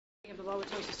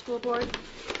Wauwatosa School Board.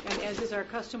 And as is our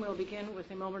custom, we'll begin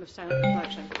with a moment of silent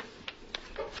reflection.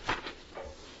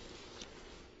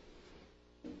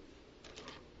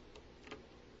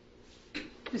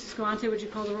 Mrs. Galante, would you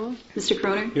call the roll? Mr.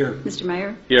 Croner? Here. Mr.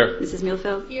 Meyer? Here. Mrs.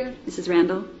 Muehlfeld? Here. Mrs.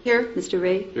 Randall? Here. Mr.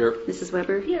 Ray? Here. Mrs.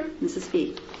 Weber? Here. Mrs.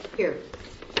 Fee? Here.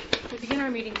 We begin our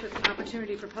meeting with an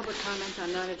opportunity for public comment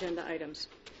on non-agenda items.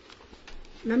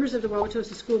 Members of the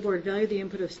Wauwatosa School Board value the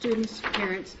input of students,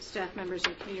 parents, staff members,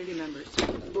 and community members.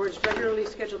 The Board's regularly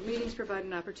scheduled meetings provide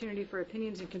an opportunity for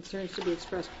opinions and concerns to be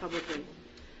expressed publicly.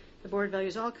 The Board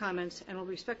values all comments and will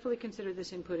respectfully consider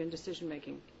this input in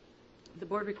decision-making. The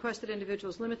Board requests that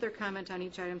individuals limit their comment on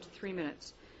each item to 3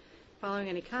 minutes. Following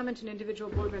any comment, an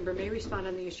individual board member may respond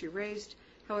on the issue raised.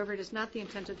 However, it is not the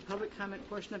intent of the public comment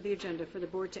portion of the agenda for the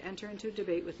Board to enter into a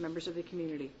debate with members of the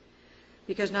community.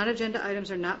 Because non-agenda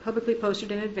items are not publicly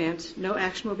posted in advance, no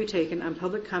action will be taken on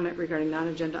public comment regarding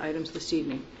non-agenda items this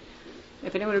evening.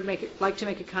 If anyone would like to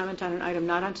make a comment on an item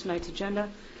not on tonight's agenda,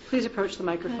 please approach the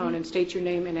microphone and state your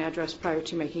name and address prior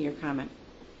to making your comment.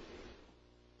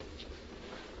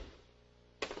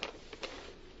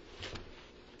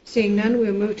 Seeing none, we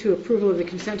will move to approval of the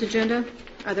consent agenda.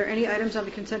 Are there any items on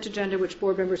the consent agenda which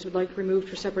board members would like removed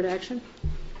for separate action?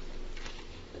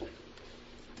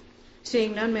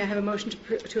 Seeing none, may I have a motion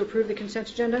to approve the consent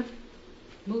agenda?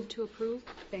 Move to approve.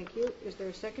 Thank you. Is there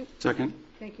a second? Second.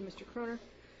 Thank you, Mr. Croner.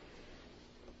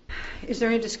 Is there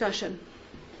any discussion?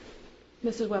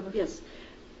 Mrs. Weber? Yes.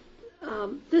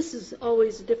 This is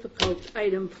always a difficult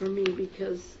item for me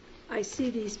because I see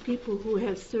these people who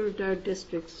have served our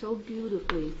district so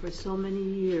beautifully for so many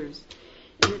years,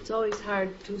 and it's always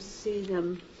hard to see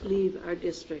them leave our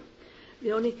district.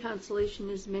 The only consolation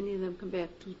is many of them come back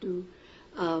to do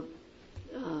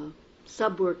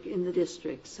sub work in the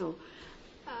district. So,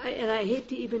 I hate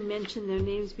to even mention their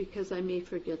names because I may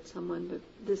forget someone, but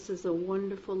this is a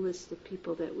wonderful list of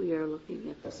people that we are looking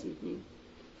at this evening.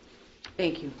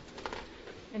 Thank you.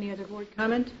 Any other board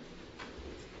comment?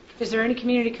 Is there any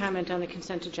community comment on the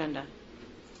consent agenda?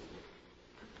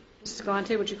 Mrs.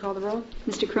 Galante, would you call the roll?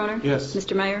 Mr. Croner? Yes.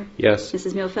 Mr. Meyer? Yes.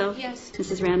 Mrs. Muehlfeld? Yes.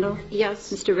 Mrs. Randall?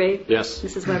 Yes. Mr. Ray? Yes.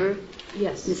 Mrs. Weber?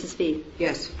 Yes. Mrs. Fee?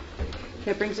 Yes.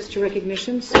 That brings us to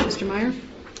recognitions. Mr. Meyer?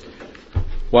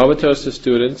 Wauwatosa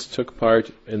students took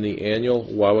part in the annual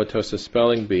Wauwatosa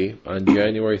Spelling Bee on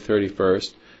January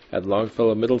 31st at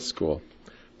Longfellow Middle School.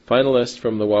 Finalists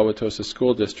from the Wauwatosa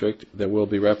School District that will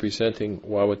be representing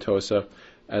Wauwatosa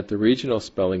at the Regional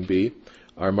Spelling Bee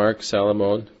are Mark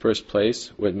Salamone, first place,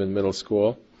 Whitman Middle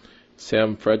School;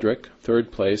 Sam Frederick,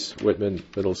 third place, Whitman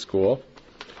Middle School;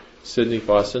 Sidney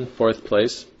Fawson, fourth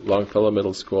place, Longfellow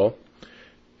Middle School;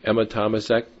 Emma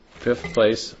Tomasek, fifth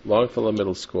place, Longfellow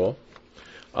Middle School.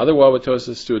 Other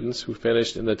Wauwatosa students who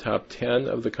finished in the top 10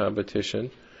 of the competition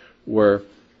were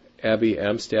Abby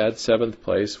Amstad, 7th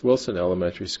place, Wilson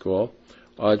Elementary School;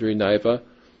 Audrey Naiva,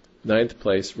 9th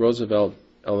place, Roosevelt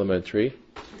Elementary;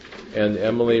 and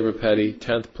Emily Rapetti,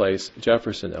 10th place,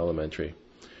 Jefferson Elementary.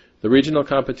 The regional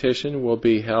competition will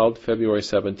be held February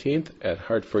 17th at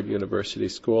Hartford University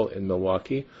School in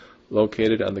Milwaukee,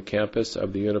 located on the campus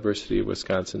of the University of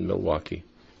Wisconsin-Milwaukee.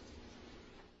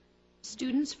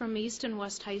 Students from East and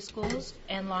West High Schools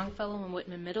and Longfellow and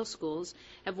Whitman Middle Schools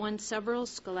have won several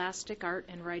Scholastic Art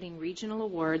and Writing Regional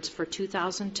Awards for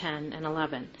 2010 and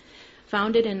 11.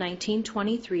 Founded in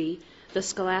 1923, the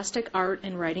Scholastic Art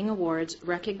and Writing Awards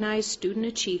recognize student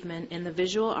achievement in the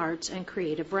visual arts and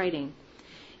creative writing.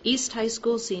 East High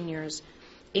School seniors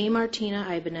A. Martina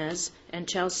Ibanez and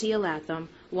Chelsea Latham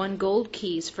won gold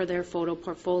keys for their photo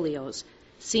portfolios.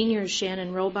 Seniors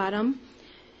Shannon Rowbottom,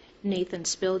 Nathan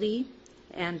Spildy,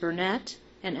 Ann Burnett,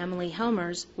 and Emily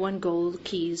Helmers won gold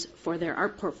keys for their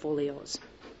art portfolios.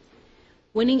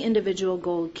 Winning individual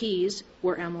gold keys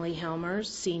were Emily Helmers,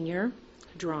 senior,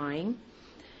 drawing;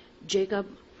 Jacob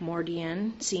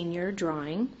Mordian, senior,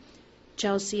 drawing;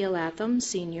 Chelsea Latham,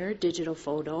 senior, digital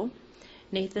photo;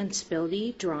 Nathan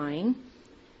Spildy, drawing;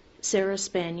 Sarah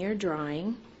Spanier,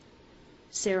 drawing;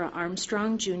 Sarah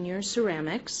Armstrong, junior,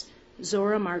 ceramics;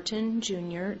 Zora Martin,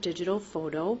 junior, digital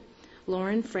photo;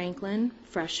 Lauren Franklin,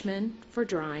 freshman, for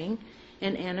drawing;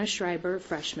 and Anna Schreiber,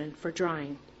 freshman, for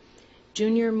drawing.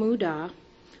 Junior Muda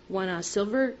won a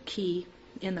silver key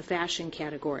in the fashion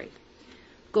category.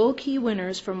 Gold key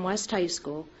winners from West High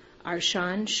School are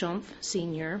Sean Schumpf,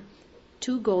 senior,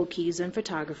 2 gold keys in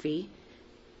photography;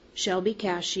 Shelby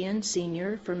Cashian,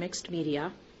 senior, for mixed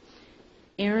media;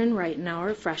 Aaron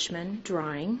Reitenauer, freshman,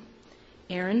 drawing;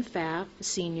 Aaron Pfaff,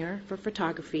 senior, for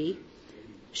photography;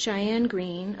 Cheyenne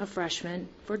Green, a freshman,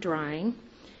 for drawing;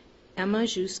 Emma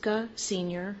Juska,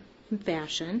 senior, in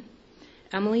fashion;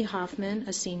 Emily Hoffman,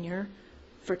 a senior,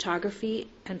 photography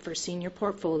and for senior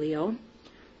portfolio,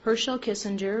 Herschel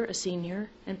Kissinger, a senior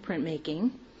in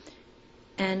printmaking,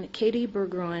 and Katie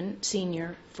Bergruen,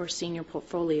 senior, for senior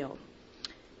portfolio.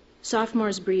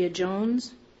 Sophomores Bria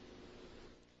Jones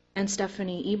and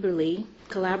Stephanie Eberly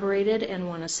collaborated and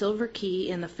won a silver key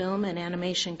in the film and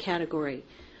animation category.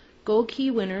 Gold key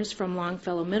winners from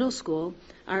Longfellow Middle School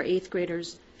are 8th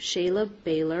graders Shayla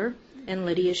Baylor and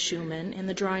Lydia Schumann in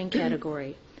the drawing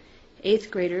category.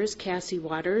 8th graders Cassie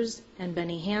Waters and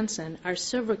Benny Hansen are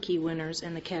silver key winners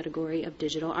in the category of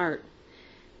digital art.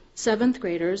 7th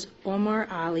graders Omar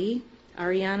Ali,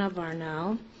 Ariana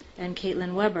Varnell, and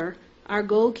Caitlin Weber are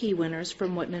gold key winners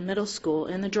from Whitman Middle School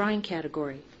in the drawing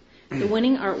category. The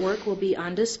winning artwork will be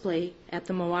on display at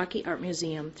the Milwaukee Art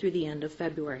Museum through the end of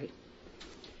February.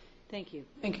 Thank you.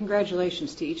 And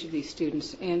congratulations to each of these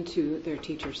students and to their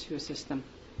teachers who assist them.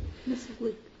 Mrs.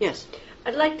 Lee, Yes.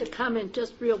 I'd like to comment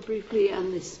just real briefly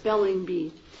on the spelling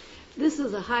bee. This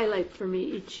is a highlight for me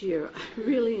each year. I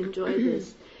really enjoy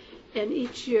this. And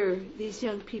each year, these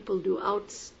young people do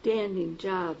outstanding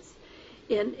jobs.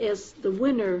 And as the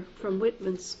winner from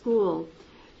Whitman School,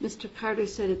 Mr. Carter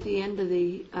said at the end of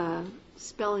the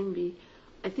spelling bee,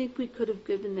 I think we could have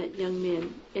given that young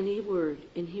man any word,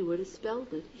 and he would have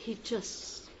spelled it. He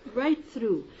just, right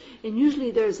through. And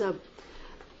usually there's a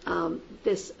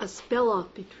spell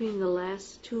off between the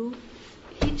last two.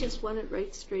 He just went it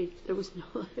right straight. There was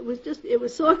no, it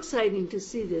was so exciting to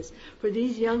see this for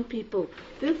these young people,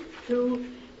 5th through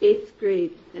 8th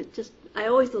grade. I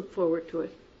always look forward to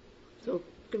it. So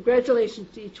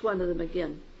congratulations to each one of them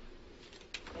again.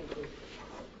 Thank you.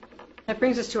 That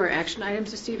brings us to our action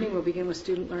items this evening. We'll begin with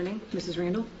student learning. Mrs.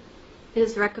 Randall? It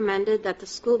is recommended that the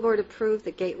school board approve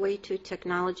the Gateway to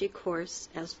Technology course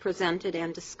as presented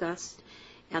and discussed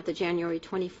at the January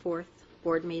 24th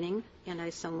board meeting, and I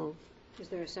so move. Is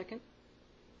there a second?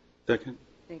 Second.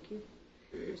 Thank you.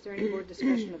 Is there any board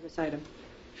discussion of this item?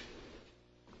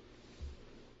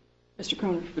 Mr.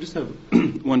 Croner? I just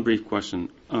have one brief question.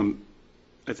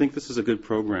 I think this is a good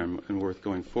program and worth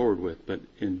going forward with, but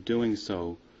in doing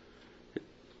so, it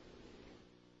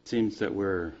seems that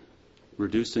we're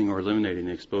reducing or eliminating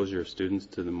the exposure of students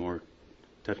to the more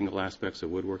technical aspects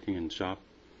of woodworking and shop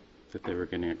that they were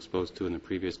getting exposed to in the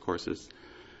previous courses.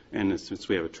 And since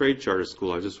we have a trade charter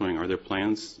school, I was just wondering, are there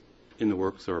plans in the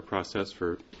works or a process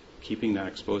for keeping that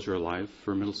exposure alive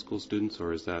for middle school students,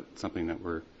 or is that something that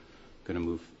we're going to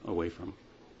move away from?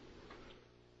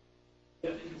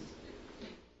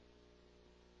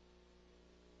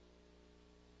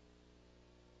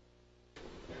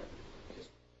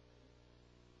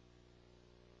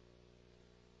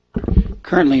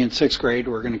 Currently in 6th grade,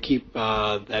 we're going to keep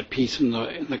that piece in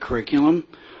the curriculum.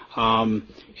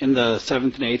 In the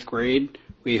 7th and 8th grade,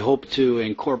 we hope to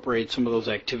incorporate some of those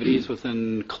activities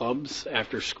within clubs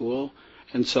after school.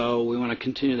 And so we want to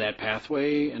continue that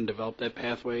pathway and develop that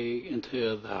pathway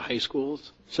into the high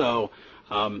schools. So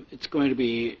it's going to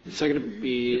be a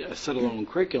set-alone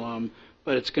curriculum,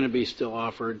 but it's going to be still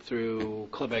offered through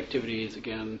club activities,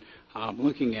 again,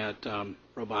 looking at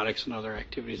robotics and other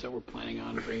activities that we're planning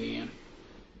on bringing in.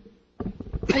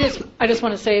 I just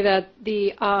want to say that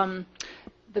the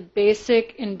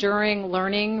basic enduring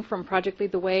learning from Project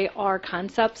Lead the Way are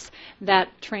concepts that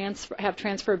have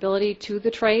transferability to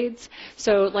the trades.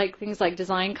 So like things like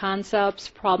design concepts,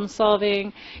 problem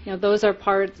solving, those are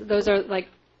like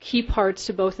key parts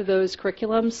to both of those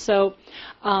curriculums. So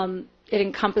it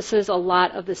encompasses a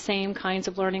lot of the same kinds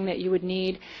of learning that you would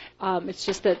need. It's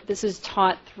just that this is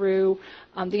taught through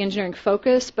the engineering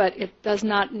focus, but it does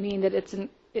not mean that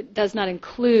it does not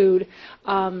include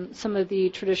some of the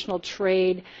traditional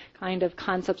trade kind of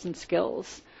concepts and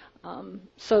skills.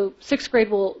 So 6th grade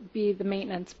will be the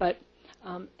maintenance, but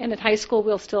and at high school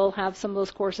we'll still have some of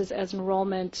those courses as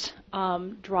enrollment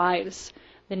drives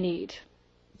the need.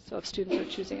 So if students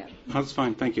are choosing it. That's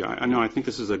fine, thank you. I know, I think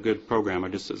this is a good program.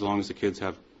 As long as the kids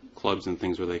have clubs and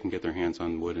things where they can get their hands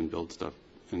on wood and build stuff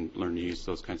and learn to use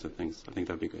those kinds of things, I think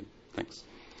that'd be good. Thanks.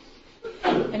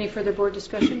 Any further board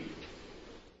discussion?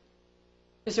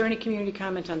 Is there any community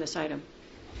comment on this item?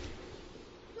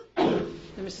 And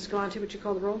Mrs. Galante, would you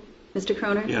call the roll? Mr.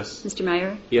 Croner? Yes. Mr.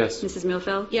 Meyer? Yes. Mrs.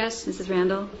 Muehlfeld? Yes. Mrs.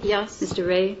 Randall? Yes. Mr.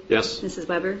 Ray? Yes. Mrs.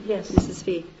 Weber? Yes. Mrs.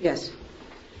 Fee? Yes.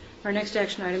 Our next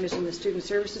action item is in the student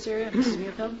services area. Mrs.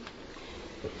 Muehlfeld?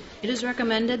 It is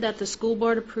recommended that the school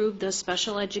board approve the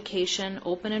special education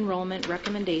open enrollment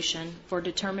recommendation for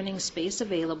determining space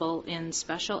available in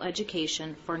special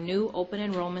education for new open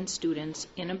enrollment students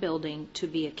in a building to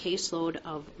be a caseload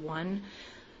of 1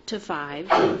 to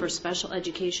 5 for special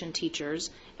education teachers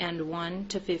and 1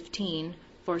 to 15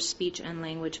 for speech and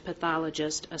language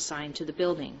pathologists assigned to the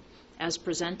building, as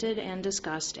presented and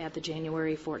discussed at the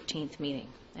January 14th meeting,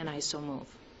 and I so move.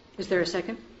 Is there a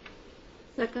second?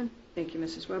 Second. Thank you,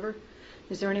 Mrs. Weber.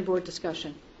 Is there any board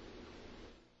discussion?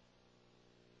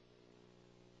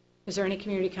 Is there any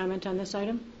community comment on this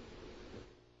item?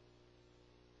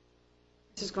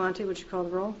 Mrs. Galante, would you call the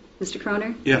roll? Mr.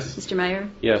 Croner? Yes. Mr. Meyer?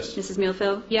 Yes. Mrs.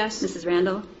 Muehlfeld? Yes. Mrs.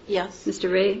 Randall? Yes.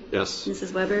 Mr. Ray? Yes.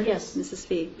 Mrs. Weber? Yes. Mrs.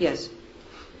 Fee? Yes.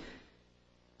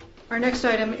 Our next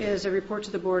item is a report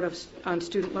to the Board on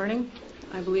Student Learning.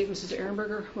 I believe Mrs.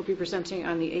 Ehrenberger will be presenting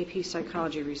on the AP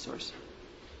Psychology resource.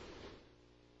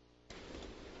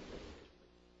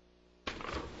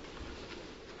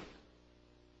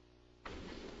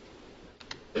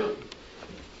 Good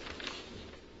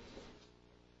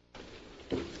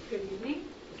evening.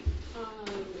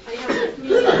 I have with me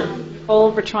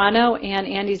Nicole Vetrano and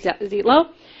Andy Zietlow.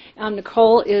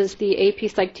 Nicole is the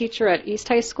AP Psych teacher at East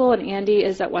High School, and Andy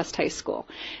is at West High School.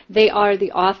 They are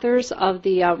the authors of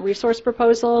the resource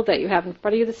proposal that you have in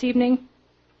front of you this evening.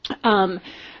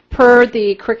 Per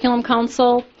the Curriculum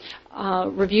Council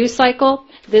review cycle,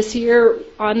 this year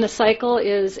on the cycle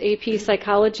is AP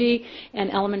Psychology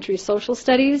and Elementary Social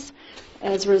Studies.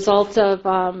 As a result of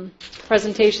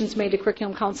presentations made to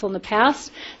Curriculum Council in the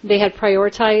past, they had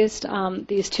prioritized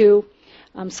these two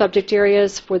subject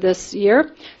areas for this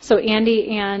year. So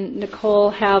Andy and Nicole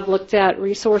have looked at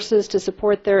resources to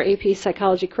support their AP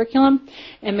Psychology curriculum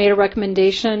and made a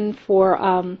recommendation for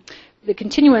the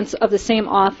continuance of the same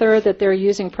author that they're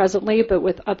using presently, but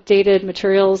with updated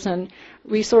materials and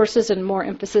resources and more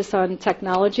emphasis on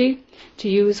technology to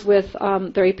use with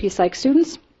their AP Psych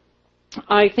students.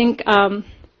 I think some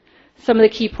of the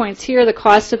key points here, the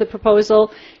cost of the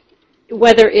proposal,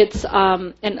 whether it's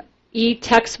an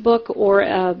e-textbook or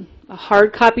a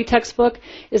hard copy textbook,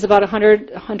 is about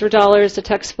 $100 a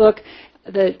textbook.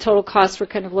 The total cost we're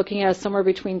kind of looking at is somewhere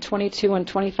between $22,000 and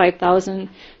 $25,000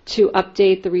 to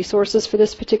update the resources for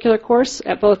this particular course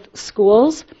at both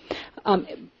schools.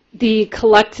 The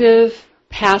collective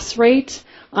pass rate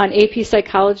on AP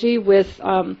Psychology with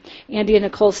Andy and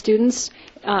Nicole students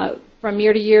from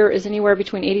year to year is anywhere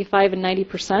between 85% and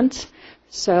 90%.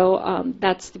 So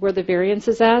that's where the variance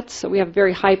is at. So we have a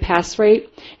very high pass rate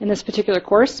in this particular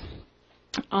course.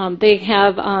 They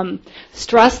have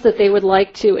stressed that they would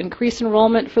like to increase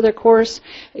enrollment for their course,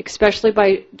 especially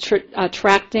by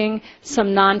attracting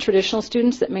some non-traditional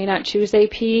students that may not choose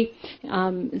AP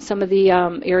in some of the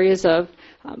areas of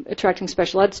attracting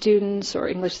special ed students or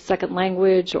English as a second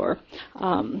language or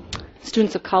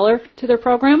students of color to their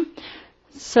program.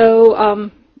 So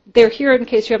they're here in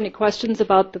case you have any questions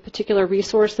about the particular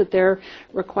resource that they're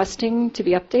requesting to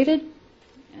be updated.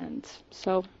 And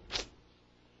so,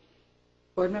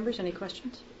 Board members, any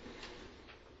questions?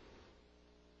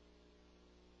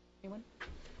 Anyone?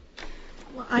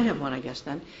 Well, I have one, I guess,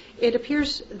 then. It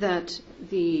appears that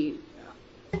the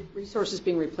resources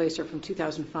being replaced are from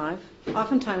 2005.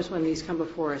 Oftentimes when these come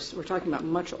before us, we're talking about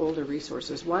much older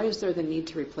resources. Why is there the need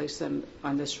to replace them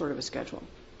on this short of a schedule?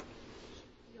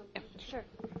 Sure.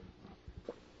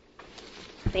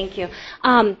 Thank you.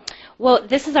 Well,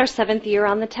 this is our 7th year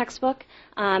on the textbook.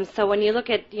 So when you look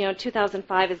at,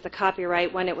 2005 is the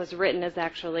copyright. When it was written is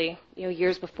actually,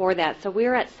 years before that. So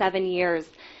we're at 7 years.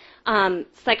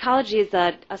 Psychology is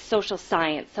a social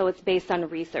science, so it's based on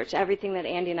research. Everything that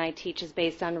Andy and I teach is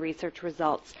based on research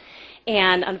results.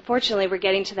 And unfortunately, we're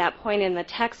getting to that point in the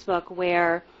textbook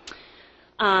where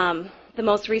the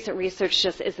most recent research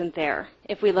just isn't there.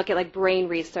 If we look at like brain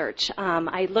research,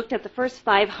 I looked at the first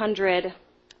 500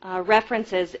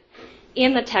 references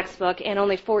in the textbook, and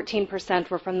only 14%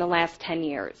 were from the last 10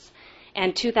 years.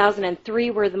 And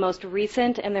 2003 were the most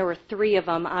recent, and there were 3 of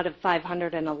them out of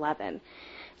 511.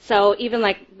 So even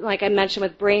like I mentioned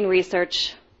with brain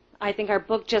research, I think our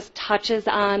book just touches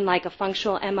on like a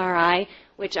functional MRI,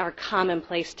 which are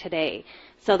commonplace today.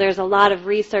 So there's a lot of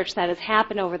research that has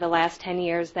happened over the last 10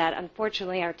 years that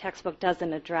unfortunately our textbook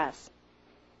doesn't address.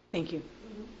 Thank you.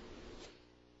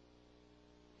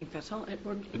 I think that's all.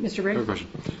 Mr. Ray? I have a question.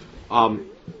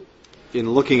 In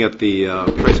looking at the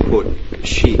price quote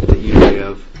sheet that you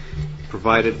have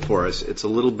provided for us, it's a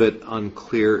little bit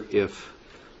unclear if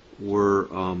we're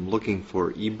looking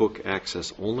for ebook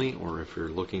access only or if you're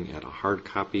looking at a hard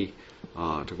copy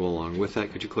to go along with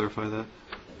that. Could you clarify that?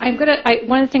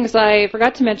 One of the things I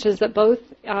forgot to mention is that both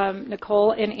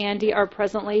Nicole and Andy are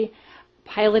presently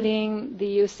piloting the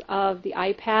use of the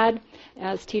iPad.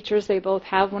 As teachers, they both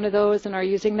have one of those and are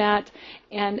using that.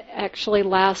 And actually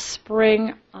last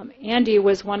spring, Andy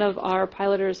was one of our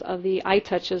piloters of the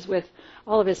iTouches with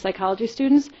all of his psychology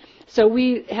students. So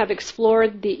we have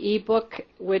explored the ebook,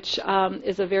 which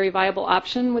is a very viable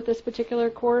option with this particular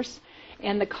course.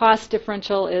 and the cost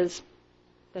differential is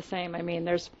the same. I mean,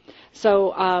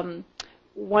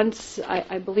 once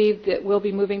I believe that we'll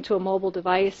be moving to a mobile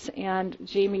device, and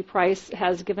Jamie Price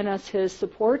has given us his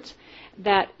support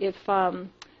that if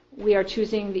we are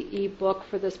choosing the e-book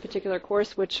for this particular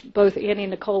course, which both Annie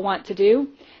and Nicole want to do,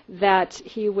 that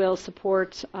he will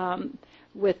support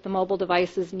with the mobile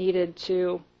devices needed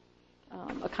to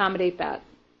accommodate that.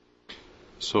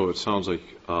 So it sounds like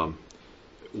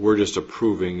we're just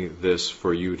approving this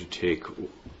for you to take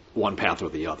one path or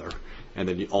the other, and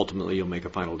then ultimately you'll make a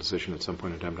final decision at some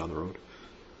point in time down the road?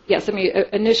 Yes, I mean,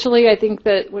 initially I think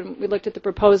that when we looked at the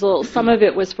proposal, some of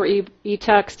it was for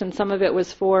e-text and some of it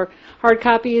was for hard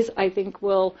copies. I think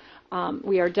we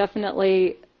are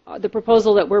definitely, the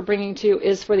proposal that we're bringing to you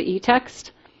is for the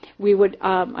e-text. We would,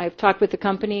 I've talked with the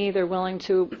company, they're willing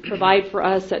to provide for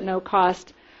us at no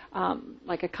cost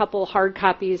like a couple hard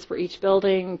copies for each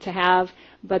building to have,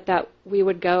 but that we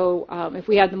would go, if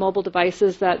we had the mobile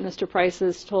devices that Mr. Price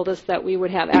has told us that we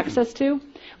would have access to,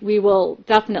 we will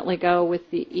definitely go with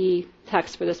the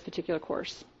e-text for this particular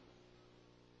course.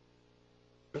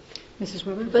 Mrs.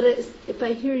 Weber? But if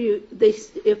I hear you,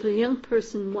 if a young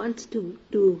person wants to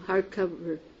do hard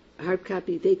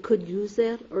copy, they could use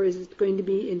that, or is it going to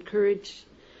be encouraged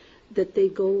that they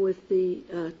go with the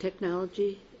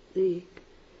technology, the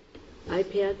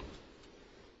iPad?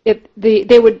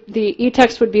 The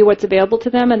e-text would be what's available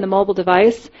to them, and the mobile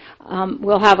device.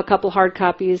 We'll have a couple hard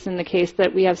copies in the case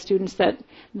that we have students that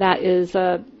is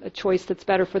a choice that's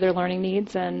better for their learning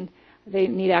needs, and they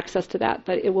need access to that.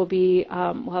 But it will be,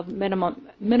 we'll have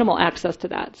minimal access to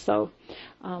that. So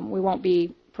we won't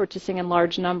be purchasing in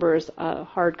large numbers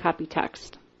hard copy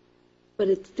text. But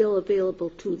it's still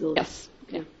available to those? Yes,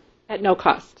 yeah, at no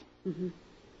cost. Mm-hmm.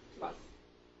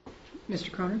 Mr.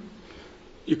 Croner?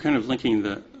 You're kind of linking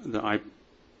the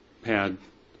iPad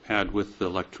with the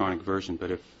electronic version, but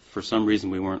if for some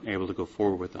reason we weren't able to go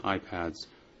forward with the iPads,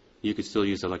 you could still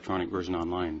use the electronic version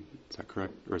online. Is that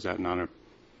correct? Or is that not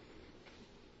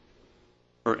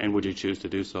and would you choose to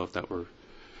do so if that were?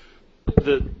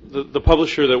 The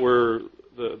publisher that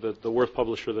the Worth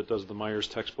publisher that does the Myers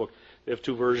textbook, they have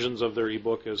two versions of their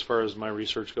ebook as far as my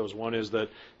research goes. One is that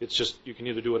it's just, you can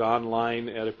either do it online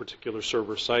at a particular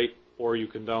server site, or you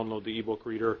can download the ebook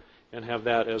reader and have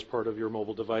that as part of your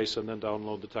mobile device, and then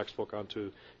download the textbook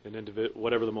onto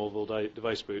whatever the mobile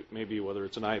device may be, whether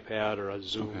it's an iPad or a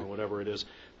Zoom or whatever it is.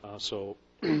 So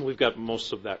we've got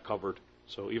most of that covered.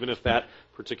 So even if that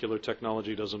particular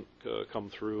technology doesn't come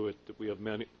through, we have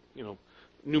many,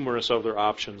 numerous other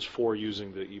options for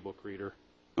using the ebook reader.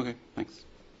 Okay, thanks.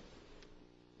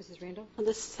 Mrs. Randall? Well,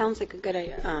 this sounds like a good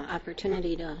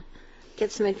opportunity to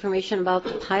get some information about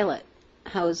the pilot.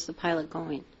 How is the pilot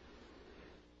going?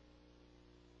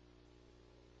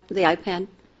 The iPad?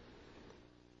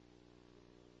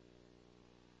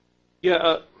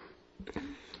 Yeah,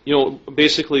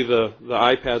 basically the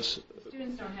iPads,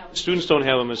 students don't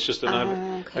have them. It's just that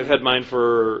I've had mine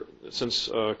since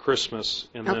Christmas,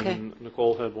 and then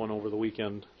Nicole had one over the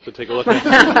weekend to take a look at.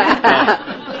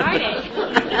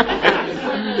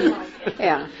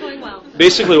 Yeah. Going well.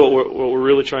 Basically, what we're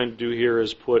really trying to do here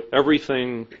is put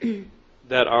everything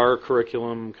that our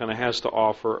curriculum kind of has to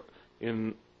offer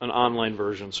in an online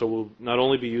version. So we'll not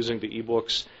only be using the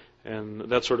ebooks and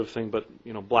that sort of thing, but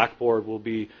Blackboard will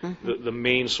be the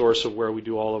main source of where we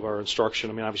do all of our instruction.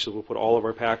 I mean, obviously we'll put all of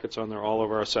our packets on there, all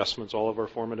of our assessments, all of our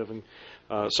formative and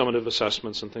summative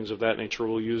assessments and things of that nature.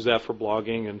 We'll use that for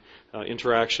blogging and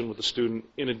interaction with the student,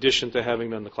 in addition to having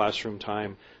then the classroom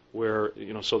time where,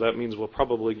 so that means we'll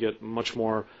probably get much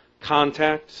more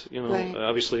contact, Right.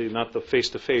 Obviously not the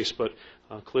face-to-face, but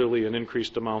clearly an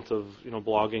increased amount of,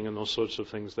 blogging and those sorts of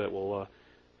things that will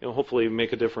hopefully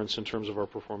make a difference in terms of our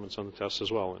performance on the tests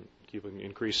as well, and keeping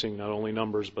increasing not only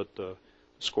numbers but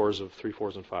scores of 3,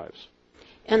 4s, and 5s.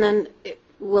 And then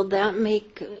will that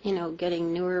make,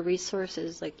 getting newer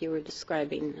resources, like you were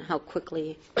describing, how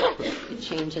quickly it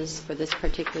changes for this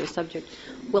particular subject,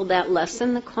 will that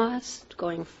lessen the cost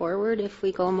going forward if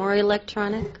we go more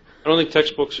electronic? I don't think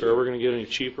textbooks are ever going to get any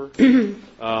cheaper.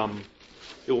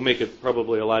 It will make it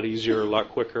probably a lot easier, a lot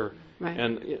quicker. Right.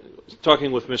 And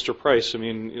talking with Mr. Price, I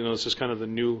mean, this is kind of the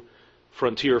new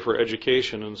frontier for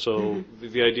education, and so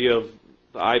the idea of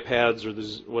the iPads or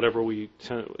whatever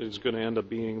is going to end up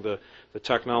being the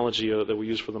technology that we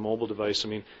use for the mobile device. I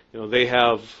mean, they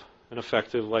have an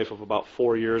effective life of about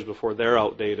 4 years before they're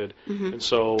outdated, and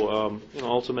so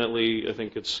ultimately, I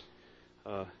think it's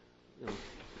there's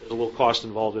a little cost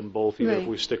involved in both, either if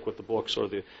we stick with the books or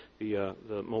the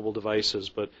mobile devices.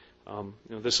 But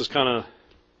this is kind of,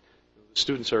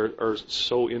 students are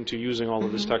so into using all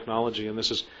of this technology, and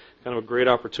this is kind of a great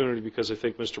opportunity because I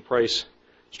think Mr. Price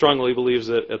strongly believes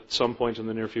that at some point in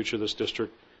the near future, this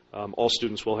district, all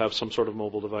students will have some sort of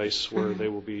mobile device where they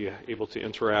will be able to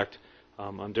interact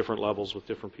on different levels with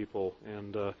different people.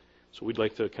 And so we'd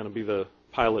like to kind of be the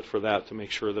pilot for that to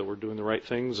make sure that we're doing the right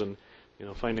things and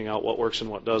finding out what works and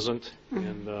what doesn't.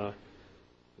 And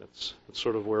that's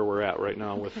sort of where we're at right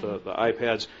now with the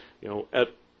iPads.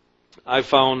 I've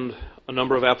found a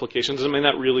number of applications. I mean,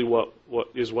 that really what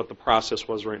the process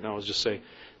was right now is just say,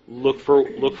 look for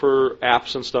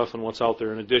apps and stuff and what's out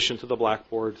there in addition to the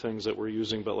Blackboard things that we're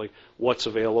using, but like what's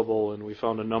available. And we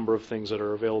found a number of things that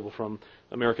are available from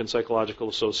American Psychological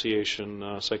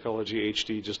Association, Psychology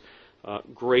HD, just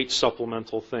great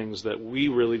supplemental things that we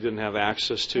really didn't have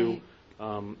access to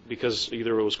because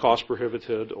either it was cost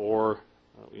prohibited or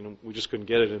we just couldn't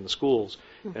get it in the schools.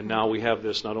 And now we have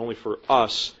this not only for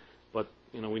us, but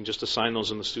we can just assign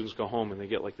those and the students go home and they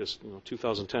get like this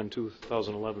 2010,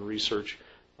 2011 research,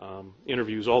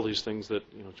 interviews, all these things that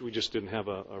we just didn't have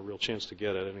a real chance to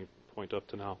get at any point up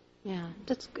to now. Yeah,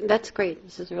 that's great.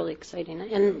 This is really exciting.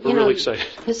 And We're really excited.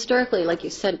 Historically, like you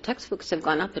said, textbooks have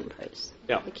gone up in price.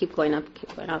 Yeah. They keep going up,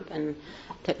 and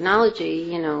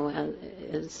technology,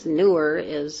 is newer,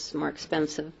 is more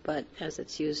expensive, but as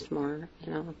it's used more,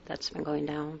 that's been going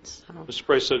down. So. Mr.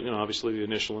 Price said, obviously the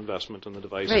initial investment in the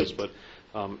devices, Right.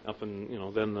 but up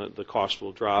in, then the cost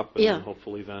will drop, and then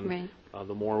hopefully then Right.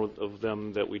 the more of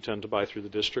them that we tend to buy through the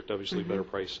district, obviously better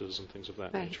prices and things of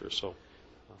that Right. nature. So.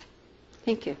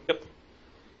 Thank you. Yep.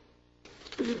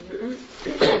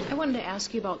 I wanted to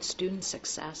ask you about student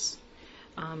success.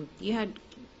 You had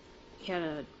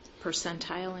a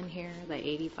percentile in here, the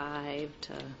 85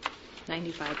 to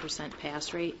 95%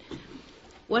 pass rate.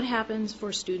 What happens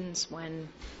for students when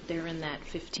they're in that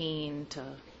 15 to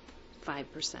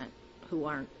 5% who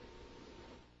aren't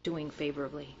doing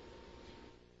favorably?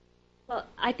 Well,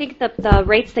 I think the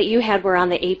rates that you had were on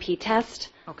the AP test.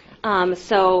 Okay.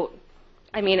 So,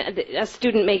 I mean, a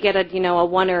student may get a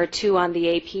 1 or a 2 on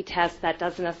the AP test. That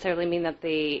doesn't necessarily mean that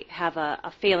they have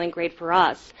a failing grade for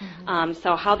us.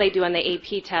 So how they do on the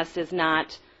AP test is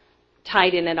not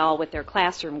tied in at all with their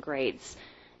classroom grades.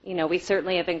 We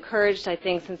certainly have encouraged, I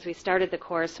think, since we started the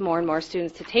course, more and more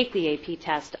students to take the AP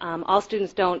test. All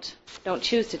students don't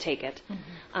choose to take it.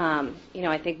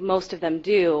 I think most of them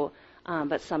do,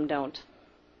 but some don't.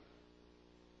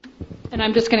 And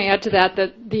I'm just going to add to that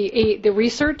the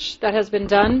research that has been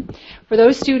done for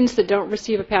those students that don't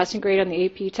receive a passing grade on the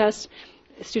AP test,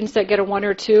 students that get a 1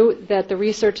 or 2, that the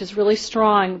research is really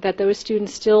strong that those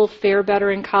students still fare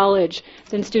better in college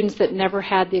than students that never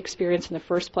had the experience in the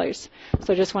first place.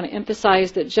 So I just want to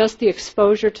emphasize that just the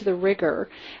exposure to the rigor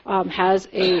has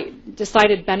a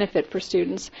decided benefit for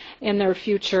students in their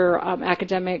future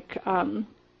academic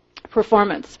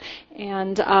performance.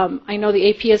 And I know the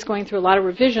AP is going through a lot of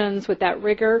revisions with that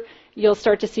rigor. You'll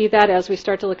start to see that as we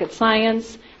start to look at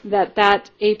science, that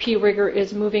AP rigor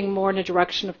is moving more in a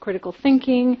direction of critical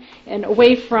thinking and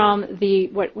away from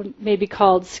what may be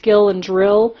called skill and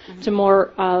drill to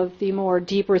more of the more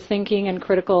deeper thinking and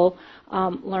critical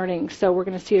learning. So we're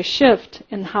going to see a shift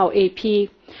in how AP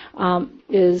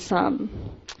is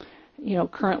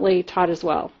currently taught as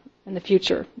well in the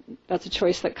future. That's a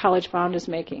choice that College Bound is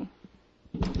making.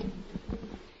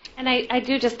 And I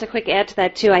do just a quick add to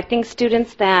that too. I think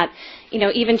students that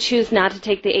even choose not to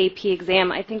take the AP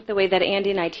exam, I think the way that Andy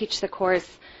and I teach the course,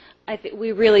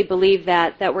 we really believe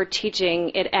that we're teaching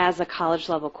it as a college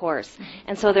level course.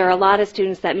 And so there are a lot of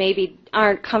students that maybe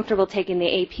aren't comfortable taking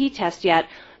the AP test yet,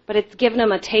 but it's given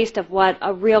them a taste of what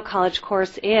a real college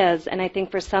course is. And I think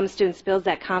for some students builds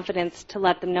that confidence to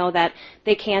let them know that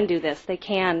they can do this. They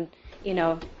can,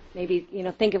 maybe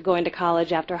think of going to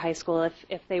college after high school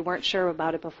if they weren't sure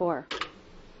about it before.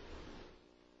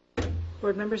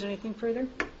 Board members, anything further?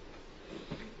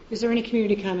 Is there any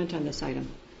community comment on this item?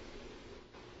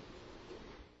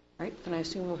 All right, then I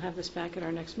assume we'll have this back at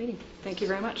our next meeting. Thank you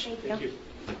very much. Thank you.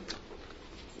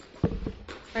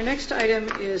 Our next item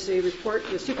is a report,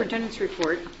 the superintendent's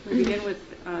report. We begin with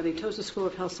the Tosa School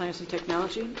of Health Science and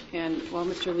Technology, and while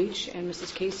Mr. Leach and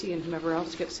Mrs. Casey and whomever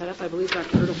else get set up, I believe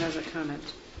Dr. Ertl has a comment.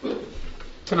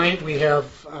 Tonight we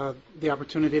have the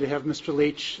opportunity to have Mr.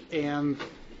 Leach and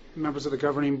members of the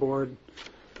governing board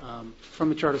from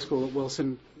the charter school at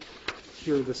Wilson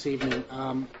here this evening.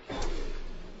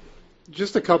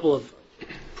 Just a couple of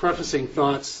prefacing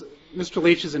thoughts. Mr.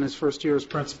 Leach is in his first year as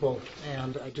principal,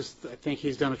 and I think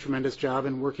he's done a tremendous job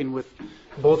in working with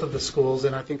both of the schools,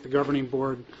 and I think the governing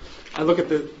board, I look at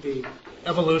the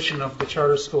evolution of the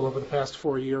charter school over the past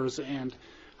 4 years and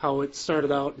how it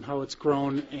started out and how it's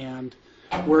grown, and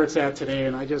where it's at today,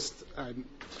 and I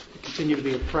continue to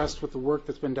be impressed with the work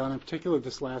that's been done, in particular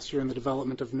this last year in the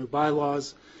development of new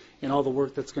bylaws and all the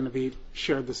work that's going to be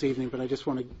shared this evening. But I just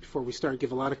want to, before we start,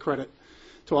 give a lot of credit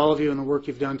to all of you and the work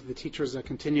you've done, to the teachers that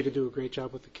continue to do a great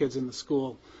job with the kids in the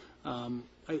school.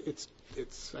 It's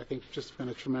I think, just been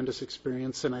a tremendous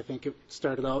experience, and I think it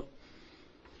started out,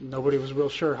 nobody was real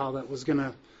sure how that was going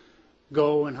to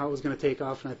go and how it was going to take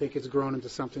off, and I think it's grown into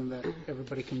something that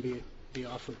everybody can be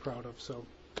awfully proud of. So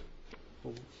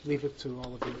we'll leave it to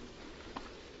all of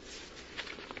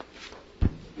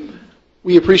you.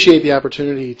 We appreciate the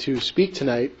opportunity to speak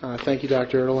tonight. Thank you,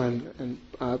 Dr. Ertl, and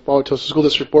Wauwatosa School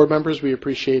District Board members. We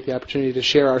appreciate the opportunity to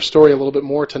share our story a little bit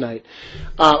more tonight.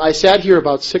 I sat here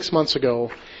about 6 months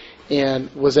ago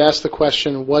and was asked the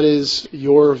question, what is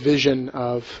your vision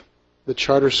of the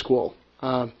charter school?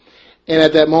 And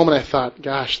at that moment I thought,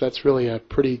 gosh, that's really a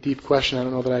pretty deep question. I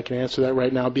don't know that I can answer that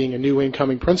right now, being a new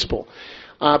incoming principal.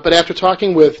 But after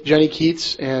talking with Jenny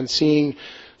Keats and seeing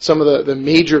some of the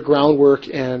major groundwork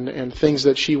and things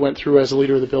that she went through as a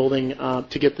leader of the building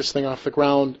to get this thing off the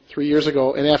ground 3 years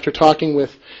ago, and after talking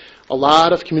with a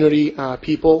lot of community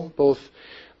people, both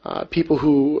people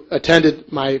who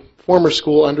attended my former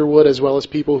school, Underwood, as well as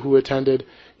people who attended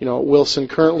Wilson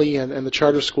currently and the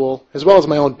charter school, as well as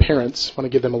my own parents. I want to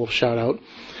give them a little shout out.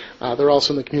 They're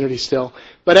also in the community still.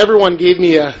 But everyone gave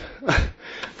me a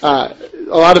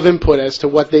lot of input as to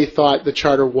what they thought the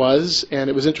charter was, and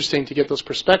it was interesting to get those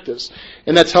perspectives.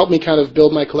 And that's helped me kind of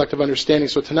build my collective understanding.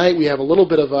 So tonight we have a little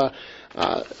bit of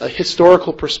a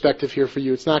historical perspective here for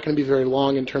you. It's not going to be very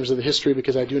long in terms of the history,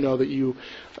 because I do know that you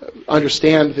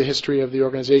understand the history of the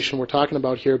organization we're talking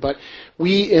about here. But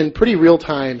we, in pretty real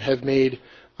time, have made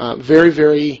very,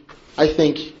 very, I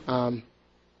think,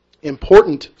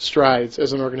 important strides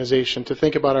as an organization to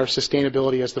think about our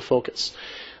sustainability as the focus.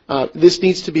 This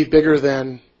needs to be bigger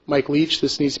than Mike Leach.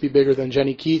 This needs to be bigger than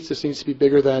Jenny Keats. This needs to be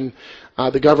bigger than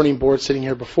the governing board sitting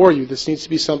here before you. This needs to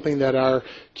be something that our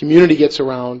community gets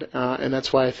around, and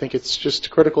that's why I think it's just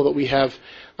critical that we have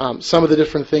some of the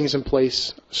different things in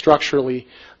place structurally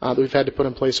that we've had to put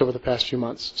in place over the past few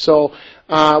months. So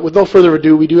with no further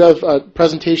ado, we do have a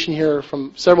presentation here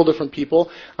from several different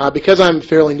people. Because I'm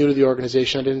fairly new to the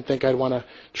organization, I didn't think I'd want to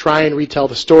try and retell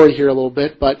the story here a little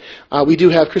bit, but we do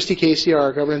have Christy Casey,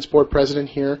 our governance board president,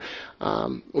 here.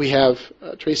 We have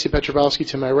Tracy Petrovowski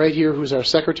to my right here, who's our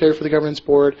secretary for the governance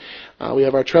board. We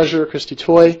have our treasurer, Christy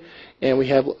Toy, and we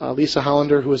have Lisa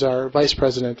Hollander, who is our vice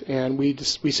president. And we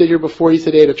sit here before you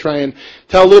today to try and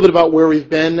tell a little bit about where we've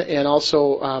been, and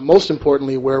also, most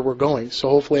importantly, where we're going. So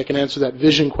hopefully I can answer that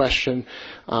vision question,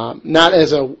 not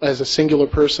as a singular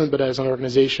person, but as an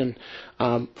organization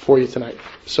for you tonight.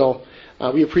 So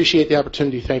we appreciate the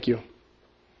opportunity. Thank you.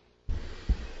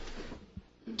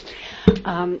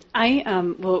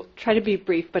 I will try to be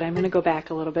brief, but I'm going to go back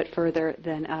a little bit further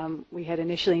than we had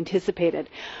initially anticipated.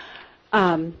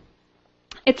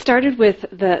 It started with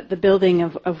the building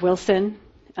of Wilson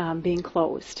being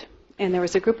closed, and there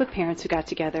was a group of parents who got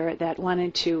together that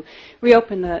wanted to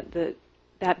reopen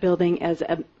that building as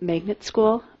a magnet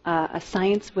school,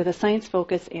 with a science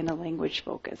focus and a language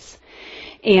focus.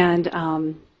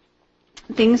 And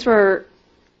things were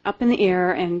up in the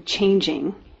air and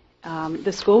changing.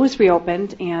 The school was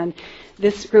reopened, and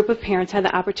this group of parents had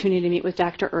the opportunity to meet with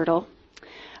Dr. Ertl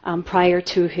prior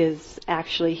to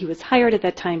he was hired at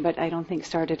that time, but I don't think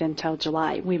started until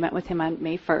July. We met with him on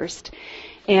May 1st,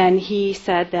 and he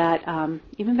said that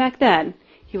even back then,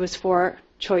 he was for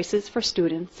choices for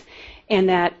students, and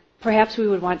that perhaps we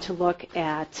would want to look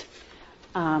at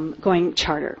going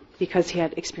charter, because he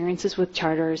had experiences with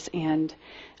charters, and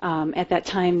at that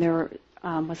time there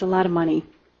was a lot of money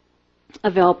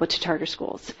available to charter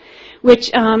schools, which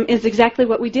is exactly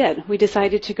what we did. We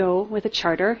decided to go with a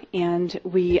charter, and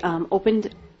we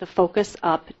opened the focus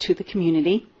up to the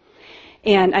community.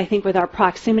 And I think with our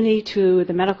proximity to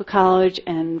the medical college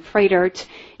and Freidert,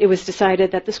 it was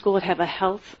decided that the school would have a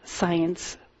health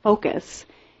science focus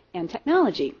and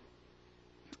technology.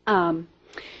 And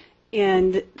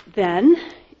then,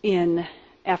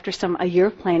 after a year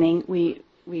of planning, we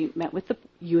met with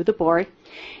the board,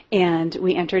 and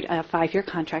we entered a 5-year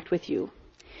contract with you.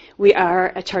 We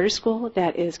are a charter school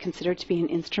that is considered to be an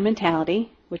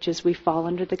instrumentality, which is we fall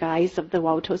under the guise of the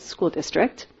Wauwatosa School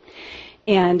District.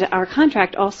 And our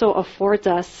contract also affords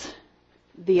us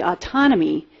the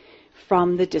autonomy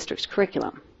from the district's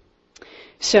curriculum.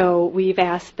 So we've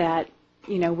asked that,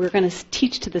 we're going to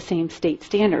teach to the same state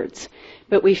standards,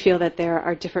 but we feel that there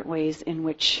are different ways in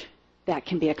which that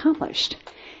can be accomplished.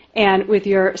 And with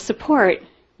your support,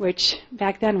 which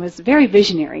back then was very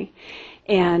visionary,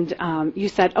 and you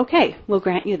said, okay, we'll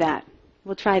grant you that.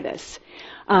 we'll try this.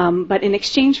 But in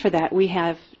exchange for that, we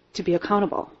have to be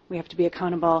accountable. We have to be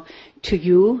accountable to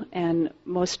you and,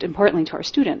 most importantly, to our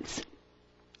students.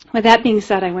 With that being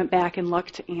said, I went back and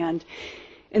looked, and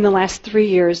in the last 3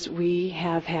 years, we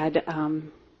have had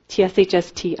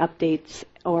TSHST updates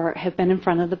or have been in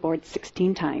front of the board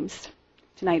 16 times.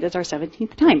 Tonight is our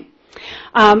 17th time.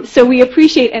 So we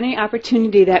appreciate any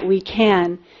opportunity that we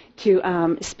can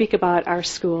to speak about our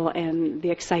school and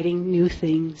the exciting new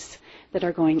things that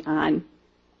are going on.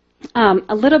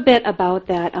 A little bit about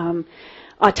that.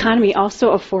 Autonomy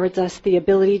also affords us the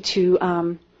ability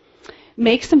to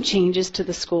make some changes to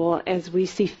the school as we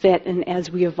see fit and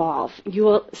as we evolve. You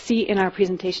will see in our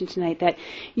presentation tonight that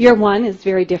year 1 is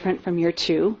very different from year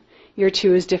 2. Year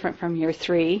 2 is different from year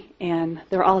 3, and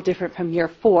they're all different from year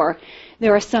 4.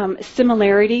 There are some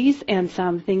similarities and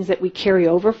some things that we carry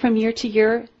over from year to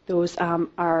year. Those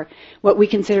are what we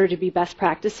consider to be best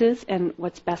practices and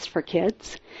what's best for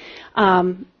kids.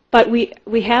 But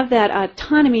we have that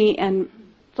autonomy and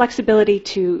flexibility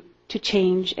to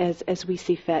change as we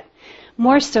see fit,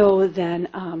 more so than,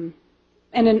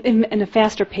 and in a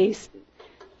faster pace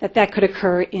that could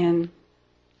occur in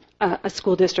a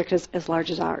school district as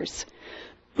large as ours.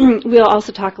 We'll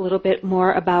also talk a little bit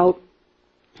more about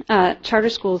charter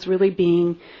schools really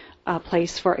being a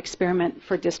place for experiment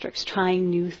for districts, trying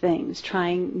new things,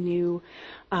 trying new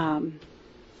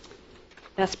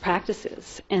best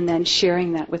practices, and then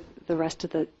sharing that with the rest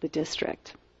of the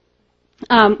district.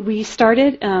 We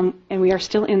started, and we are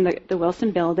still in the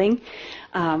Wilson building.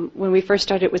 When we first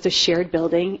started, it was a shared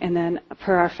building, and then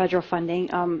per our federal funding,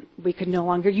 we could no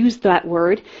longer use that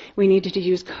word. We needed to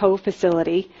use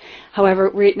co-facility. However,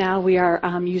 right now we are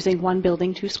using one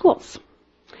building, 2 schools.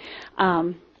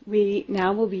 We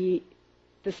now will be,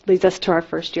 this leads us to our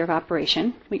first year of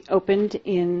operation. We opened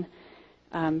in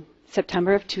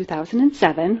September of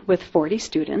 2007 with 40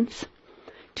 students,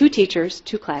 2 teachers,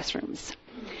 2 classrooms.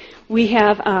 We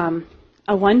have a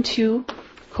 1-2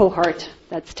 cohort.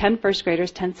 That's 10 first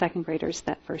graders, 10 second graders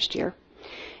that first year.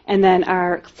 And then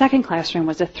our second classroom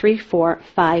was a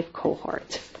 3-4-5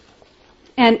 cohort.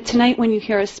 And tonight when you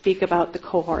hear us speak about the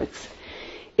cohorts,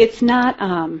 it's not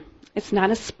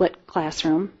a split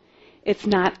classroom. It's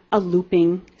not a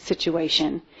looping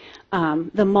situation.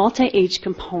 The multi-age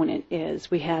component is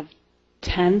we have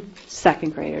 10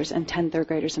 second graders and 10 third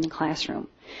graders in the classroom.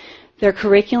 Their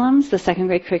curriculums, the second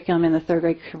grade curriculum and the third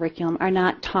grade curriculum, are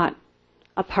not taught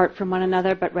apart from one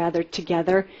another, but rather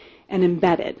together and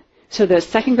embedded. So the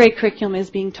second grade curriculum is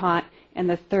being taught and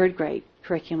the third grade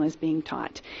curriculum is being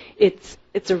taught. It's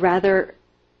a rather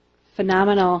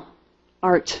phenomenal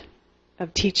art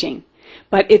of teaching,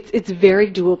 but it's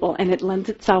very doable, and it lends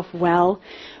itself well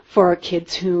for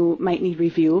kids who might need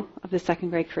review of the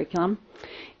second grade curriculum,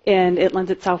 and it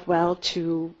lends itself well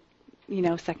to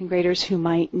second graders who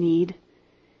might need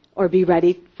or be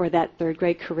ready for that third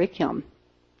grade curriculum.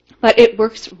 But it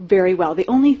works very well. The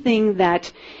only thing that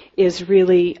is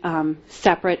really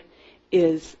separate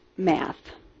is math.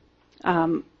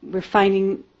 We're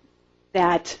finding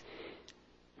that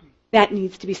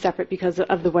needs to be separate because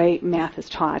of the way math is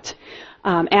taught.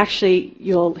 Actually,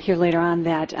 you'll hear later on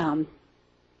that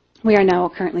we are now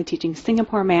currently teaching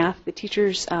Singapore math. The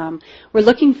teachers were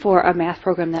looking for a math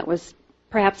program that was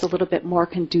perhaps a little bit more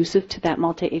conducive to that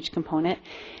multi-age component,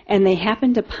 and they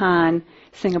happened upon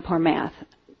Singapore math.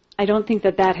 I don't think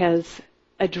that has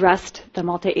addressed the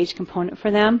multi-age component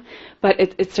for them, but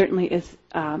it certainly is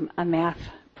a math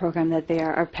program that they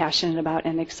are passionate about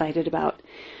and excited about.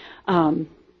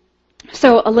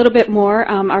 So a little bit more,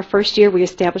 our first year we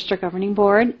established our governing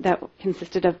board that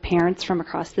consisted of parents from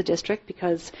across the district,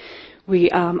 because we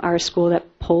are a school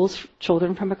that pulls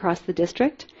children from across the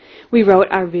district. We wrote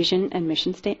our vision and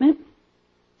mission statement.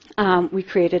 We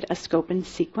created a scope and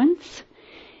sequence.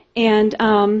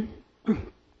 And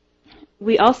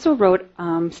we also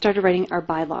started writing our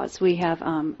bylaws. We have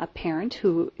a parent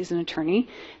who is an attorney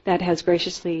that has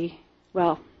graciously,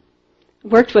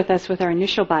 worked with us with our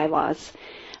initial bylaws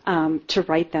to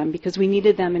write them, because we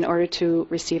needed them in order to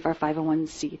receive our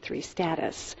 501c3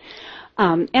 status.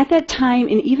 At that time,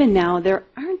 and even now, there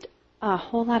aren't a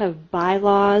whole lot of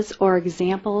bylaws or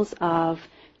examples of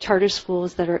charter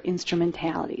schools that are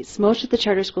instrumentalities. Most of the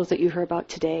charter schools that you hear about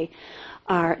today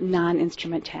are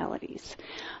non-instrumentalities.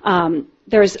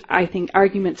 There's, I think,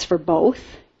 arguments for both.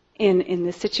 In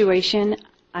this situation,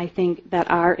 I think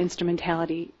that our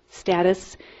instrumentality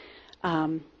status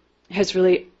has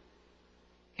really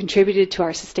contributed to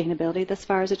our sustainability thus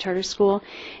far as a charter school.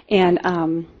 And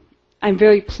I'm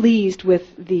very pleased with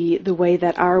the way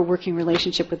that our working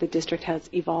relationship with the district has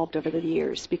evolved over the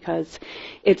years, because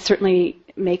it certainly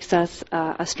makes us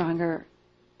a stronger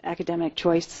academic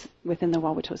choice within the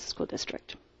Wauwatosa School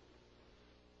District.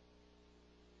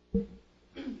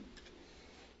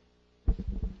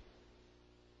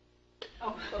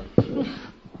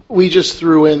 We just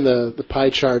threw in the pie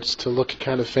charts to look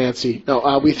kind of fancy.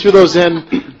 No, we threw those in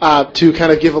to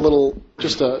kind of give a little,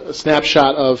 just a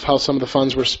snapshot of how some of the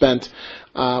funds were spent.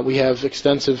 We have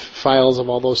extensive files of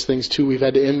all those things, too. We've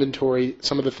had to inventory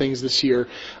some of the things this year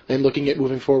and looking at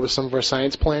moving forward with some of our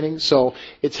science planning. So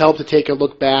it's helped to take a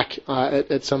look back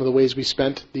at some of the ways we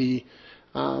spent the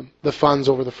funds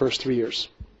over the first 3 years.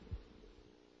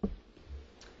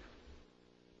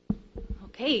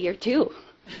 Okay, year 2.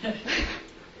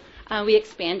 We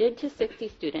expanded to 60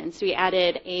 students. We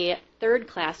added a third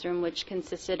classroom, which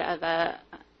consisted of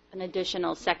an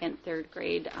additional second, third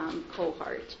grade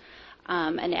cohort,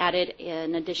 and added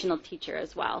an additional teacher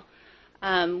as well.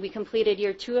 We completed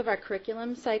year 2 of our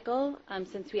curriculum cycle.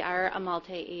 Since we are a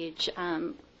multi-age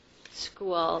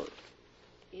school,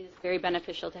 it is very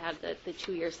beneficial to have the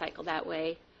 2-year cycle. That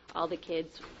way, all the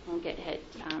kids won't get hit.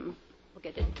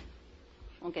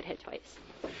 Won't get hit twice.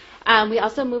 We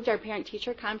also moved our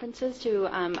parent-teacher conferences to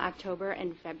October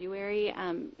and February.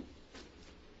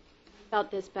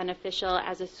 Felt this beneficial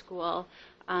as a school.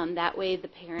 That way the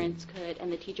parents could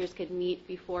and the teachers could meet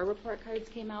before report cards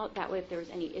came out. That way if there was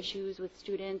any issues with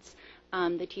students,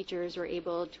 the teachers were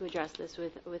able to address this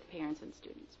with parents and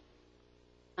students.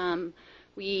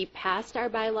 We passed our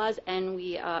bylaws and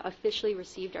we officially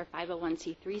received our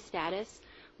 501c3 status,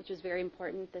 which was very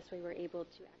important. This way we're able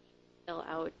to fill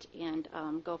out and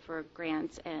go for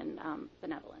grants and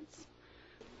benevolence.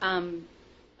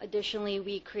 Additionally,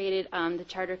 we created the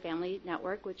Charter Family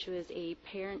Network, which was a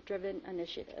parent-driven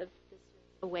initiative. This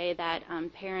was a way that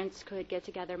parents could get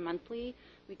together monthly.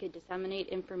 We could disseminate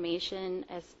information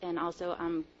and also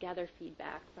gather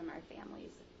feedback from our families.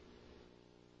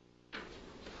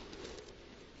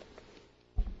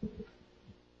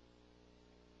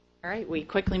 All right, we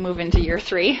quickly move into year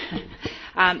 3.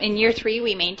 In year 3,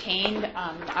 we maintained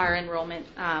our enrollment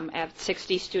at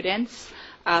 60 students,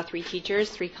 3 teachers,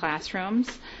 3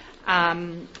 classrooms.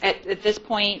 At this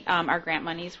point, our grant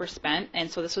monies were spent,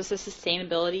 and so this was a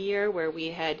sustainability year where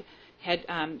we had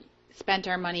spent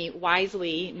our money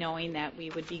wisely, knowing that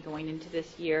we would be going into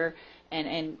this year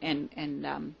and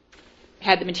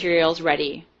had the materials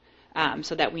ready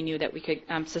so that we knew that we could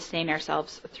sustain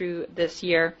ourselves through this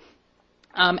year.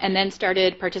 And then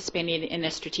started participating in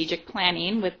a strategic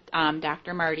planning with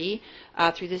Dr. Marty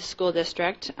through the school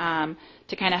district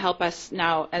to kind of help us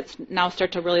now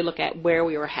start to really look at where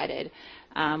we were headed.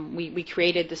 We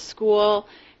created the school.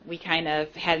 We kind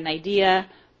of had an idea,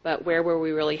 but where were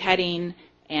we really heading?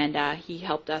 And he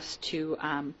helped us to,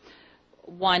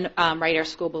 write our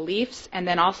school beliefs, and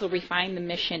then also refine the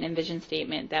mission and vision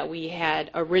statement that we had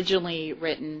originally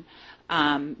written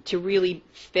to really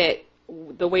fit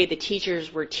the way the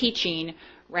teachers were teaching,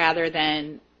 rather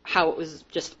than how it was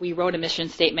just we wrote a mission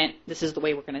statement. This is the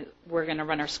way we're gonna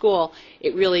run our school.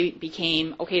 It really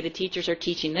became, okay, the teachers are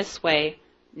teaching this way.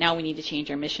 Now we need to change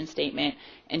our mission statement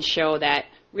and show that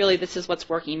really this is what's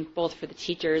working both for the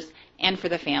teachers and for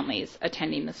the families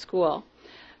attending the school.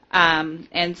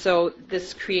 And so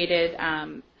this created.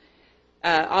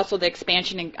 Also, the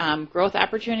expansion and growth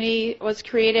opportunity was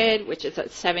created, which is a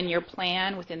 7-year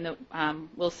plan within the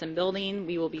Wilson building.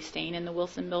 We will be staying in the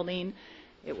Wilson building.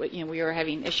 We were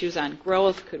having issues on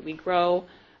growth. Could we grow?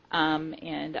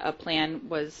 And a plan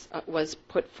was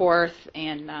put forth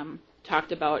and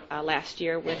talked about last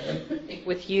year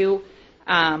with you.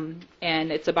 And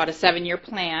it's about a 7-year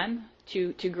plan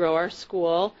to grow our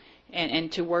school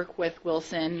and to work with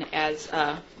Wilson as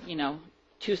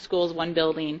 2 schools, 1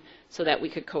 building, so that we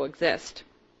could coexist.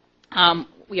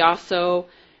 We also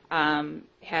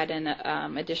had an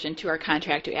addition to our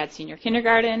contract to add senior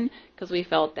kindergarten, because we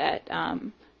felt that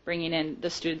bringing in the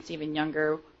students even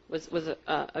younger was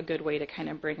a good way to kind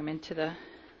of bring them into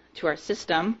our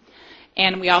system.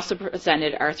 And we also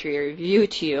presented our 3-year review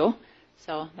to you,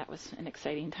 so that was an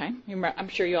exciting time. I'm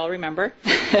sure you all remember.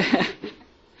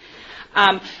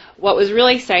 What was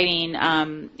really exciting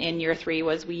in year 3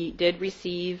 was we did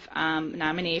receive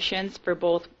nominations for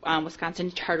both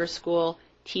Wisconsin Charter School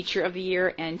Teacher of the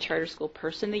Year and Charter School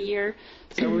Person of the Year.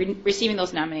 So receiving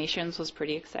those nominations was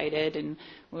pretty excited, and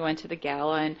we went to the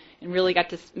gala and really got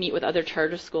to meet with other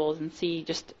charter schools and see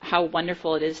just how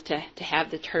wonderful it is to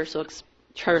have the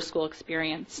charter school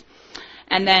experience.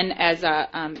 And then, as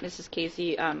Mrs.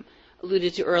 Casey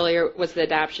alluded to earlier was the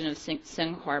adoption of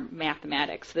Singhor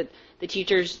mathematics. The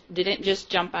teachers didn't just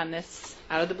jump on this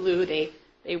out of the blue.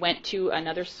 They went to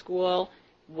another school,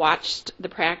 watched the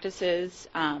practices,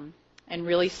 and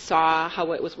really saw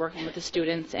how it was working with the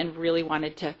students and really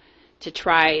wanted to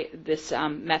try this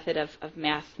method of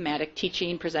mathematic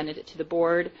teaching, presented it to the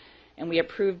board, and we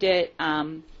approved it,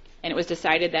 and it was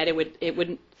decided that it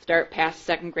wouldn't start past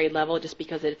second grade level just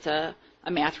because it's a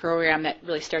math program that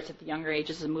really starts at the younger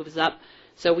ages and moves up.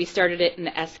 So we started it in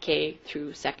the SK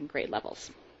through second grade levels.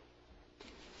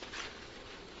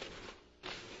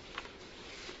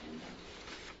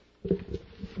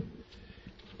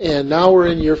 And now we're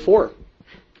in year 4.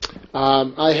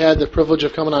 I had the privilege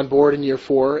of coming on board in year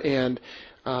 4, and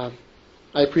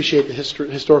I appreciate the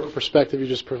historical perspective you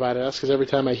just provided us, because every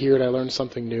time I hear it, I learn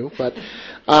something new. But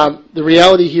the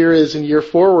reality here is in year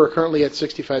 4, we're currently at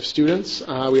 65 students.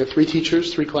 We have 3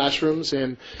 teachers, 3 classrooms,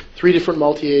 in 3 different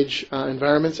multi-age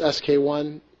environments,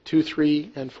 SK1, 2,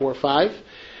 3, and 4, 5.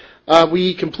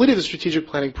 We completed the strategic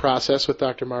planning process with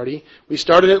Dr. Marty. We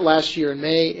started it last year in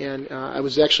May, and I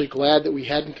was actually glad that we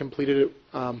hadn't completed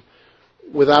it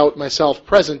without myself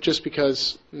present, just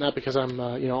because, not because I'm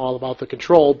all about the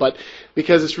control, but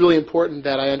because it's really important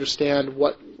that I understand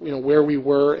where we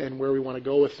were and where we want to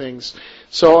go with things.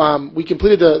 So we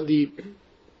completed the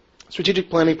strategic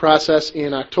planning process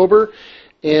in October,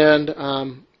 and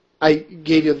I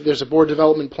gave you, there's a board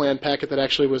development plan packet that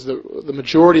actually was the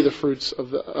majority of the fruits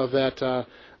of that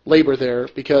labor there,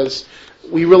 because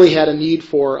we really had a need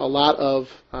for a lot of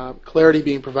clarity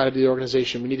being provided to the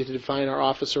organization. We needed to define our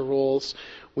officer roles.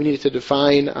 We needed to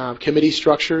define committee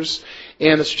structures.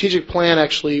 And the strategic plan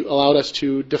actually allowed us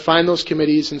to define those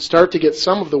committees and start to get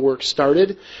some of the work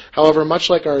started. However, much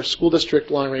like our school district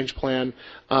long-range plan,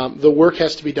 the work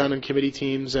has to be done in committee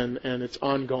teams, and it's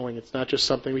ongoing. It's not just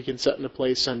something we can set into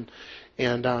place and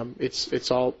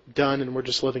it's all done and we're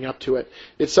just living up to it.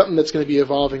 It's something that's going to be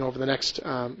evolving over the next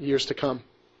years to come,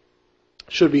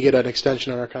 should we get an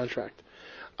extension on our contract.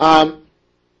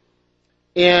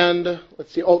 And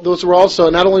let's see, those were also,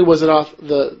 not only was it off,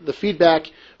 the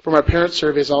feedback from our parent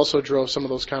surveys also drove some of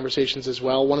those conversations as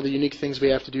well. One of the unique things we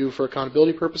have to do for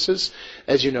accountability purposes,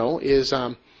 as you know, is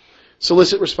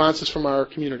solicit responses from our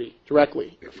community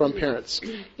directly from parents,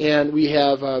 and we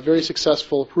have a very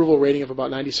successful approval rating of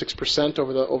about 96%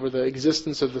 over the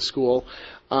existence of the school,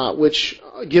 which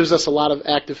gives us a lot of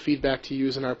active feedback to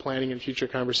use in our planning and future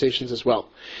conversations as well.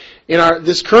 In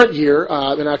this current year,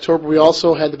 in October, we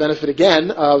also had the benefit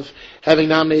again of having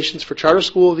nominations for Charter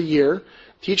School of the Year,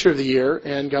 Teacher of the Year,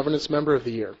 and Governance Member of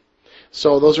the Year.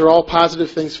 So those are all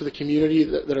positive things for the community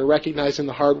that are recognizing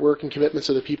the hard work and commitments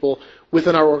of the people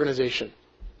within our organization.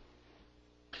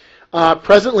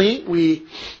 Presently, we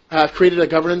have created a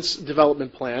governance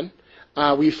development plan.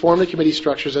 We formed the committee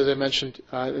structures, as I mentioned,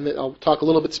 and I'll talk a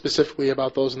little bit specifically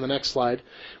about those in the next slide.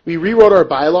 We rewrote our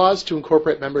bylaws to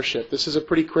incorporate membership. This is a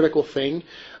pretty critical thing.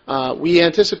 We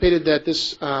anticipated that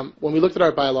this, when we looked at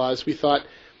our bylaws, we thought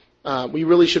we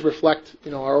really should reflect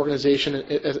our organization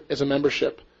as a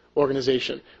membership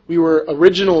organization. We were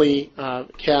originally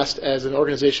cast as an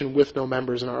organization with no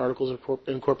members in our articles of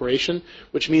incorporation,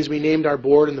 which means we named our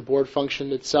board, and the board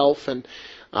functioned itself and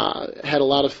had a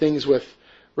lot of things with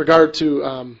regard to,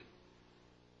 I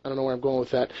don't know where I'm going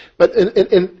with that, but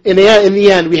in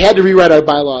the end, we had to rewrite our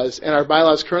bylaws, and our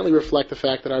bylaws currently reflect the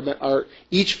fact that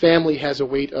each family has a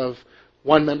weight of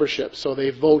 1 membership, so they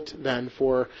vote then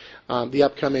for the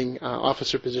upcoming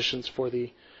officer positions for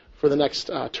the next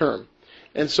term.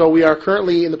 And so we are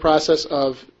currently in the process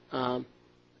of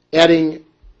adding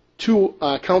 2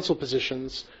 council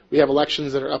positions. We have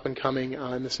elections that are up and coming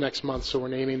in this next month, so we're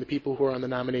naming the people who are on the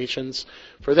nominations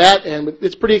for that. And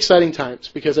it's pretty exciting times,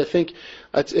 because I think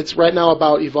it's right now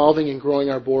about evolving and growing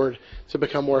our board to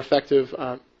become more effective.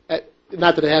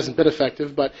 Not that it hasn't been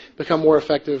effective, but become more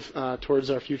effective towards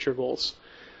our future goals.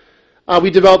 We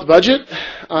developed a budget.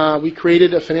 We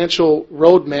created a financial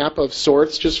roadmap of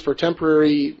sorts just for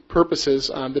temporary purposes.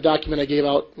 The document I gave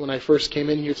out when I first came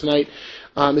in here tonight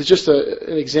is just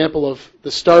an example of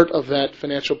the start of that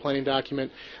financial planning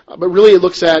document. But really it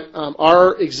looks at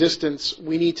our existence.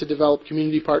 We need to develop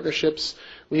community partnerships.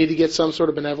 We need to get some sort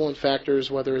of benevolent factors,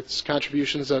 whether it's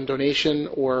contributions on donation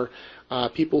or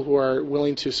people who are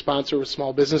willing to sponsor with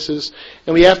small businesses.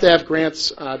 And we have to have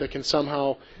grants that can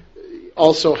somehow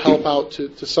also help out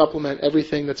to supplement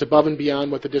everything that's above and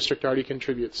beyond what the district already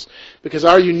contributes. Because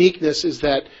our uniqueness is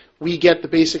that we get the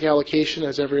basic allocation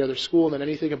as every other school, and then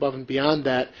anything above and beyond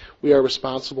that we are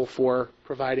responsible for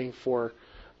providing for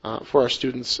our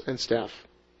students and staff.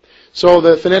 So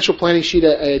the financial planning sheet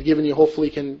I had given you hopefully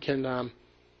can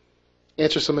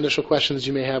answer some initial questions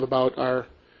you may have about our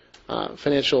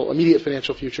immediate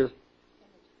financial future.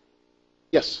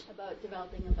 Yes? About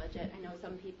developing a budget. I know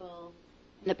some people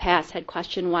in the past had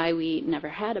questioned why we never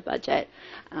had a budget.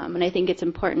 And I think it's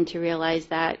important to realize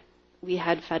that we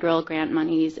had federal grant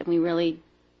monies and we really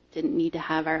didn't need to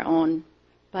have our own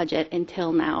budget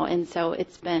until now. And so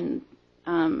it's been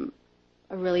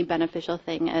a really beneficial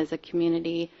thing as a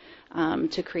community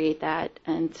to create that.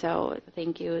 And so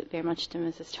thank you very much to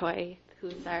Mrs. Choi,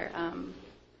 who's our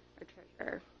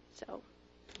treasurer. So.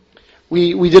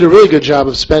 We did a really good job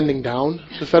of spending down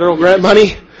the federal grant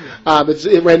money.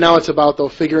 Right now it's about, though,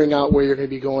 figuring out where you're going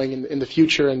to be going in the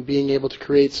future and being able to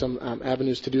create some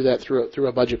avenues to do that through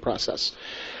a budget process.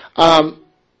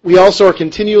 We also are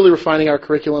continually refining our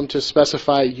curriculum to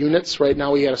specify units. Right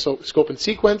now we got a scope and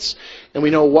sequence, and we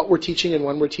know what we're teaching and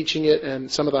when we're teaching it, and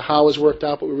some of the how is worked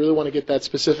out, but we really want to get that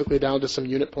specifically down to some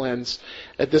unit plans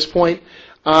at this point.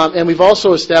 And we've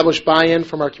also established buy-in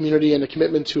from our community and a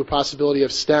commitment to a possibility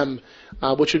of STEM,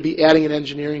 which would be adding an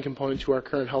engineering component to our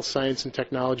current health science and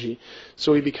technology.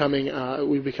 So we're becoming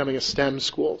a STEM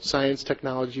school: science,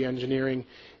 technology, engineering,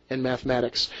 and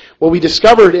mathematics. What we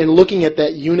discovered in looking at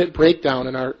that unit breakdown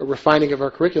and our refining of our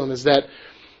curriculum is that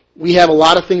we have a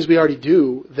lot of things we already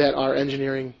do that are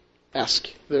engineering-esque.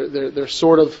 They're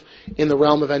sort of in the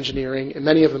realm of engineering, and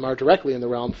many of them are directly in the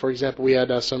realm. For example, we had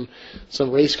some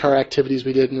race car activities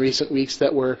we did in recent weeks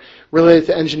that were related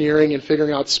to engineering and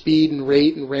figuring out speed and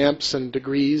rate and ramps and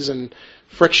degrees and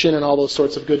friction and all those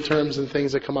sorts of good terms and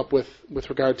things that come up with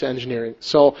regard to engineering.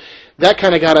 So that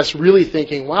kind of got us really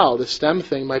thinking, wow, this STEM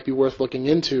thing might be worth looking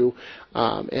into,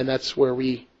 and that's where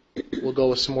we will go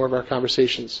with some more of our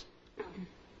conversations.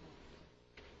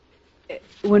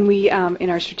 When we, in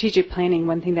our strategic planning,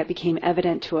 one thing that became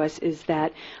evident to us is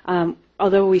that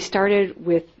although we started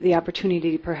with the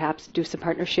opportunity to perhaps do some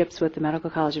partnerships with the Medical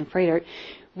College in Frederick,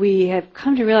 we have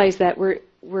come to realize that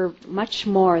we're much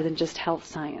more than just health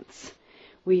science.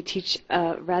 We teach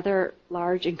a rather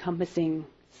large, encompassing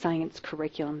science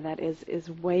curriculum that is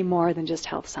way more than just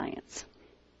health science.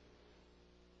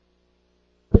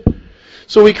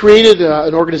 So we created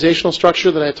an organizational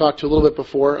structure that I talked to a little bit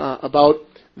before about.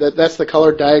 That's the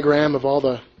colored diagram of all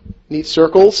the neat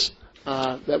circles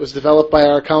that was developed by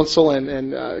our council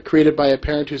and created by a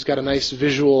parent who's got a nice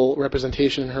visual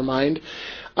representation in her mind.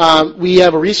 We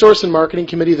have a resource and marketing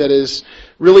committee that is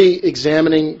really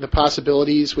examining the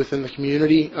possibilities within the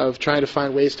community of trying to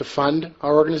find ways to fund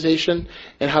our organization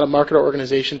and how to market our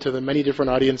organization to the many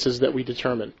different audiences that we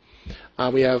determine.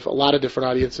 We have a lot of different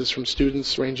audiences, from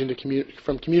students ranging to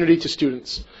from community to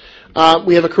students.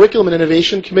 We have a curriculum and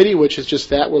innovation committee, which is just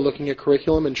that. We're looking at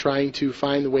curriculum and trying to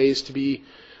find ways to be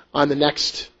on the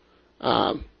next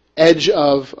edge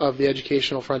of the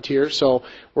educational frontier. So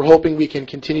we're hoping we can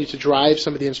continue to drive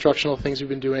some of the instructional things we've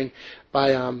been doing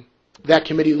by that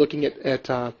committee looking at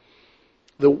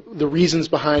the reasons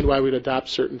behind why we'd adopt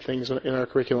certain things in our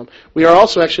curriculum. We are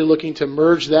also actually looking to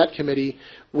merge that committee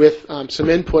with some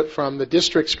input from the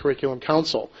district's curriculum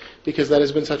council, because that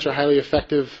has been such a highly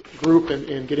effective group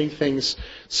in getting things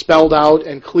spelled out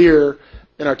and clear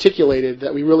and articulated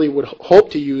that we really would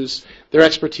hope to use their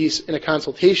expertise in a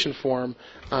consultation form.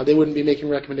 They wouldn't be making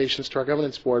recommendations to our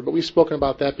governance board, but we've spoken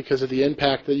about that because of the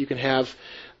impact that you can have.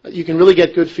 You can really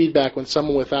get good feedback when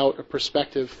someone without a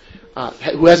perspective,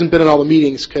 who hasn't been in all the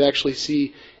meetings, could actually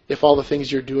see if all the things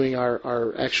you're doing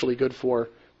are actually good for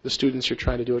the students you're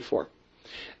trying to do it for.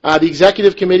 The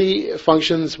executive committee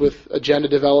functions with agenda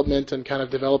development and kind of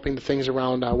developing the things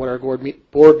around what our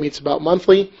board meets about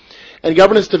monthly. And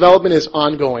governance development is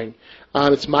ongoing.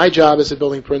 It's my job as a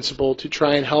building principal to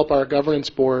try and help our governance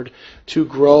board to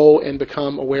grow and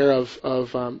become aware of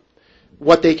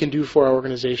what they can do for our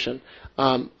organization.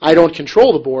 I don't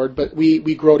control the board, but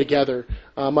we grow together.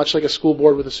 Much like a school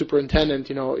board with a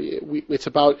superintendent, it's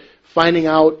about finding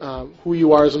out who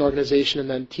you are as an organization and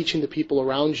then teaching the people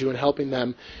around you and helping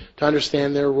them to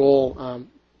understand their role.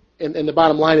 And the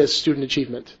bottom line is student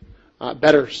achievement,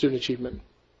 better student achievement.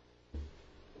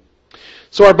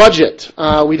 So our budget,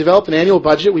 we developed an annual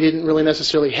budget. We didn't really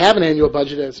necessarily have an annual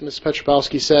budget, as Ms.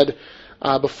 Petropowski said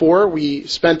before. We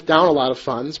spent down a lot of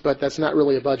funds, but that's not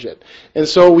really a budget. And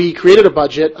so we created a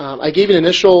budget. I gave an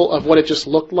initial of what it just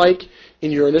looked like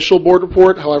in your initial board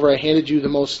report. However, I handed you the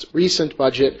most recent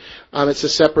budget. It's a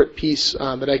separate piece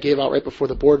that I gave out right before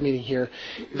the board meeting here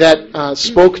that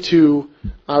spoke to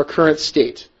our current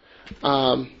state.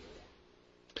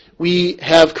 We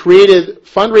have created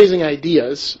fundraising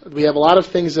ideas. We have a lot of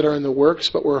things that are in the works,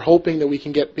 but we're hoping that we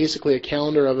can get basically a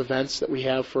calendar of events that we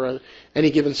have for any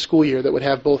given school year that would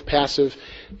have both passive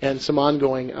and some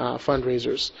ongoing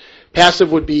fundraisers.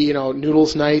 Passive would be,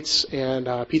 noodles nights and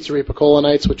pizzeria Picola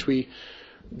nights, which we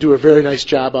do a very nice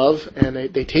job of, and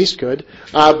they taste good.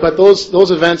 But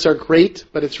those events are great,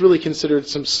 but it's really considered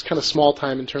some kind of small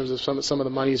time in terms of some of the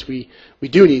monies we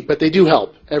do need, but they do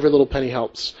help. Every little penny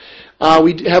helps.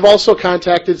 We have also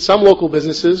contacted some local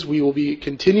businesses. We will be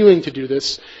continuing to do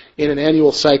this in an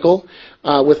annual cycle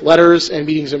with letters and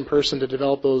meetings in person to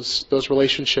develop those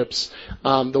relationships.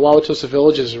 The Wauwatosa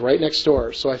Village is right next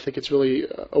door, so I think it's really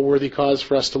a worthy cause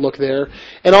for us to look there.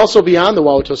 And also beyond the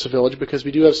Wauwatosa Village, because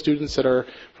we do have students that are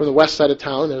from the west side of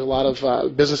town. There's a lot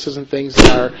of businesses and things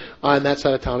that are on that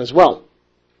side of town as well.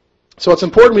 So it's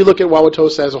important we look at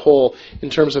Wauwatosa as a whole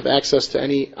in terms of access to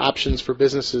any options for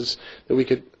businesses that we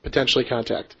could potentially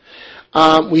contact.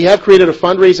 We have created a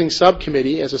fundraising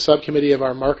subcommittee as a subcommittee of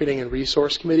our marketing and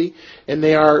resource committee, and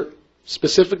they are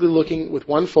specifically looking with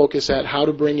one focus at how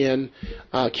to bring in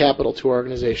capital to our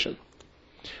organization.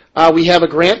 We have a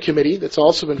grant committee that's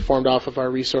also been formed off of our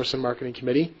resource and marketing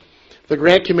committee. The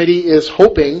grant committee is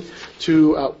hoping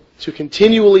to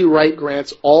continually write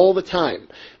grants all the time.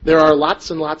 There are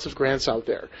lots and lots of grants out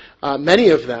there, many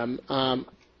of them,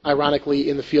 ironically,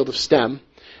 in the field of STEM.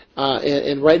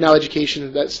 And right now,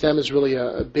 education, that STEM is really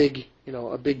a big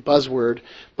buzzword,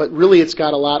 but really it's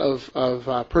got a lot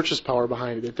of purchase power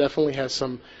behind it. It definitely has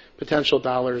some potential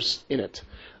dollars in it.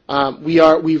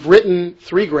 We've written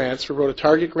 3 grants. We wrote a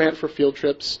Target grant for field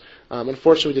trips.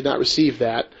 Unfortunately, we did not receive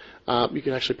that. You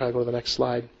can actually probably go to the next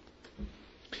slide.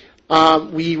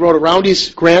 We wrote a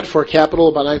Roundy's grant for capital,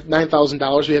 about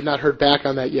 $9,000. We have not heard back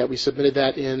on that yet. We submitted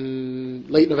that in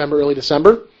late November, early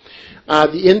December.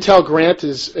 The Intel grant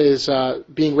is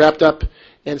being wrapped up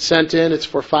and sent in. It's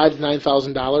for $5,000 to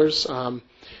 $9,000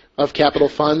 of capital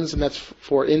funds, and that's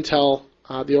for Intel,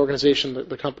 the organization,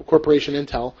 the corporation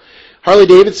Intel.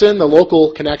 Harley-Davidson, the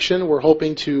local connection, we're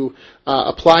hoping to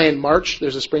apply in March.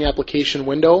 There's a spring application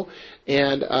window,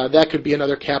 and that could be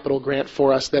another capital grant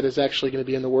for us that is actually going to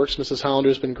be in the works. Mrs. Hollander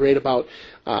has been great about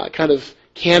kind of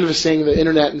canvassing the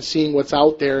internet and seeing what's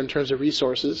out there in terms of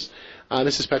resources.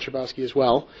 Mrs. Petrobowski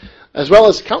as well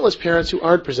as countless parents who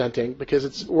aren't presenting,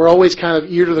 because we're always kind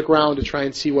of ear to the ground to try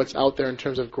and see what's out there in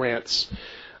terms of grants.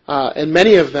 And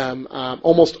many of them,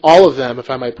 almost all of them, if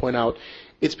I might point out,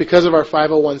 it's because of our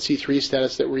 501c3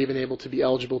 status that we're even able to be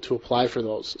eligible to apply for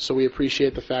those. So we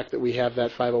appreciate the fact that we have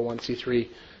that 501c3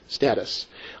 status.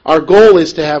 Our goal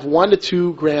is to have 1 to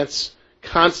 2 grants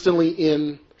constantly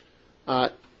in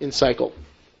cycle,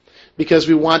 because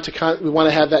we want to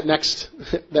have that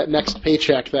next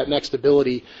paycheck, that next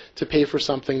ability to pay for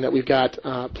something that we've got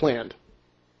planned.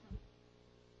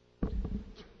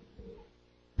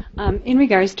 In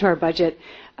regards to our budget,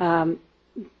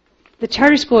 the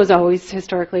charter school is always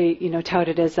historically,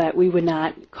 touted as that we would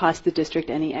not cost the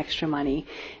district any extra money,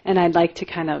 and I'd like to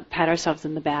kind of pat ourselves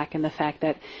in the back in the fact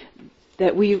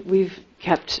that we've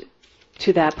kept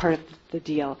to that part of the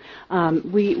deal.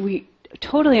 We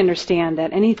totally understand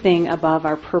that anything above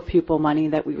our per pupil money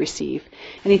that we receive,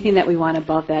 anything that we want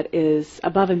above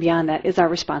and beyond that is our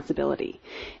responsibility.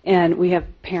 And we have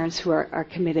parents who are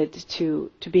committed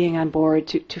to being on board,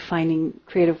 to finding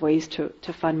creative ways to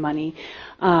fund money,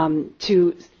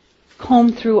 to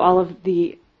comb through all of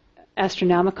the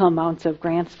astronomical amounts of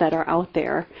grants that are out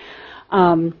there.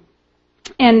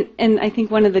 And I think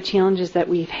one of the challenges that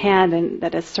we've had, and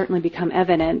that has certainly become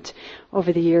evident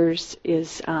over the years,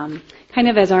 is kind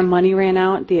of as our money ran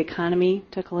out, the economy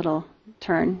took a little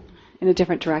turn in a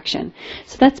different direction.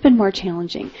 So that's been more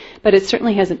challenging, but it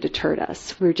certainly hasn't deterred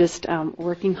us. We're just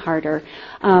working harder.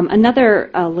 Another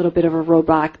little bit of a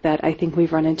roadblock that I think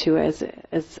we've run into as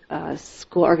a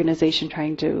school organization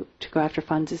trying to go after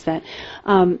funds is that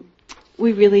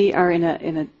we really are in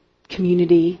a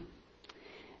community.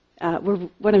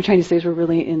 What I'm trying to say is we're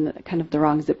really in kind of the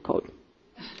wrong zip code.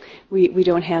 We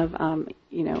don't have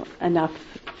enough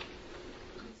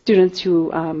students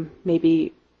who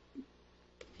maybe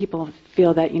people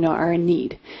feel that are in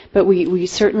need, but we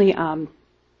certainly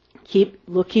keep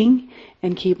looking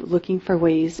for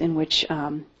ways in which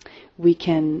we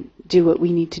can do what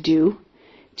we need to do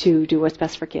what's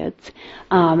best for kids.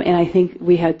 And I think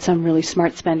we had some really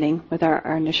smart spending with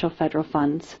our initial federal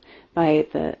funds by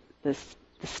the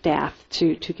staff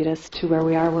to get us to where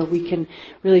we are, where we can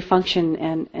really function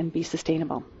and be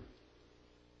sustainable.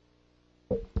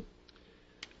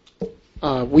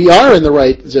 We are in the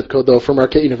right zip code, though, for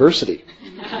Marquette University.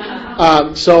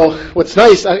 So what's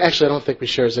nice, actually I don't think we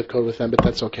share a zip code with them, but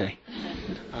that's okay.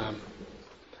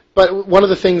 But one of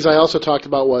the things I also talked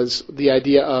about was the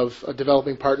idea of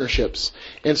developing partnerships.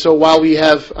 And so while we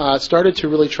have started to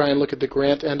really try and look at the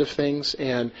grant end of things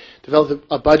and develop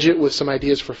a budget with some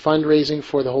ideas for fundraising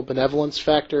for the whole benevolence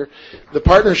factor, the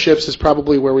partnerships is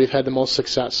probably where we've had the most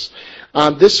success.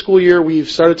 This school year, we've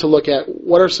started to look at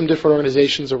what are some different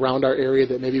organizations around our area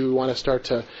that maybe we want to start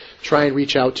to try and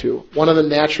reach out to. One of them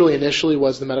naturally initially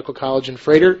was the Medical College in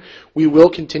Freighter. We will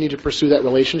continue to pursue that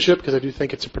relationship because I do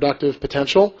think it's a productive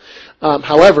potential.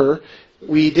 However,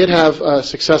 we did have a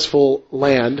successful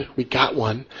land. We got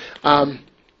one.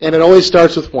 And it always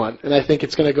starts with one, and I think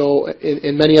it's going to go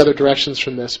in many other directions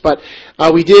from this. But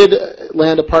we did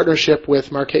land a partnership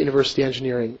with Marquette University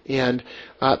Engineering, and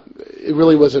it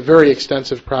really was a very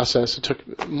extensive process. It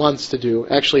took months to do.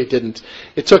 Actually, it didn't.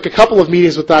 It took a couple of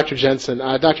meetings with Dr. Jensen.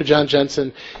 Dr. John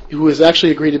Jensen, who has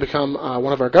actually agreed to become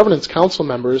one of our governance council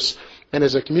members and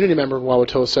is a community member of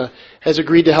Wauwatosa, has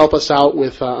agreed to help us out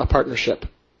with a partnership.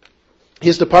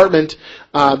 His department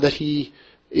that he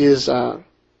is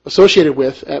associated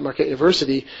with at Marquette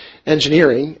University,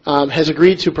 engineering, has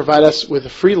agreed to provide us with a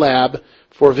free lab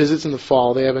for visits in the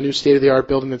fall. They have a new state-of-the-art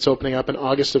building that's opening up in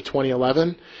August of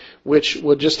 2011, which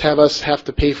would just have us have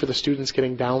to pay for the students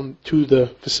getting down to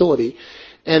the facility.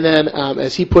 And then,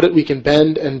 as he put it, we can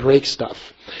bend and break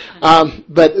stuff.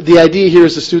 But the idea here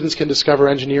is the students can discover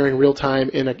engineering real-time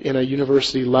in a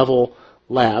university-level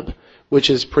lab,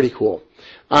 which is pretty cool.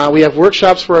 We have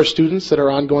workshops for our students that are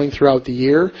ongoing throughout the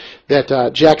year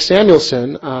that Jack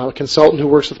Samuelson, a consultant who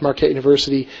works with Marquette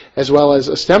University, as well as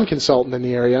a STEM consultant in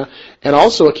the area, and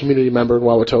also a community member in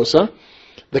Wauwatosa.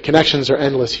 The connections are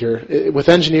endless here. With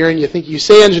engineering, you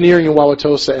say engineering in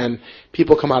Wauwatosa and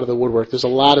people come out of the woodwork. There's a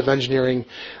lot of engineering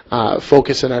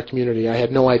focus in our community. I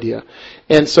had no idea.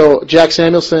 And so Jack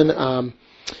Samuelson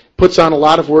puts on a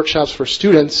lot of workshops for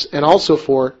students and also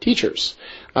for teachers.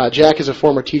 Jack is a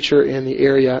former teacher in the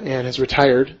area and has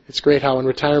retired. It's great how in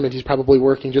retirement he's probably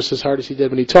working just as hard as he did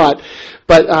when he taught.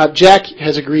 But Jack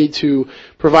has agreed to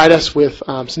provide us with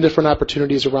some different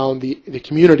opportunities around the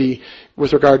community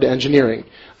with regard to engineering.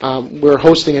 We're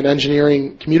hosting an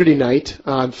engineering community night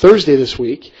on Thursday this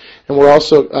week, and we're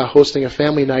also hosting a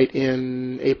family night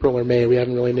in April or May. We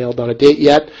haven't really nailed down a date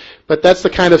yet, but that's the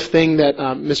kind of thing that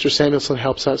Mr. Samuelson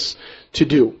helps us to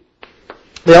do.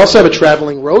 They also have a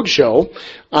traveling road show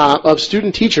of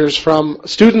student teachers from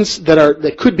students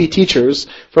that could be teachers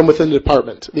from within the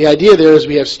department. The idea there is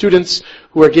we have students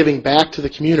who are giving back to the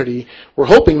community. We're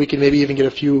hoping we can maybe even get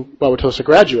a few Wauwatosa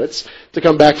graduates to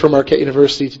come back from Marquette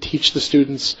University to teach the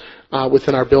students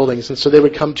within our buildings. And so they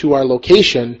would come to our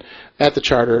location at the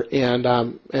charter and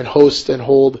host and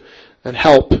hold and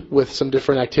help with some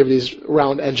different activities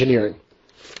around engineering.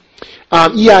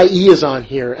 EIE is on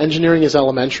here. Engineering is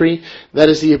elementary. That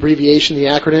is the abbreviation, the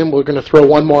acronym. We're going to throw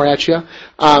one more at you.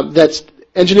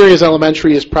 Engineering is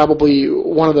elementary is probably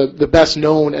one of the best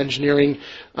known engineering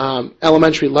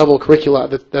elementary level curricula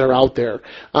that are out there.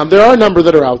 There are a number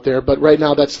that are out there, but right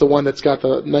now that's the one that's got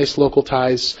the nice local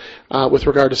ties with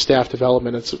regard to staff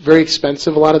development. It's very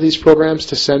expensive, a lot of these programs,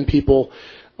 to send people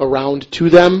around to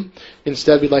them.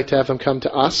 Instead, we'd like to have them come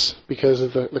to us because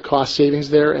of the cost savings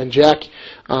there. And Jack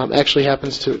actually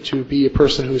happens to be a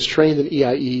person who is trained in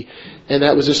EIE, and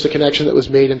that was just a connection that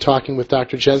was made in talking with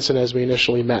Dr. Jensen as we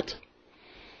initially met.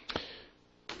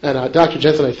 And Dr.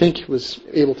 Jensen, I think, was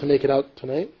able to make it out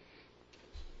tonight.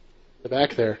 In the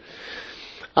back there.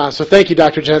 So thank you,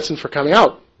 Dr. Jensen, for coming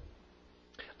out.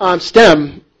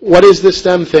 STEM, what is this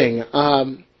STEM thing?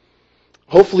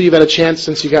 Hopefully you've had a chance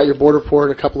since you got your board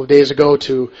report a couple of days ago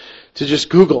to just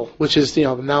Google, which is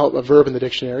now a verb in the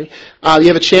dictionary. You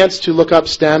have a chance to look up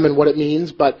STEM and what it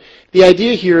means, but the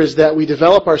idea here is that we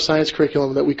develop our science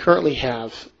curriculum that we currently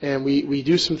have, and we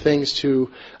do some things to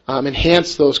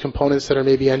enhance those components that are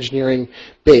maybe engineering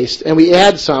based, and we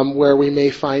add some where we may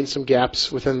find some gaps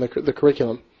within the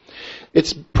curriculum.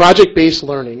 It's project-based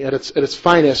learning at its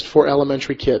finest for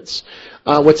elementary kids.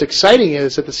 What's exciting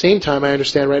is, at the same time, I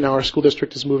understand right now our school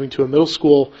district is moving to a middle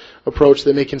school approach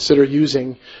that may consider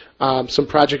using some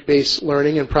project-based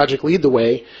learning and Project Lead the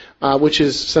Way, which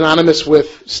is synonymous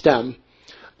with STEM.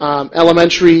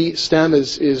 Elementary STEM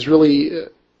is really,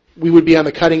 we would be on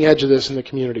the cutting edge of this in the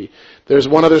community. There's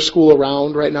one other school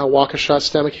around right now, Wauwatosa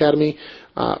STEM Academy,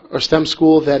 or STEM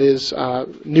school, that is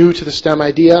new to the STEM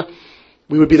idea.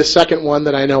 We would be the second one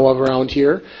that I know of around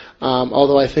here,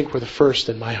 although I think we're the first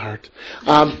in my heart.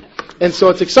 And so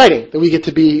it's exciting that we get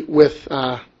to be with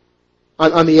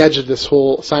on the edge of this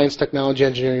whole science, technology,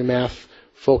 engineering, math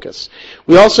focus.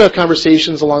 We also have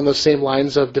conversations along those same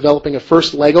lines of developing a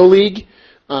first LEGO League.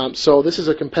 So this is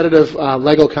a competitive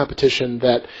LEGO competition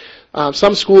that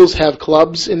Some schools have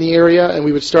clubs in the area, and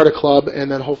we would start a club and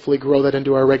then hopefully grow that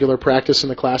into our regular practice in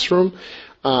the classroom.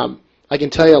 I can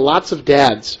tell you lots of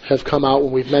dads have come out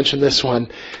when we've mentioned this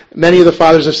one. Many of the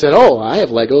fathers have said, oh, I have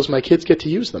Legos, my kids get to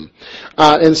use them.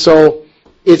 And so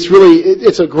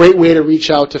it's a great way to reach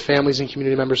out to families and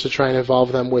community members to try and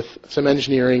involve them with some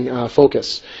engineering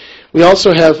focus. We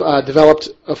also have developed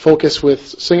a focus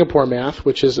with Singapore Math,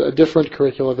 which is a different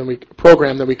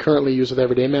program than we currently use with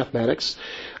Everyday Mathematics.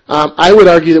 I would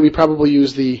argue that we probably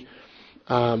use the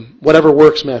whatever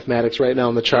works mathematics right now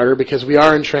in the charter because we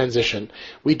are in transition.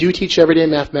 We do teach everyday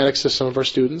mathematics to some of our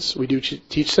students. We do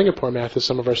teach Singapore math to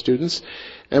some of our students.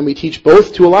 And we teach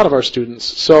both to a lot of our students.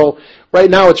 So right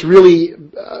now it's really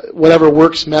whatever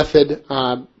works method,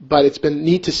 but it's been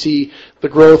neat to see the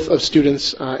growth of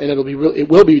students, and it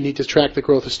will be neat to track the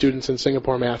growth of students in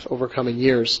Singapore math over coming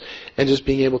years and just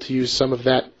being able to use some of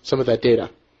that data.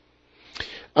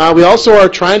 We also are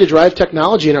trying to drive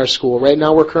technology in our school. Right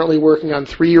now we're currently working on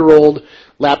 3-year-old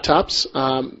laptops.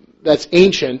 That's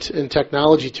ancient in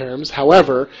technology terms.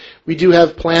 However, we do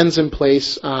have plans in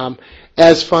place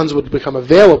as funds would become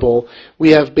available.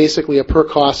 We have basically a per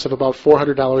cost of about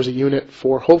 $400 a unit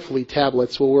for hopefully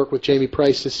tablets. We'll work with Jamie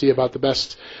Price to see about the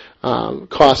best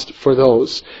cost for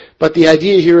those. But the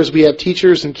idea here is we have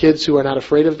teachers and kids who are not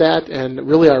afraid of that and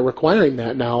really are requiring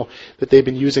that now that they've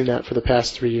been using that for the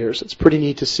past 3 years. It's pretty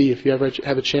neat to see if you ever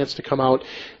have a chance to come out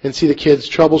and see the kids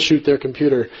troubleshoot their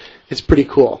computer. It's pretty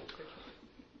cool.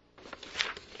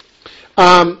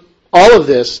 All of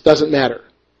this doesn't matter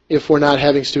if we're not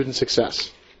having student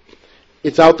success.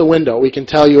 It's out the window. We can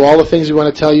tell you all the things we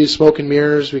want to tell you, smoke and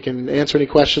mirrors, we can answer any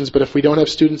questions, but if we don't have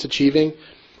students achieving,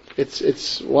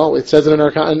 well, it says it in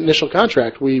our initial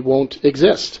contract, we won't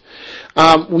exist.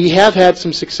 We have had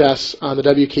some success on the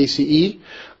WKCE.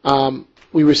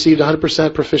 We received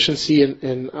 100% proficiency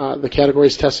in the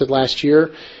categories tested last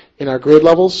year in our grade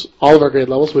levels, all of our grade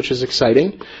levels, which is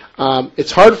exciting.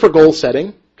 It's hard for goal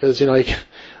setting because,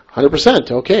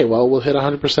 100%, okay, well, we'll hit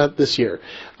 100% this year.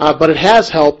 But it has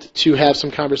helped to have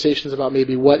some conversations about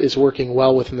maybe what is working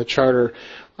well within the charter,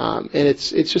 and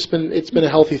it's been a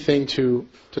healthy thing to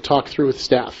talk through with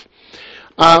staff.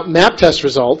 Map test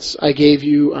results, I gave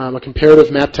you a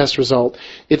comparative map test result.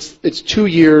 It's 2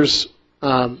 years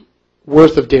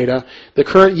worth of data. The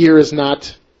current year is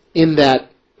not in that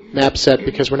map set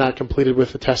because we're not completed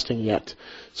with the testing yet.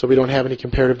 So we don't have any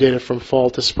comparative data from fall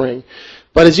to spring.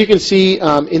 But as you can see,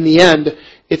 in the end,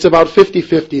 it's about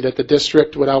 50-50 that the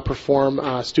district would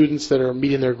outperform students that are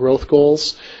meeting their growth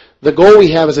goals. The goal we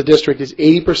have as a district is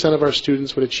 80% of our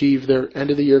students would achieve their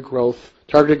end-of-the-year growth,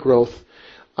 targeted growth,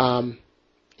 in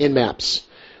MAPS.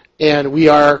 And we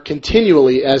are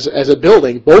continually, as a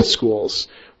building, both schools,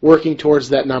 working towards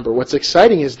that number. What's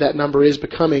exciting is that number is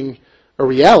becoming a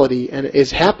reality and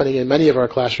is happening in many of our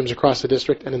classrooms across the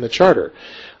district and in the charter.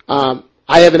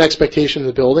 I have an expectation in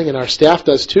the building, and our staff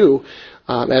does too,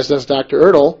 as does Dr.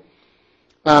 Ertl,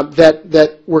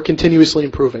 that we're continuously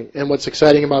improving. And what's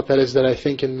exciting about that is that I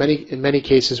think in many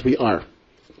cases we are.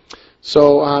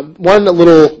 So one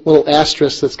little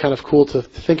asterisk that's kind of cool to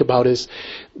think about is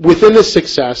within this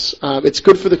success, it's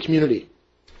good for the community.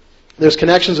 There's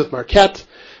connections with Marquette.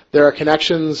 There are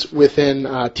connections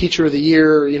within Teacher of the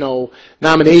Year,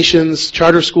 nominations,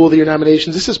 Charter School of the Year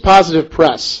nominations. This is positive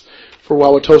press for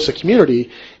Wauwatosa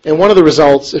community. And one of the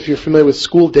results, if you're familiar with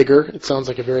School Digger, it sounds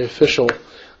like a very official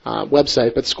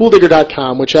website, but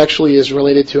schooldigger.com, which actually is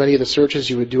related to any of the searches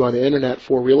you would do on the internet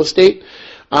for real estate,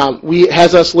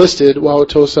 has us listed,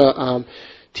 Wauwatosa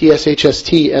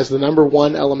TSHST, as the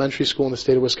 #1 elementary school in the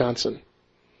state of Wisconsin.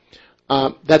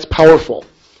 That's powerful.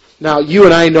 Now, you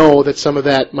and I know that some of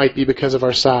that might be because of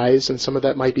our size, and some of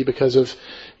that might be because of,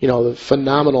 the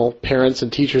phenomenal parents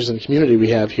and teachers and community we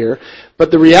have here. But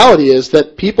the reality is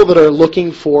that people that are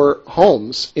looking for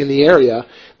homes in the area,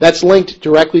 that's linked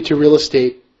directly to real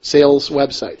estate sales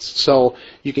websites. So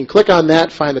you can click on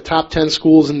that, find the top 10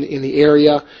 schools in the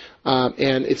area,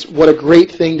 and it's what a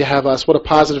great thing to have us, what a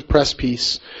positive press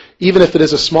piece. Even if it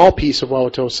is a small piece of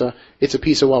Wauwatosa, it's a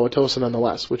piece of Wauwatosa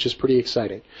nonetheless, which is pretty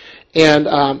exciting.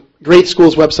 And Great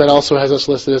Schools website also has us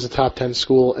listed as a top 10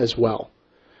 school as well.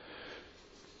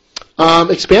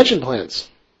 Expansion plans.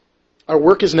 Our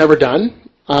work is never done.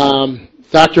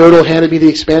 Dr. Ertl handed me the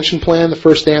expansion plan the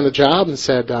first day on the job and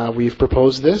said, we've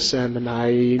proposed this, and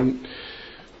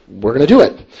we're going to do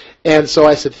it. And so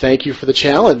I said, thank you for the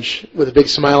challenge, with a big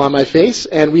smile on my face.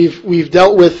 And we've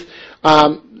dealt with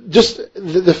just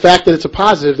the fact that it's a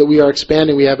positive that we are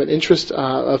expanding. We have an interest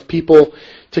of people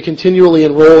to continually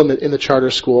enroll in the charter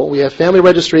school. We have Family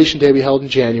Registration Day we held in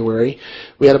January.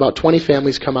 We had about 20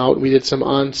 families come out, and we did some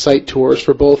on-site tours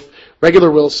for both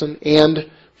regular Wilson and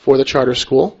for the charter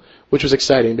school, which was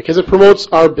exciting because it promotes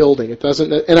our building. It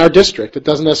doesn't, in our district, it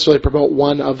doesn't necessarily promote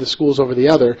one of the schools over the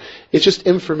other. It's just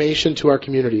information to our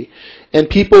community. And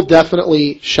people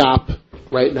definitely shop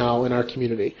right now in our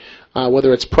community.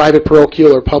 Whether it's private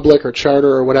parochial or public or charter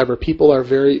or whatever, people are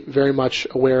very, very much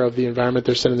aware of the environment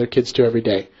they're sending their kids to every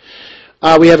day.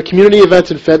 We have a community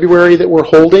event in February that we're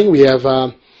holding. We have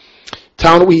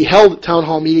we held town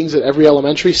hall meetings at every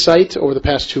elementary site over the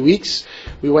past 2 weeks.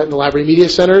 We went in the library media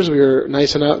centers. We were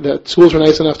nice enough, the schools were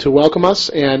nice enough to welcome us,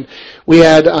 and we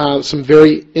had some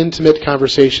very intimate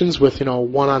conversations with,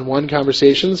 one-on-one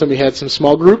conversations, and we had some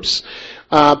small groups.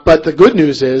 But the good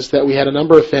news is that we had a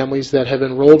number of families that have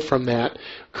enrolled from that.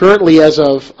 Currently, as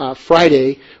of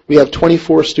Friday, we have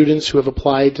 24 students who have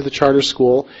applied to the charter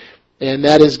school, and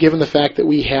that is given the fact that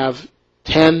we have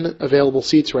 10 available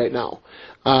seats right now,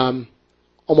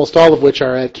 almost all of which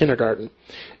are at kindergarten.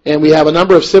 And we have a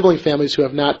number of sibling families who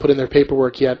have not put in their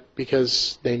paperwork yet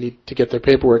because they need to get their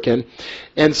paperwork in.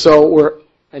 And so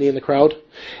any in the crowd?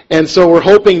 And so we're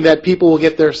hoping that people will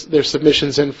get their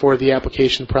submissions in for the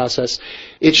application process.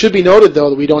 It should be noted, though,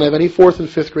 that we don't have any 4th and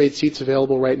 5th grade seats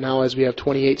available right now, as we have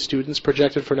 28 students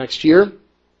projected for next year.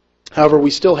 However, we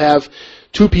still have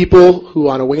 2 people who,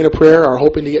 on a wing and a prayer, are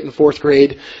hoping to get in 4th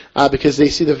grade because they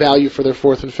see the value for their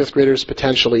 4th and 5th graders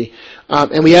potentially.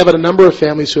 And we have a number of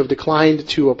families who have declined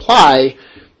to apply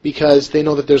because they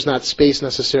know that there's not space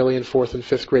necessarily in 4th and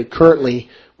 5th grade currently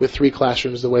with 3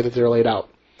 classrooms the way that they're laid out.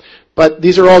 But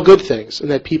these are all good things, and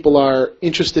that people are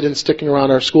interested in sticking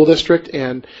around our school district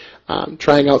and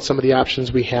trying out some of the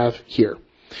options we have here.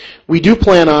 We do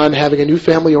plan on having a new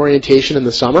family orientation in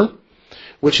the summer,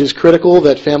 which is critical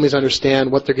that families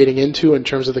understand what they're getting into in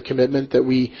terms of the commitment that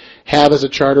we have as a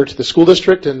charter to the school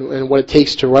district and what it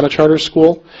takes to run a charter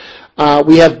school.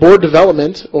 We have board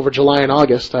development over July and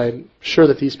August. I'm sure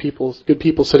that these good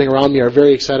people sitting around me are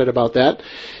very excited about that.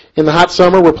 In the hot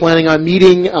summer, we're planning on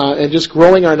meeting and just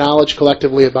growing our knowledge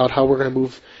collectively about how we're going to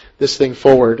move this thing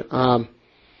forward.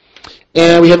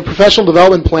 And we have a professional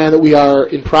development plan that we are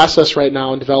in process right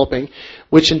now in developing,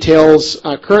 which entails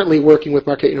currently working with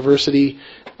Marquette University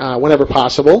whenever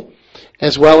possible,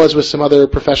 as well as with some other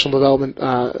professional development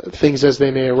things as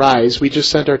they may arise. We just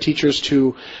sent our teachers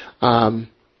to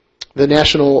the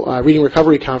National Reading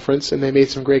Recovery Conference, and they made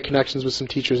some great connections with some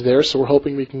teachers there, so we're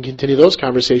hoping we can continue those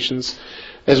conversations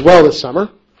as well this summer.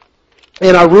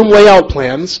 And our room layout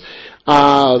plans,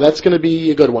 that's going to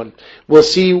be a good one. We'll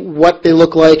see what they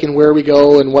look like and where we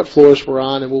go and what floors we're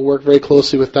on, and we'll work very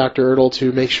closely with Dr. Ertl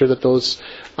to make sure that those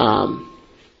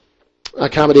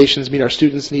accommodations meet our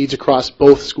students' needs across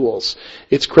both schools.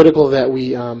 It's critical that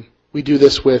we do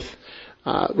this with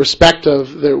respect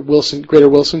of the Greater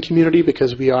Wilson community,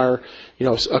 because we are,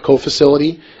 a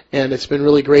co-facility, and it's been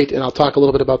really great. And I'll talk a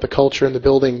little bit about the culture in the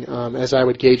building as I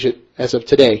would gauge it as of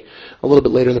today, a little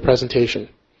bit later in the presentation.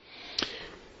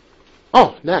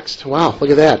 Oh, next! Wow, look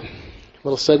at that! A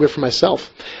little segue for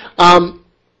myself.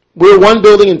 We're 1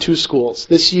 building and 2 schools.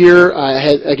 This year,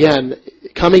 again,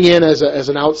 coming in as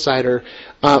an outsider,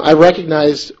 I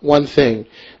recognized one thing: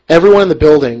 everyone in the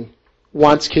building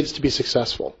wants kids to be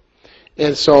successful.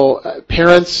 And so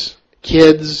parents,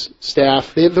 kids,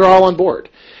 staff, they're all on board.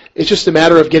 It's just a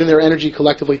matter of getting their energy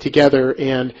collectively together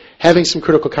and having some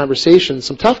critical conversations,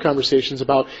 some tough conversations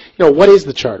about, what is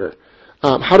the charter?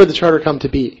 How did the charter come to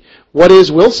be? What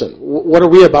is Wilson? What are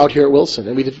we about here at Wilson?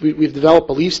 And we've developed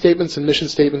belief statements and mission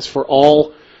statements for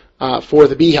all, for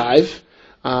the Beehive.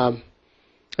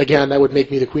 Again, that would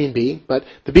make me the queen bee, but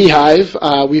the Beehive,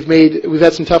 we've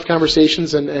had some tough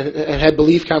conversations and had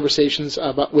belief conversations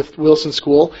with Wilson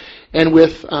School and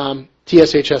with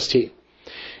TSHST.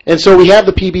 And so we have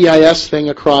the PBIS thing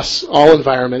across all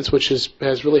environments, which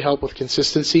has really helped with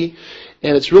consistency,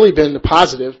 and it's really been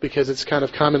positive because it's kind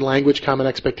of common language, common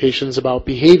expectations about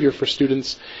behavior for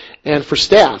students and for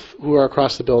staff who are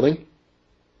across the building.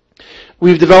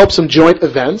 We've developed some joint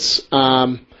events,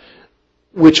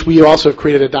 which we also have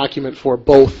created a document for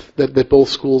both, that both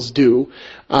schools do.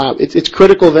 It's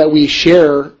critical that we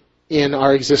share in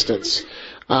our existence.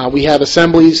 We have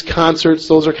assemblies, concerts,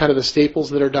 those are kind of the staples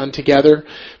that are done together.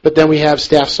 But then we have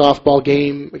staff softball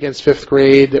game against 5th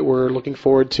grade that we're looking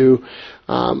forward to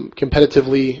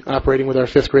competitively operating with our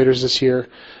 5th graders this year.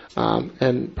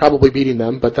 And probably beating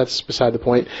them, but that's beside the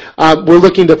point. We're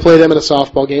looking to play them in a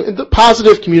softball game. And the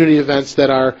positive community events that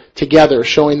are together,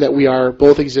 showing that we are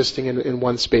both existing in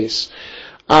one space.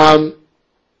 The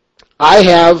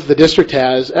district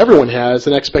has, everyone has,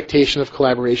 an expectation of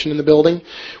collaboration in the building.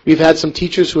 We've had some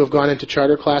teachers who have gone into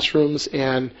charter classrooms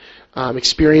and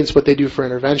experience what they do for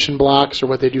intervention blocks or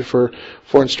what they do for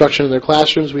instruction in their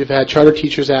classrooms. We've had charter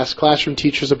teachers ask classroom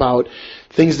teachers about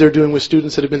things they're doing with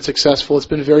students that have been successful. It's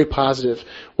been very positive.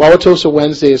 Wauwatosa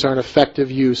Wednesdays are an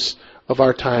effective use of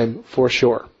our time for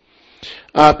sure.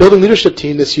 Building leadership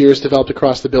team this year is developed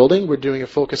across the building. We're doing a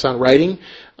focus on writing,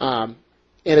 and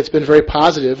it's been very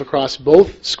positive across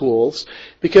both schools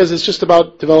because it's just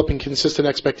about developing consistent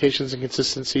expectations and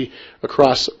consistency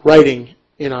across writing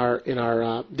in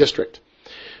our district.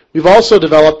 We've also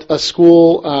developed a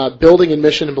school building and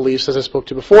mission and beliefs, as I spoke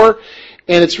to before,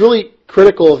 and it's really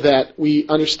critical that we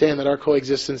understand that our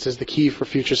coexistence is the key for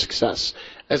future success.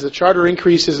 As the charter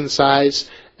increases in size,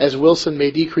 as Wilson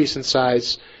may decrease in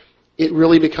size, it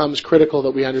really becomes critical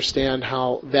that we understand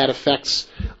how that affects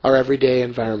our everyday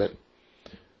environment.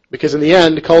 Because in the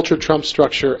end, culture trumps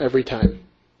structure every time.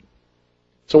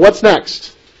 So what's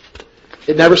next?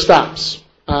 It never stops.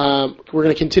 We're going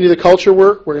to continue the culture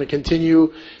work. We're going to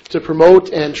continue to promote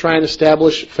and try and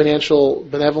establish financial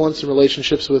benevolence and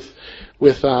relationships with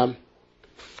the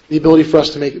ability for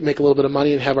us to make a little bit of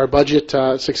money and have our budget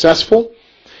successful.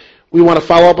 We want to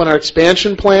follow up on our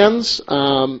expansion plans.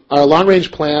 Our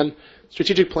long-range plan,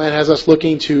 strategic plan, has us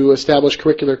looking to establish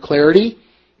curricular clarity.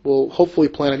 We'll hopefully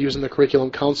plan on using the Curriculum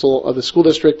Council of the school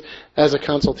district as a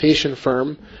consultation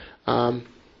firm.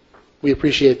 We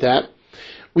appreciate that.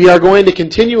 We are going to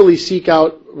continually seek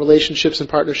out relationships and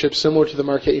partnerships similar to the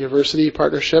Marquette University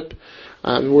partnership.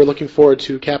 We're looking forward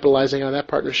to capitalizing on that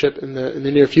partnership in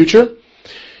the near future.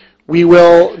 We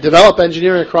will develop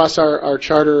engineering across our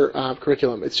charter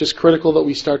curriculum. It's just critical that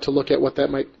we start to look at what that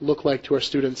might look like to our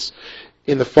students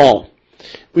in the fall.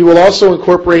 We will also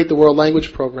incorporate the World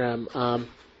Language Program.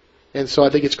 And so I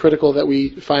think it's critical that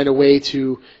we find a way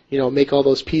to, make all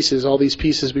these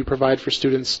pieces we provide for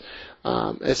students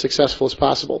as successful as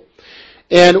possible.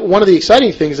 And one of the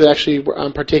exciting things that actually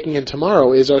I'm partaking in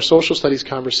tomorrow is our social studies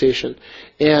conversation.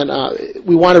 And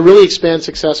we want to really expand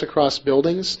success across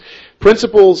buildings.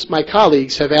 Principals, my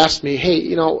colleagues, have asked me, hey,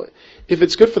 if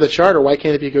it's good for the charter, why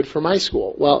can't it be good for my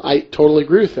school? Well, I totally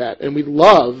agree with that. And we'd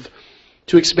love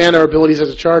to expand our abilities as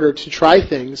a charter to try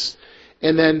things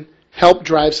and then help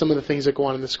drive some of the things that go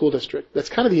on in the school district. That's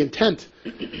kind of the intent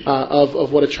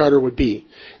of what a charter would be.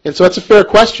 And so that's a fair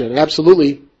question,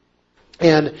 absolutely.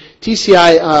 And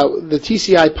TCI, the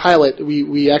TCI pilot,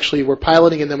 we actually were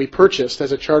piloting and then we purchased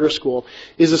as a charter school,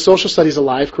 is a social studies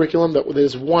alive curriculum that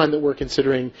is one that we're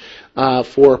considering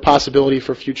for possibility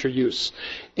for future use.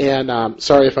 And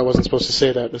sorry if I wasn't supposed to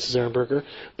say that, Mrs. Ehrenberger,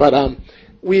 but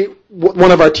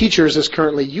one of our teachers is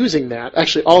currently using that.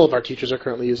 Actually, all of our teachers are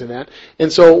currently using that.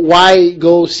 And so why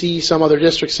go see some other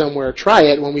district somewhere try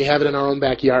it when we have it in our own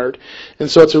backyard? And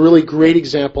so it's a really great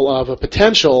example of a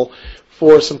potential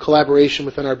for some collaboration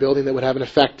within our building that would have an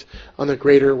effect on the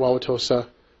greater Wauwatosa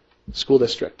school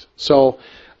district. So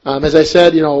as I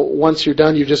said, once you're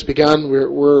done, you've just begun.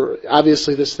 We're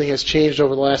obviously this thing has changed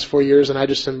over the last 4 years, and I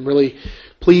just am really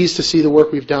pleased to see the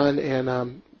work we've done,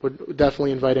 and would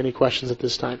definitely invite any questions at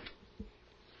this time.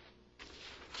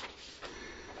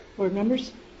 Board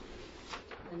members?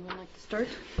 Anyone like to start?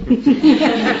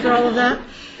 After all of that?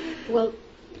 Well,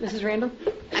 Mrs. Randall?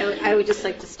 I would just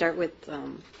like to start with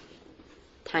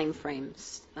time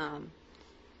frames.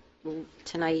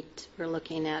 Tonight we're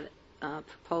looking at a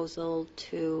proposal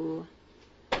to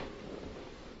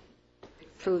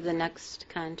approve the next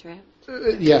contract.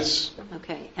 Yes.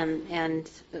 Okay, and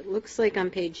it looks like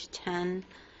on page 10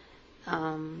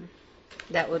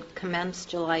 that would commence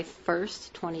July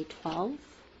 1st, 2012?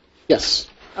 Yes.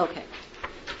 Okay.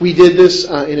 We did this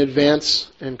in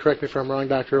advance, and correct me if I'm wrong,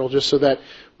 Dr. Earl, just so that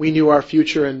we knew our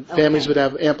future and families would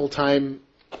have ample time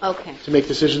to make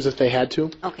decisions if they had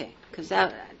to. Okay, because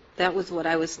that was what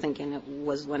I was thinking it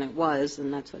was when it was,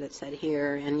 and that's what it said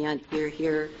here, and yet you're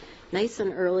here nice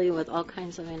and early with all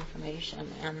kinds of information,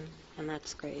 and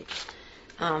that's great.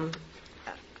 One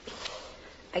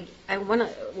of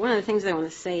the things I want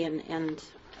to say, and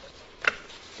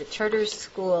the charter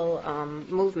school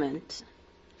movement,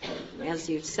 as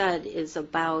you've said, is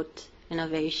about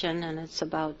innovation, and it's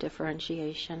about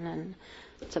differentiation, and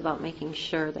it's about making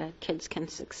sure that kids can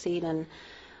succeed. And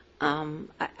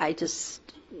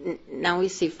now we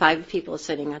see 5 people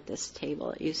sitting at this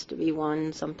table. It used to be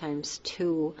 1, sometimes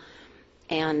 2.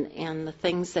 And the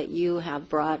things that you have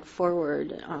brought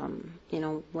forward,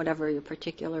 whatever your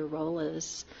particular role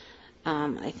is,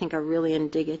 I think are really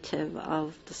indicative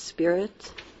of the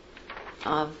spirit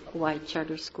of why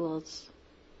charter schools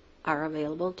are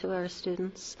available to our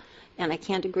students. And I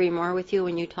can't agree more with you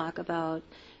when you talk about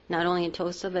not only in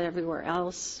Tosa but everywhere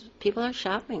else, people are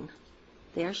shopping.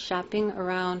 They are shopping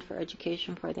around for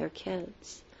education for their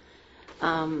kids.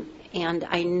 And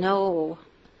I know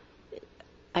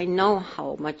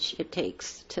how much it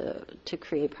takes to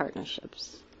create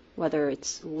partnerships, whether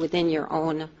it's within your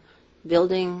own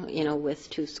building, with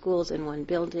two schools in one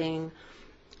building,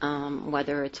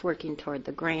 whether it's working toward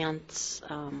the grants,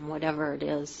 whatever it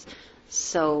is.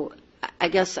 So I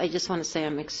guess I just want to say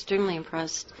I'm extremely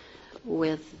impressed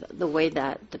with the way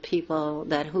that the people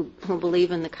who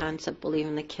believe in the concept, believe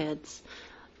in the kids,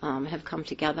 have come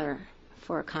together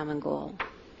for a common goal.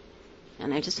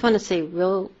 And I just want to say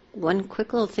one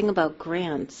quick little thing about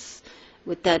grants.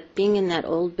 With that being in that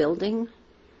old building,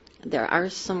 there are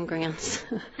some grants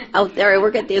out there. I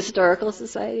work at the Historical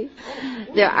Society.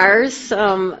 There are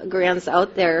some grants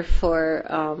out there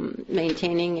for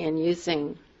maintaining and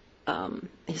using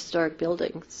historic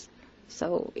buildings.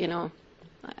 So,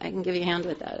 I can give you a hand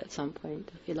with that at some point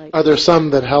if you'd like. Are there some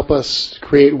that help us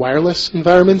create wireless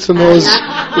environments in those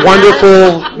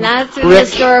wonderful Not through brick? the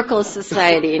Historical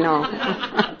Society,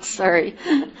 no. Sorry.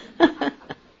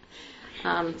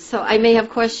 So I may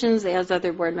have questions as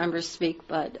other board members speak,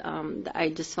 but I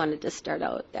just wanted to start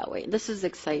out that way. This is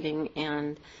exciting,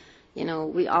 and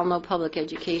we all know public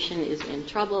education is in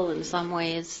trouble in some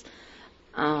ways,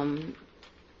 and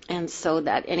so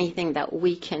that anything that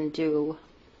we can do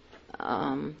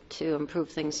to improve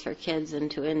things for kids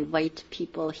and to invite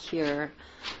people here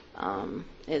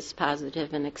is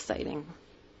positive and exciting.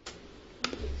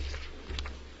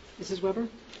 Mrs. Weber?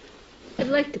 I'd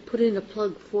like to put in a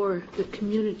plug for the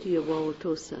community of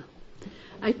Wauwatosa.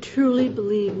 I truly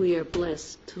believe we are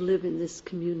blessed to live in this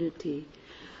community.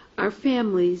 Our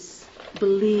families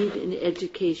believe in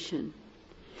education,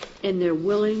 and they're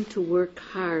willing to work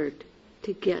hard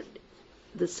to get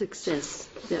the success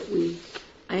that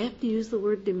I have to use the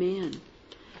word demand.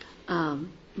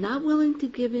 Not willing to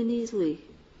give in easily.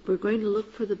 We're going to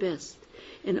look for the best,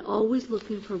 and always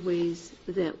looking for ways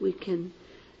that we can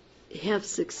have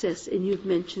success, and you've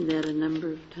mentioned that a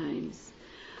number of times.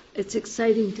 It's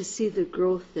exciting to see the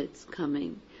growth that's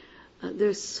coming.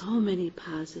 There's so many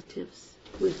positives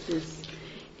with this,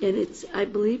 and I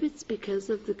believe it's because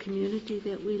of the community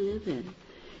that we live in,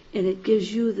 and it gives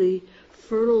you the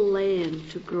fertile land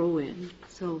to grow in.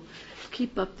 So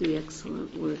keep up the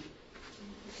excellent work.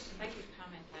 If I could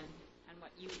comment on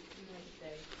what you had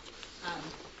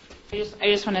to say.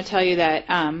 I just want to tell you that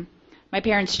my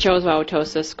parents chose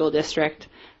Wauwatosa School District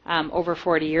over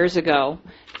 40 years ago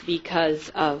because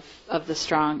of the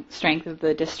strength of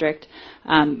the district,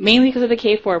 mainly because of the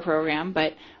K-4 program,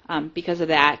 but because of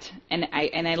that. And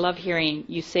I love hearing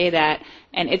you say that,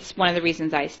 and it's one of the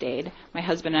reasons I stayed. My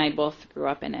husband and I both grew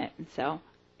up in it, and so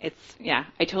I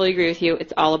totally agree with you.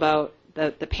 It's all about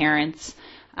the parents.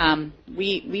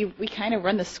 We kind of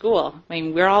run the school. I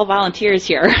mean, we're all volunteers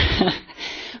here,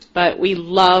 but we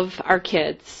love our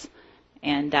kids.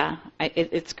 And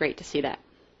it's great to see that.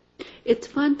 It's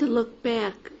fun to look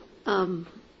back.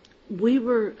 We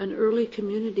were an early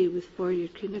community with four-year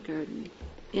kindergarten.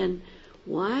 And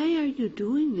why are you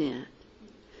doing that?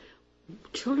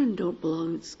 Children don't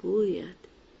belong in school yet.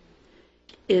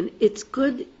 And it's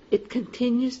good. It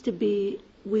continues to be,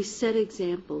 we set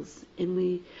examples, and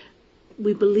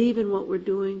we believe in what we're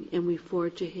doing, and we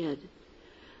forge ahead.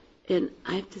 And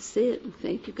I have to say it, and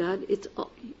thank you, God, it's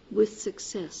with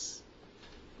success.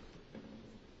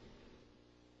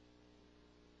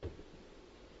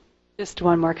 Just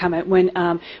one more comment. When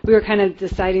we were kind of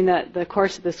deciding the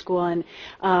course of the school, and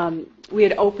we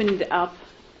had opened up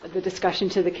the discussion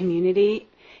to the community,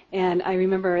 and I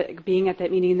remember being at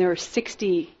that meeting, there were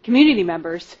 60 community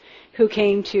members who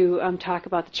came to talk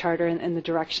about the charter and the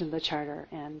direction of the charter,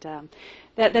 and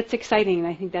that's exciting, and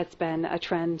I think that's been a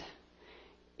trend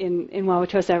in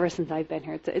Wauwatosa ever since I've been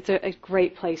here. It's a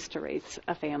great place to raise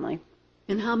a family.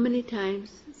 And how many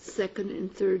times second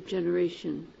and third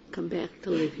generation come back to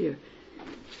live here?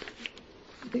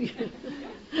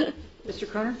 Mr.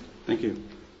 Croner? Thank you.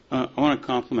 I want to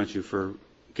compliment you for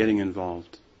getting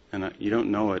involved. And you don't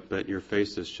know it, but your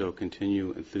faces show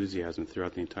continued enthusiasm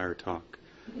throughout the entire talk.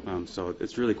 So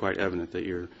it's really quite evident that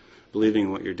you're believing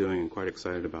in what you're doing and quite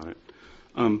excited about it.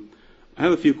 I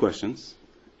have a few questions.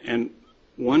 And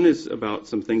one is about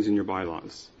some things in your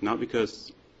bylaws. Not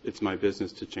because it's my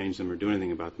business to change them or do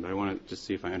anything about them, but I want to just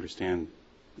see if I understand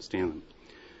them.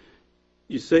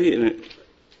 You say in it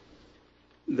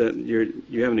that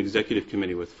you have an executive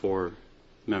committee with 4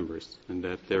 members and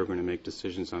that they're going to make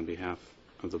decisions on behalf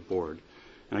of the board.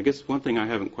 And I guess one thing I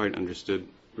haven't quite understood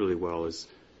really well is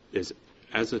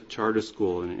as a charter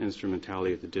school and an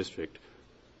instrumentality of the district,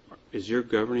 is your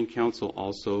governing council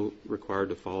also required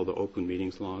to follow the open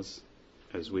meetings laws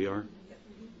as we are?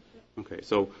 Okay,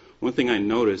 so One thing I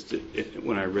noticed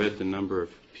when I read the number of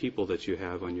people that you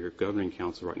have on your governing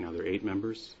council right now, there are 8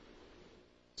 members.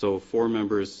 So 4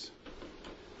 members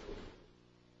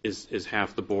is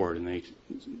half the board, and they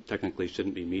technically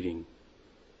shouldn't be meeting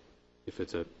if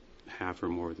it's a half or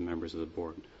more of the members of the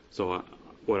board. So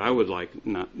what I would like,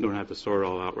 don't have to sort it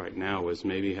all out right now, is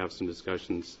maybe have some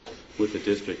discussions with the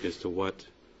district as to what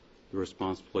the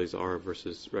responsibilities are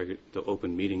versus the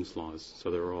open meetings laws,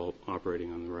 so they're all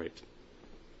operating on the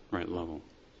right level.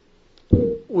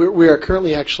 We are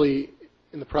currently actually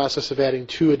in the process of adding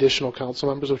 2 additional council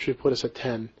members, which would put us at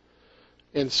 10.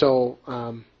 And so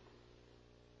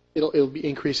it'll be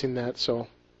increasing that, so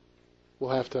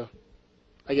we'll have to,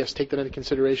 I guess, take that into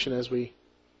consideration as we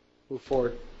move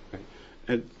forward. Okay.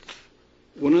 And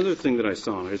one other thing that I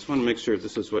saw, and I just want to make sure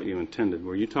this is what you intended,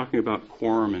 were you talking about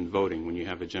quorum and voting when you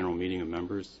have a general meeting of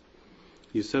members?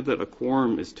 You said that a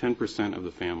quorum is 10% of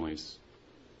the families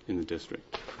in the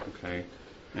district, okay?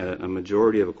 And that a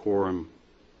majority of a quorum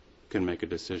can make a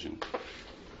decision.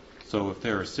 So if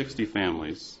there are 60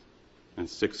 families and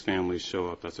 6 families show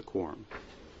up, that's a quorum.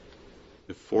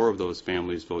 If 4 of those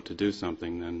families vote to do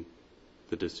something, then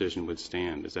the decision would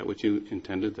stand. Is that what you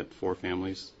intended, that 4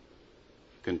 families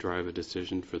can drive a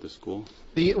decision for the school?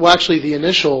 Well, actually, the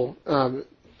initial,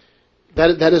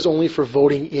 that is only for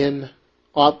voting in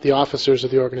the officers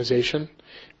of the organization.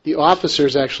 The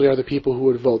officers actually are the people who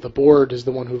would vote. The board is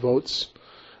the one who votes.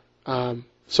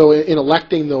 So in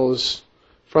electing those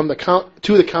to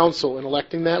the council, in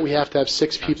electing that, we have to have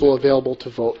 6 people available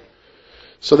to vote.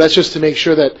 So that's just to make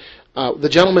sure that the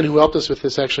gentleman who helped us with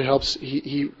this actually helps.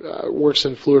 He works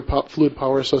in Fluid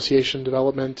Power Association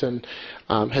development and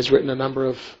has written a number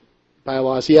of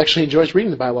bylaws. He actually enjoys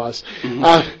reading the bylaws.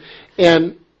 Mm-hmm.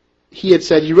 And he had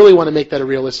said you really want to make that a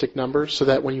realistic number so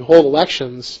that when you hold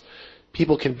elections,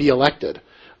 people can be elected.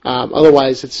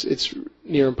 Otherwise, it's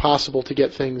near impossible to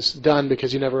get things done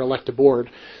because you never elect a board.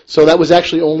 So that was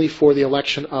actually only for the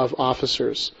election of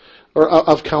officers or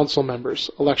of council members,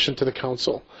 election to the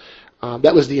council.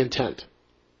 That was the intent.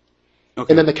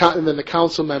 Okay. And then the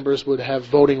council members would have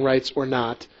voting rights or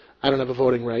not. I don't have a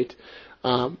voting right.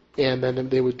 And then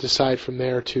they would decide from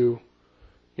there to,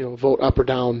 vote up or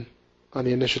down on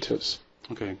the initiatives.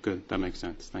 Okay, good. That makes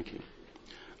sense. Thank you.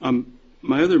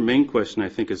 My other main question, I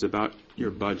think, is about your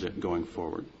budget going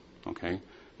forward. Okay.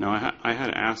 Now, I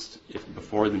had asked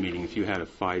before the meeting if you had a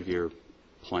 5-year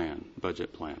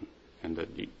budget plan, and that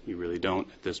you really don't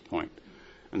at this point.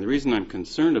 And the reason I'm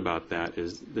concerned about that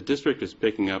is the district is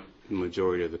picking up the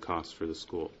majority of the costs for the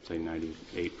school, say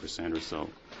 98% or so.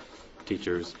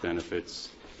 Teachers, benefits,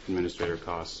 administrator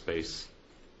costs, space,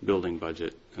 building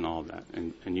budget, and all of that.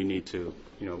 And you need to,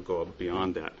 go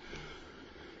beyond that.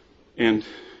 And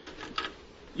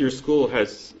your school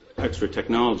has extra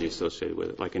technology associated with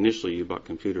it. Like initially you bought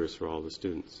computers for all the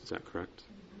students. Is that correct?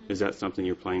 Is that something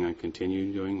you're planning on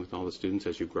continuing doing with all the students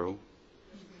as you grow?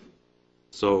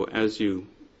 So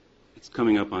it's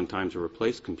coming up on time to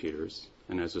replace computers,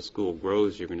 and as the school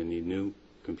grows, you're going to need new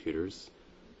computers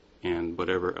and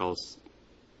whatever else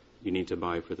you need to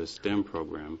buy for the STEM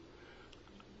program.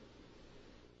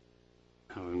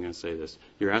 How am I going to say this?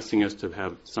 You're asking us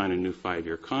to sign a new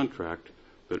 5-year contract,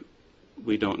 but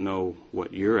we don't know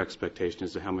what your expectation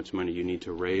is of how much money you need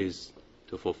to raise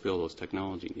to fulfill those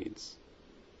technology needs.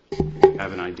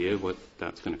 Have an idea of what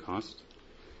that's going to cost?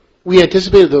 We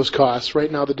anticipated those costs.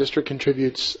 Right now the district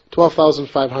contributes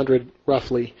 $12,500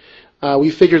 roughly.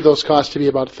 We figured those costs to be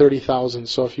about $30,000.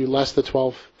 So if you less the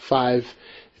 $12,500,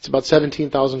 it's about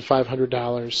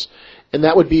 $17,500. And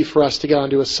that would be for us to get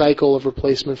onto a cycle of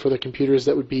replacement for the computers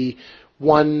that would be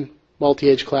 1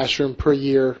 multi-age classroom per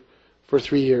year for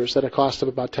 3 years at a cost of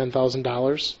about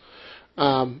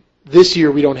 $10,000. This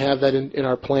year we don't have that in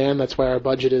our plan. That's why our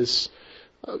budget is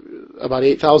about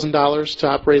 $8,000 to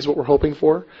operate is what we're hoping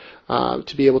for,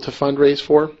 to be able to fundraise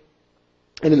for.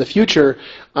 And in the future,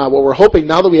 what we're hoping,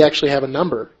 now that we actually have a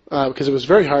number, because it was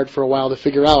very hard for a while to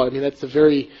figure out, I mean, that's a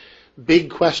very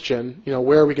big question,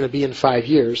 where are we going to be in 5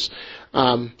 years?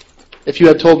 If you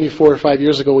had told me 4 or 5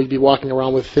 years ago we'd be walking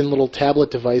around with thin little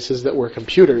tablet devices that were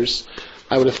computers,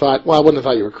 I would have thought, well, I wouldn't have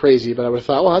thought you were crazy, but I would have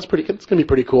thought, well, it's going to be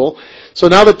pretty cool. So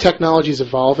now that technology is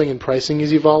evolving and pricing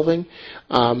is evolving,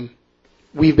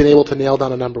 we've been able to nail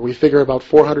down a number. We figure about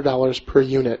 $400 per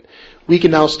unit. We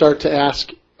can now start to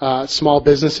ask small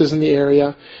businesses in the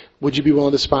area, would you be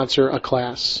willing to sponsor a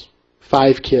class,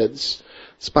 5 kids,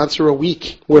 sponsor a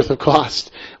week worth of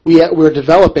cost? We're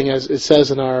developing, as it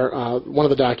says in our one of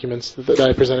the documents that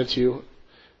I presented to you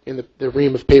in the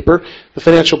ream of paper, the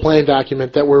financial planning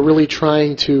document, that we're really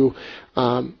trying to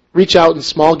reach out in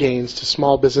small gains to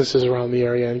small businesses around the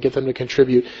area and get them to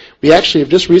contribute. We actually have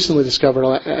just recently discovered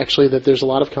actually that there's a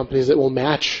lot of companies that will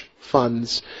match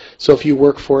funds. So if you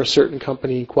work for a certain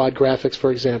company, Quad Graphics,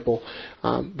 for example,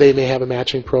 they may have a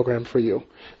matching program for you,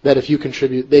 that if you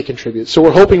contribute, they contribute. So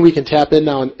we're hoping we can tap in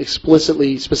now and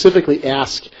specifically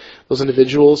ask those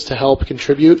individuals to help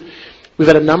contribute. We've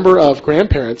had a number of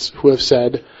grandparents who have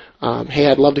said, hey,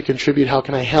 I'd love to contribute, how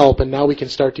can I help? And now we can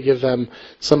start to give them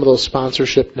some of those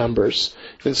sponsorship numbers.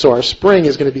 And so our spring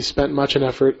is going to be spent much in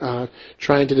effort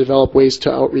trying to develop ways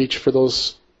to outreach for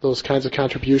those kinds of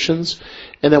contributions.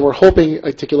 And then we're hoping,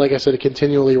 like I said, to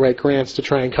continually write grants to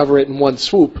try and cover it in one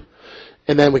swoop.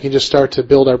 And then we can just start to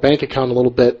build our bank account a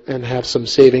little bit and have some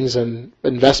savings and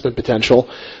investment potential,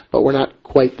 but we're not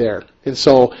quite there. And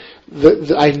so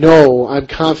I know, I'm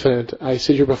confident, I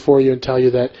sit here before you and tell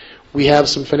you that we have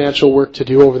some financial work to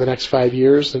do over the next 5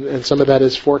 years, and some of that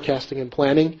is forecasting and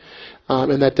planning,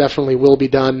 and that definitely will be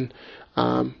done,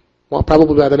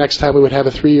 probably by the next time we would have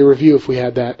a 3-year review if we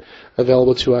had that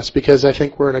available to us, because I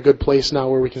think we're in a good place now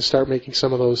where we can start making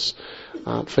some of those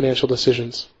financial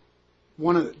decisions.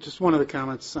 Just one of the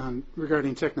comments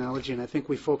regarding technology, and I think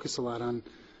we focus a lot on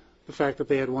the fact that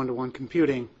they had one-to-one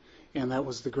computing, and that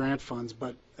was the grant funds,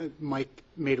 but Mike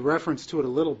made reference to it a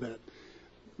little bit.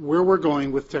 Where we're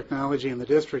going with technology in the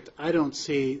district, I don't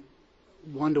see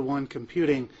one-to-one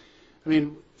computing. I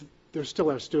mean, there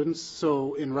still are students,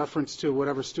 so in reference to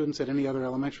whatever students at any other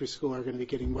elementary school are going to be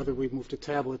getting, whether we move to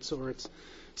tablets or it's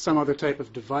some other type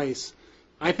of device,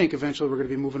 I think eventually we're going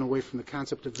to be moving away from the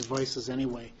concept of devices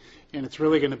anyway, and it's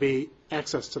really going to be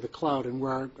access to the cloud, and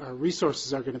where our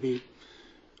resources are going to be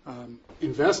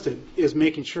invested is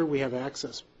making sure we have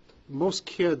access. Most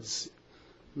kids,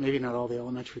 maybe not all the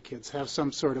elementary kids, have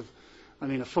some sort of,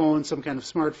 a phone, some kind of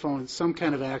smartphone, some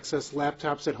kind of access,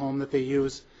 laptops at home that they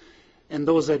use, and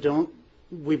those that don't,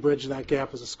 we bridge that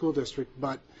gap as a school district.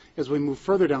 But as we move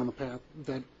further down the path,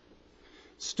 that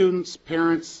students,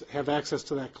 parents have access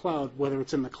to that cloud, whether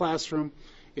it's in the classroom,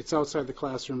 it's outside the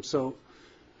classroom. So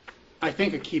I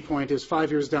think a key point is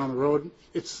 5 years down the road,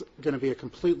 it's going to be a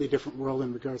completely different world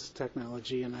in regards to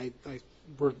technology, and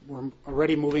we're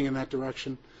already moving in that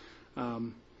direction.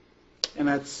 And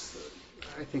I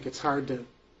think it's hard to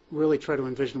really try to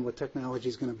envision what technology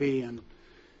is going to be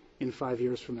in 5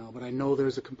 years from now. But I know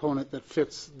there's a component that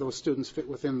those students fit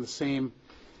within the same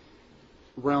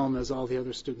realm as all the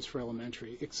other students for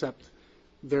elementary, except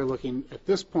they're looking at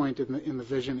this point in the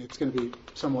vision, it's going to be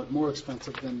somewhat more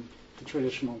expensive than the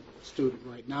traditional student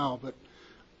right now, but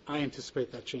I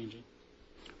anticipate that changing.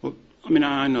 Well,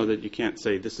 I know that you can't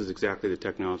say this is exactly the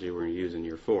technology we're going to use in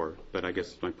year 4, but I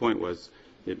guess my point was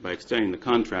that by extending the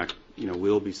contract,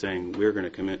 we'll be saying we're going to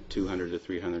commit $200,000 to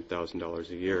 $300,000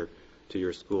 a year to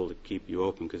your school to keep you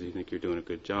open because you think you're doing a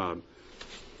good job.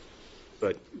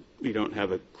 But we don't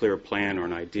have a clear plan or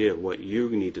an idea of what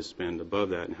you need to spend above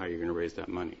that and how you're going to raise that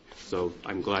money. So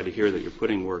I'm glad to hear that you're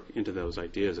putting work into those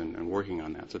ideas and working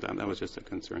on that. So that was just a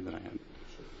concern that I had.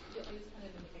 I just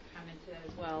wanted to make a comment to that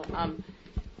as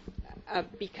well.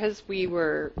 Because we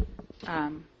were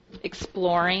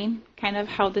exploring kind of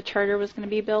how the charter was going to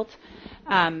be built,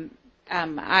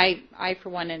 I, for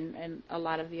one, and a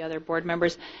lot of the other board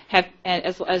members have,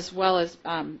 as well as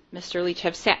Mr. Leach,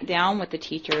 have sat down with the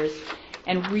teachers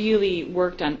and really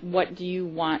worked on what do you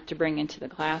want to bring into the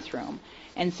classroom.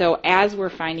 And so as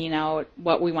we're finding out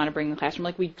what we want to bring in the classroom,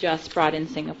 like we just brought in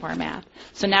Singapore math.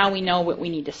 So now we know what we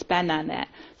need to spend on that.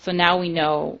 So now we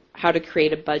know how to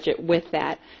create a budget with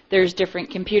that. There's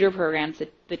different computer programs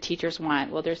that the teachers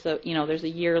want. Well, there's a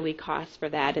yearly cost for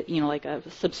that, like a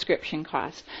subscription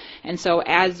cost. And so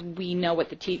as we know what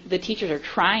the teachers are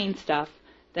trying stuff,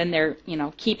 then they're,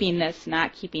 keeping this,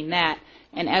 not keeping that.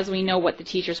 And as we know what the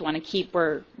teachers want to keep,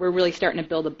 we're really starting to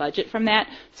build a budget from that.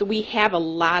 So we have a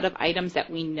lot of items that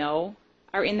we know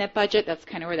are in that budget. That's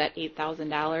kind of where that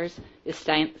 $8,000 is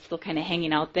still kind of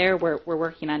hanging out there. We're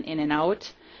working on in and out.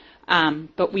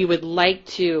 But we would like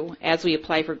to, as we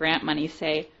apply for grant money,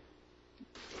 say,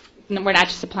 we're not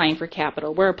just applying for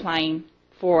capital. We're applying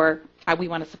for, we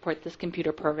want to support this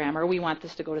computer program, or we want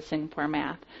this to go to Singapore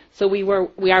math. So we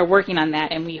are working on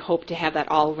that, and we hope to have that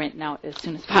all written out as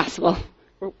soon as possible.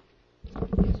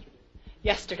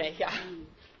 Yesterday, yeah.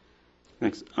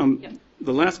 Thanks.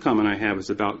 The last comment I have is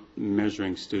about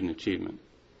measuring student achievement.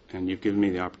 And you've given me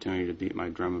the opportunity to beat my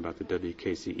drum about the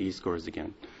WKCE scores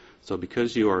again. So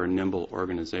because you are a nimble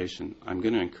organization, I'm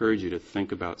going to encourage you to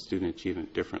think about student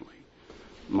achievement differently.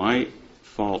 My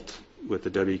fault with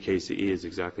the WKCE is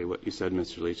exactly what you said,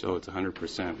 Mr. Leach. Oh, it's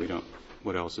 100%.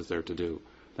 What else is there to do?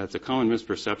 That's a common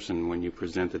misperception when you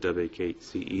present the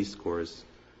WKCE scores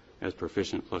as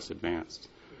proficient plus advanced.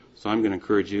 So I'm going to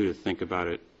encourage you to think about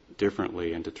it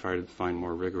differently and to try to find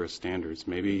more rigorous standards.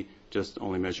 Maybe just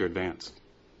only measure advanced.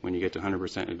 When you get to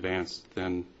 100% advanced,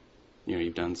 then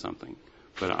you've done something.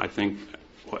 But I think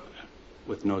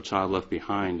with No Child Left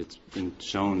Behind, it's been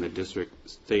shown that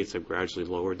states have gradually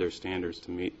lowered their standards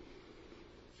to meet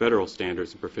federal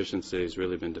standards, and proficiency has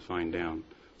really been defined down.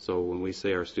 So when we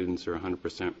say our students are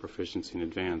 100% proficiency in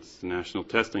advanced, the national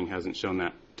testing hasn't shown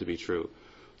that to be true.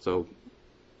 So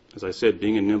as I said,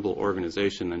 being a nimble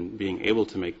organization and being able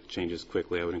to make changes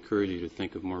quickly, I would encourage you to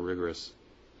think of more rigorous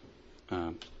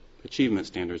achievement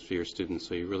standards for your students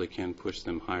so you really can push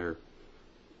them higher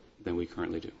than we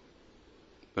currently do.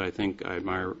 But I think I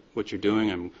admire what you're doing.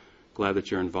 I'm glad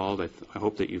that you're involved. I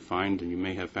hope that you find, and you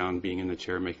may have found, being in the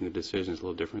chair making the decisions a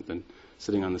little different than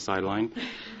sitting on the sideline.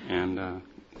 And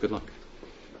good luck.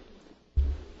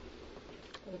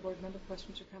 Other board member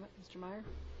questions or comments? Mr.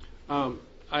 Meyer?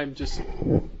 I'm just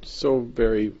so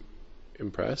very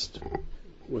impressed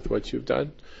with what you've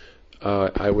done.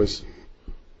 I was,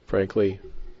 frankly,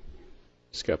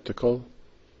 skeptical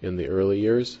in the early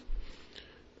years,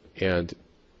 and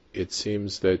it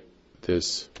seems that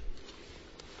this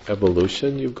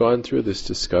evolution you've gone through, this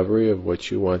discovery of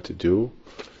what you want to do,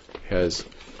 has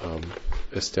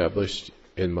established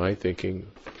in my thinking.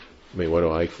 I mean, what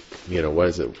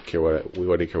does it care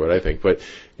what I think? But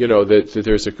that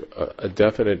there's a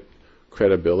definite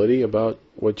credibility about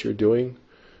what you're doing.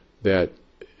 That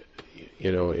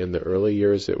in the early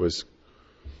years it was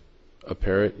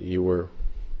apparent you were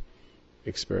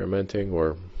experimenting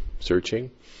or searching,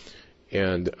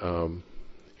 and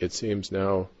it seems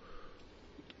now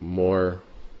more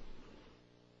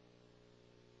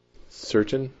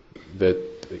certain that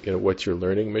what your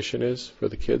learning mission is for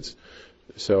the kids.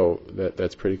 So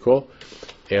that's pretty cool.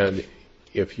 And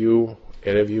if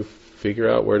any of you figure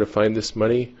out where to find this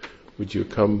money, would you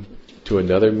come to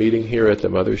another meeting here at the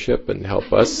mothership and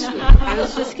help us I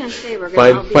was just going to say we're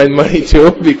going to find money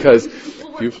too? Because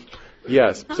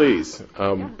yes, please,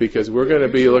 because we're going to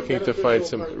be looking to find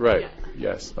some. Right.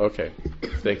 Yes. Okay.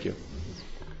 Thank you.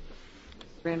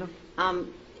 Randall?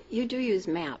 You do use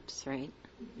maps, right?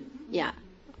 Yeah.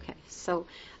 Okay. So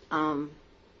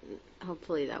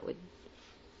hopefully that would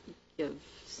give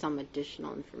some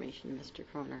additional information, Mr.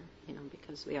 Kroner,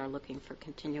 because we are looking for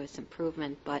continuous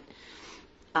improvement. But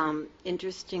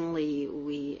interestingly,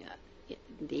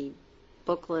 the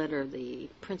booklet or the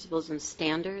principles and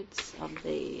standards of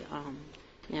the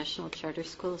National Charter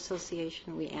School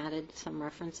Association, we added some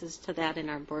references to that in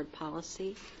our board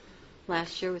policy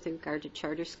last year with regard to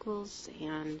charter schools,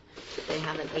 and they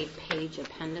have an 8-page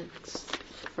appendix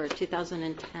for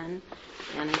 2010,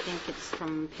 and I think it's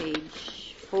from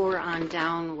page 4 on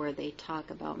down where they talk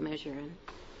about measuring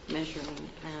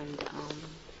and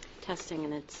testing,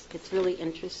 and it's really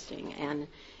interesting, and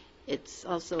it's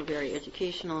also very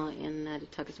educational in that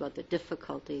it talks about the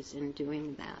difficulties in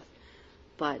doing that.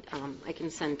 But I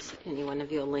can send any one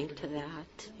of you a link to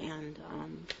that, and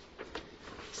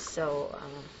so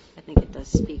I think it does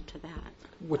speak to that.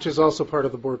 Which is also part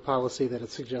of the board policy, that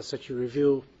it suggests that you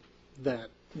review that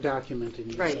document and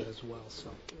use Right. that as well. So.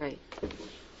 Right.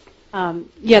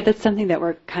 Yeah, that's something that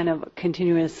we're kind of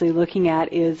continuously looking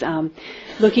at, is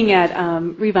looking at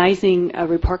revising a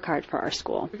report card for our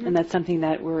school. Mm-hmm. And that's something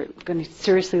that we're going to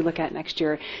seriously look at next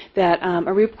year, that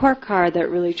a report card that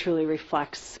really truly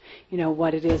reflects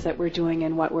what it is that we're doing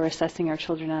and what we're assessing our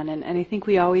children on. And I think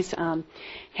we always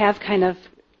have kind of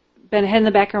been ahead in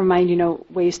the back of our mind,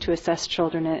 ways to assess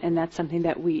children, and that's something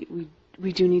that we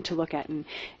do need to look at, and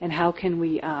how can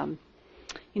we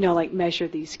measure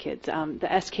these kids.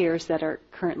 The SKers that are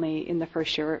currently in the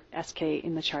first year, SK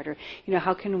in the charter,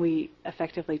 how can we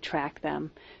effectively track them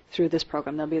through this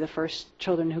program? They'll be the first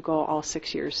children who go all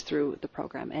 6 years through the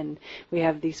program, and we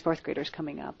have these 4th graders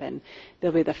coming up, and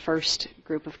they'll be the first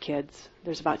group of kids.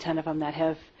 There's about 10 of them that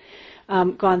have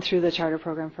gone through the charter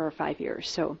program for 5 years.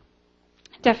 So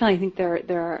definitely I think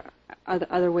there are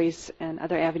other ways and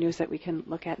other avenues that we can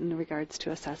look at in regards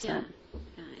to assessment. Yeah.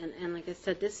 And like I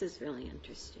said, this is really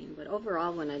interesting. But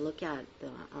overall, when I look at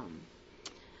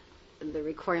the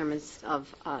requirements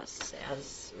of us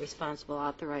as responsible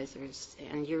authorizers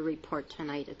and your report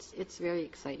tonight, it's very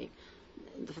exciting.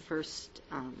 The first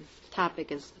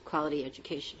topic is the quality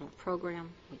educational program,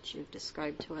 which you've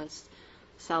described to us,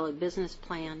 solid business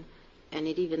plan, and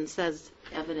it even says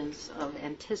evidence of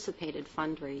anticipated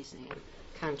fundraising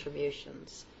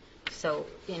contributions. So,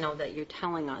 that you're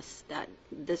telling us that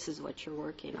this is what you're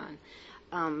working on.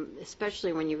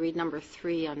 Especially when you read number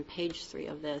 3 on page 3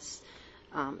 of this,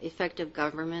 effective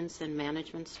governments and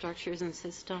management structures and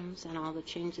systems and all the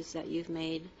changes that you've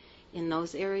made in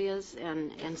those areas,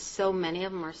 and so many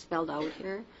of them are spelled out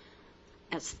here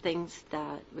as things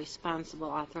that responsible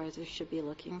authorizers should be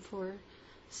looking for.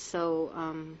 So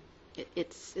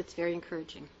it's very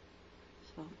encouraging.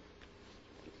 So.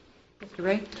 Mr.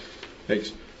 Ray?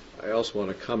 Thanks. I also want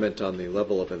to comment on the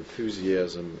level of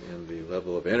enthusiasm and the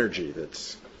level of energy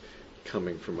that's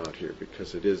coming from out here,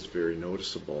 because it is very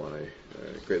noticeable, and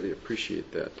I greatly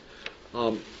appreciate that.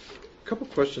 A couple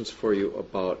questions for you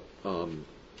about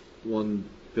one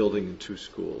building and two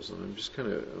schools, and I'm just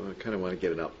kind of want to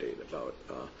get an update about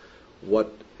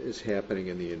what is happening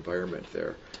in the environment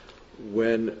there.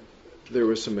 When there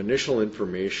was some initial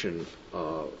information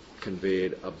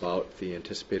conveyed about the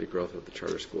anticipated growth of the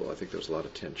charter school, I think there was a lot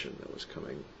of tension that was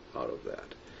coming out of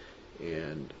that.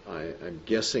 And I'm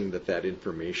guessing that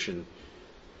information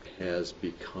has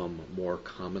become more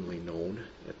commonly known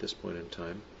at this point in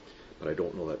time, but I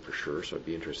don't know that for sure, so I'd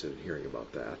be interested in hearing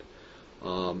about that.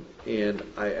 And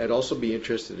I'd also be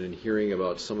interested in hearing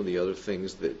about some of the other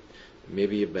things that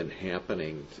maybe have been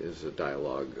happening as a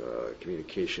dialogue,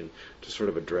 communication, to sort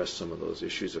of address some of those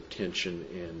issues of tension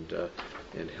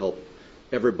and help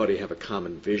everybody have a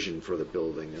common vision for the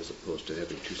building as opposed to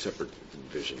having two separate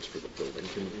visions for the building.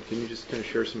 Can you just kind of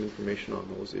share some information on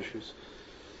those issues?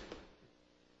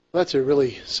 Well, that's a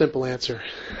really simple answer.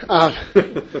 I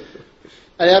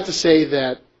have to say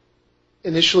that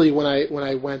initially when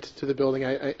I went to the building,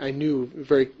 I knew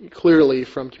very clearly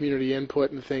from community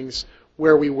input and things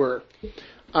where we were.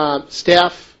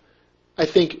 Staff, I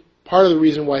think part of the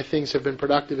reason why things have been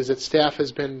productive is that staff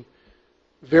has been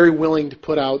very willing to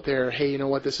put out there, hey, you know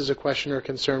what, this is a question or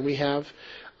concern we have.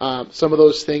 Some of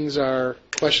those things are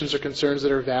questions or concerns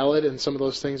that are valid, and some of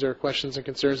those things are questions and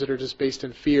concerns that are just based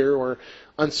in fear or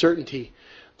uncertainty.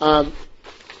 And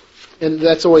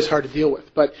that's always hard to deal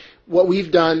with. But what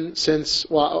we've done since,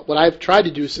 well, what I've tried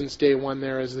to do since day one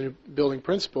there as the new building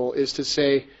principal is to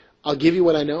say, I'll give you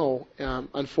what I know.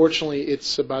 Unfortunately,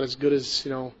 it's about as good as,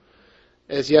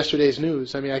 as yesterday's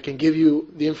news. I mean, I can give you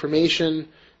the information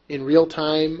in real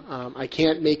time. I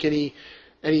can't make any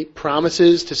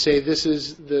promises to say this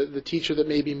is the teacher that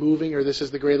may be moving or this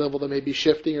is the grade level that may be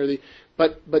shifting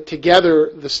but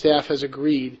together the staff has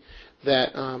agreed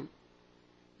that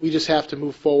we just have to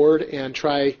move forward and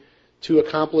try to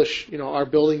accomplish our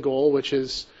building goal, which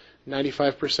is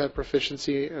 95%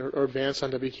 proficiency or advance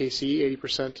on WKC,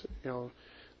 80%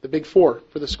 the big four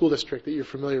for the school district that you're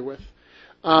familiar with.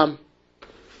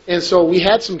 And so we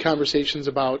had some conversations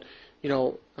about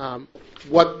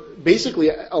what basically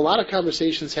a lot of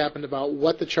conversations happened about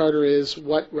what the charter is,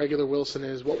 what regular Wilson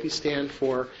is, what we stand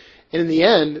for, and in the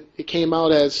end it came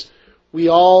out as we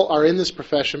all are in this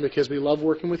profession because we love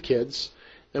working with kids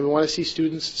and we want to see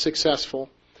students successful.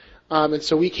 And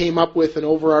so we came up with an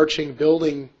overarching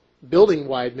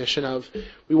building-wide mission of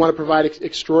we want to provide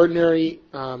extraordinary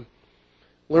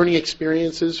learning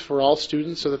experiences for all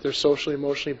students so that they're socially and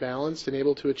emotionally balanced and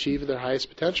able to achieve their highest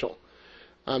potential.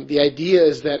 The idea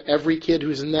is that every kid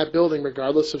who's in that building,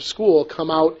 regardless of school, come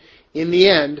out in the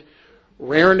end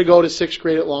raring to go to 6th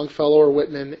grade at Longfellow or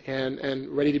Whitman and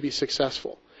ready to be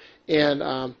successful. And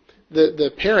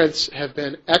the parents have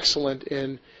been excellent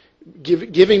in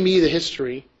giving me the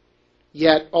history,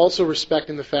 yet also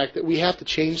respecting the fact that we have to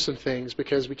change some things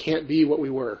because we can't be what we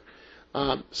were.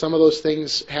 Some of those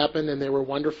things happened and they were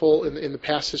wonderful in the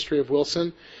past history of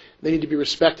Wilson. They need to be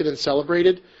respected and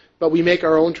celebrated. But we make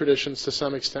our own traditions to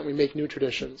some extent. We make new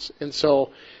traditions. And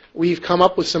so we've come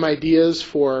up with some ideas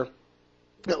for,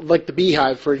 like the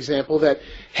Beehive, for example, that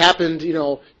happened,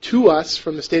 to us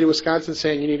from the state of Wisconsin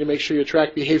saying you need to make sure you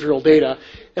track behavioral data.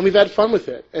 And we've had fun with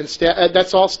it. And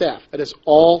that's all staff. That is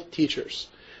all teachers.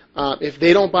 If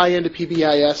they don't buy into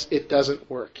PBIS, it doesn't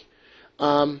work.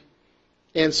 And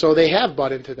so they have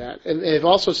bought into that. And they've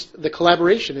also, the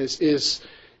collaboration is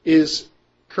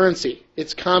currency.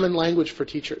 It's common language for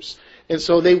teachers. And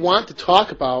so they want to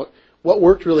talk about what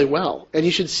worked really well. And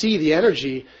you should see the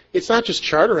energy. It's not just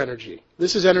charter energy.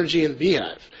 This is energy in the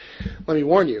Beehive. Let me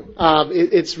warn you.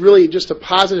 It's really just a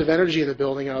positive energy in the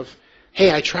building of,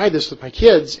 hey, I tried this with my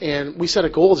kids, and we set a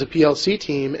goal as a PLC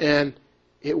team, and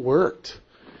it worked.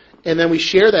 And then we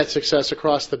share that success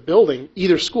across the building,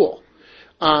 either school.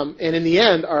 And in the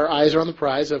end, our eyes are on the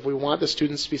prize of we want the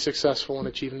students to be successful and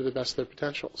achieving to the best of their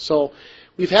potential. So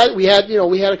we had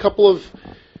a couple of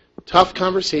tough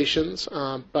conversations,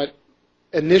 but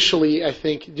initially I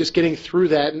think just getting through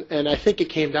that, and I think it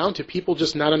came down to people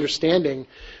just not understanding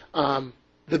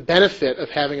the benefit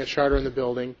of having a charter in the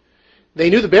building.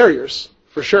 They knew the barriers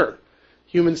for sure.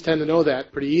 humans tend to know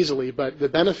that pretty easily, but the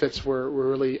benefits were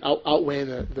really outweighing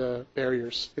the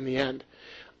barriers in the end.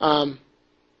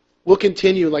 We'll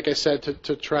continue, like I said,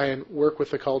 to try and work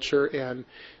with the culture, and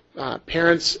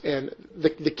parents and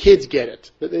the kids get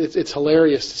it. It's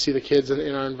hilarious to see the kids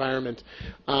in our environment.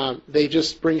 They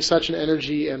just bring such an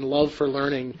energy and love for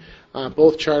learning,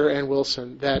 both Charter and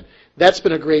Wilson, that's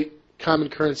been a great common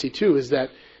currency too, is that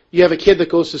you have a kid that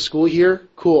goes to school here,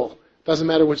 cool. Doesn't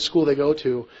matter which school they go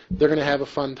to, they're going to have a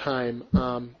fun time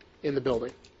in the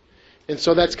building. And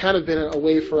so that's kind of been a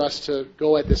way for us to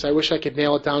go at this. I wish I could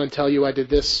nail it down and tell you I did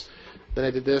this, then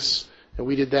I did this, and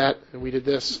we did that, and we did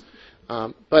this.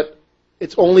 But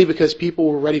it's only because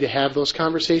people were ready to have those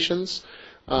conversations.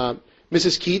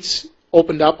 Mrs. Keats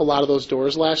opened up a lot of those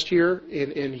doors last year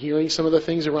in hearing some of the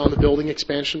things around the building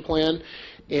expansion plan.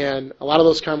 And a lot of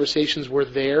those conversations were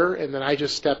there, and then I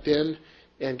just stepped in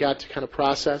and got to kind of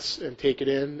process and take it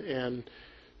in and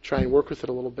try and work with it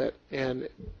a little bit. And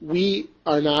we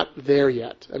are not there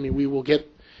yet. I mean, we will get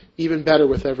even better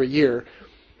with every year.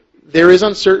 There is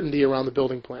uncertainty around the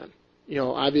building plan. You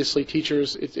know, obviously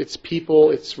teachers, it's people,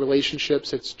 it's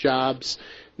relationships, it's jobs.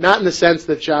 Not in the sense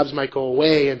that jobs might go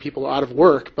away and people are out of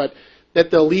work, but that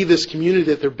they'll leave this community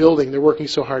that they're building, they're working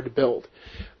so hard to build.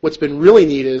 What's been really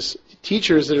neat is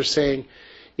teachers that are saying,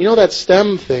 you know, that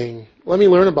STEM thing, let me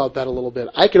learn about that a little bit.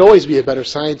 I could always be a better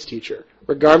science teacher,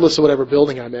 regardless of whatever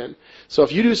building I'm in. So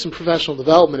if you do some professional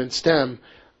development in STEM,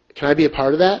 can I be a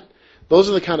part of that? Those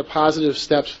are the kind of positive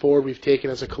steps forward we've taken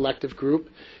as a collective group,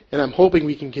 and I'm hoping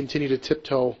we can continue to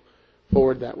tiptoe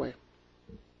forward that way.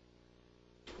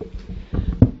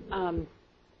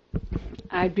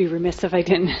 I'd be remiss if I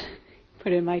didn't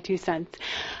put in my 2 cents.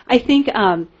 I think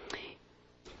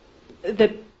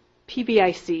the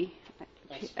PBIC,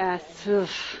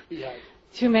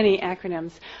 too many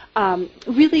acronyms,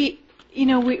 really, you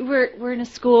know, we're in a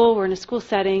school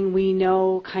setting, we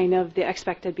know kind of the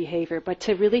expected behavior, but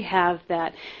to really have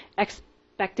that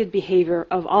expected behavior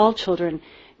of all children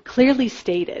clearly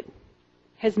stated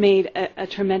has made a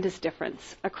tremendous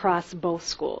difference across both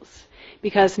schools,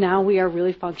 because now we are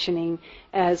really functioning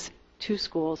as 2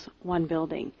 schools, 1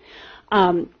 building.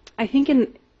 I think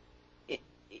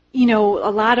you know, a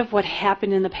lot of what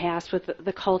happened in the past with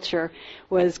the culture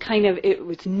was kind of, it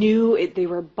was new, they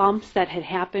were bumps that had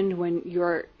happened when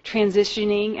you're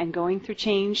transitioning and going through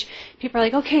change. People are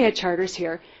like, okay, a charter's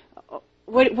here.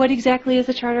 What exactly is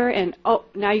a charter? And, oh,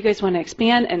 now you guys want to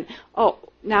expand, and, oh,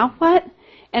 now what?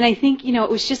 And I think, you know, it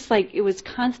was just like, it was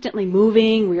constantly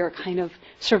moving, we were kind of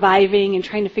surviving and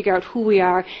trying to figure out who we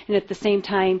are, and at the same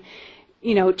time,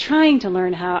 you know, trying to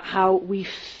learn how we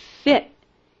fit,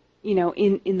 you know,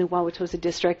 in the Wauwatosa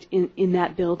district, in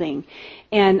that building.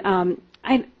 And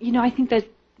I think that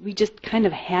we just kind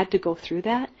of had to go through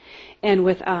that, and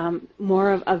with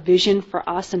more of a vision for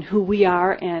us and who we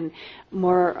are, and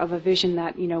more of a vision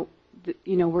that, you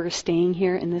know, we're staying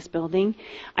here in this building.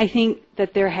 I think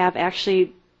that there have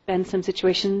actually been some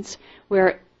situations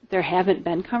where there haven't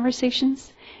been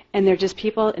conversations, and they're just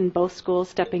people in both schools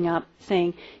stepping up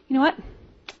saying, you know what,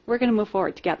 we're going to move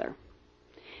forward together.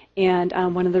 And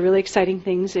one of the really exciting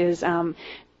things is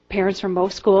parents from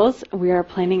both schools, we are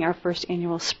planning our first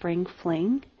annual spring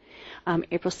fling,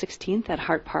 April 16th at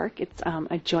Hart Park. It's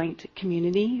a joint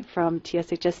community from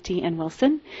TSHST and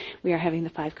Wilson. We are having the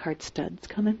 5-card studs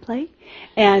come and play.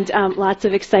 And lots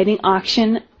of exciting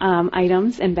auction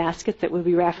items and baskets that we'll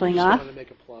be raffling off.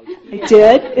 I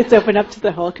did. It's open up to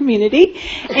the whole community.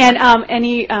 And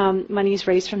any monies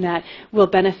raised from that will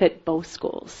benefit both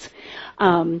schools.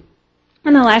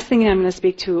 And the last thing I'm going to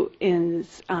speak to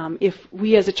is if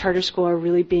we as a charter school are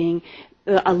really being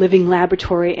a living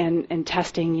laboratory and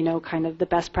testing, you know, kind of the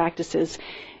best practices,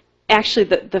 actually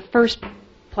the first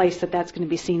place that's going to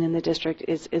be seen in the district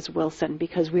is Wilson,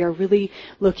 because we are really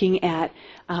looking at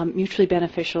mutually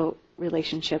beneficial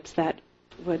relationships that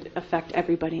would affect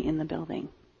everybody in the building.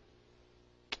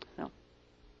 So.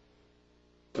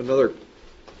 Another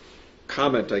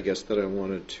comment, I guess, that I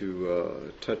wanted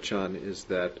to touch on is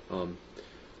that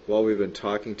while we've been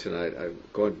talking tonight,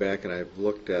 I've gone back and I've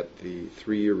looked at the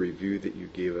 3-year review that you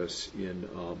gave us in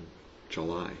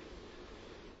July.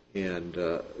 And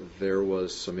there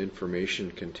was some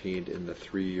information contained in the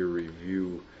 3-year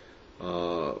review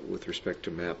with respect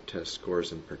to MAP test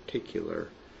scores in particular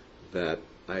that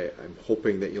I'm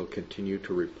hoping that you'll continue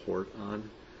to report on.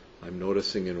 I'm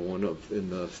noticing in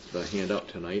the handout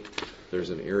tonight,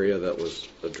 there's an area that was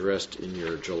addressed in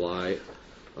your July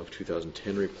of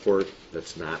 2010 report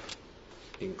that's not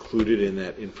included in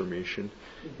that information.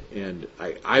 And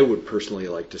I would personally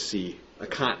like to see a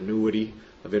continuity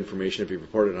of information, if you've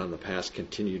reported on the past,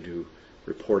 continue to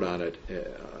report on it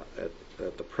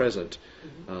at the present,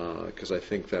 because I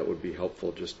think that would be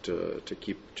helpful just to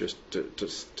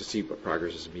see what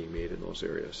progress is being made in those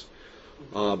areas.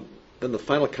 Then the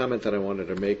final comment that I wanted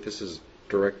to make, this is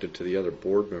directed to the other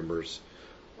board members.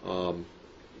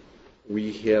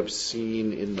 We have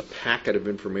seen in the packet of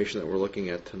information that we're looking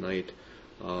at tonight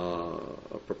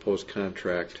a proposed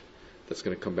contract that's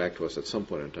going to come back to us at some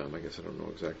point in time. I guess I don't know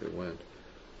exactly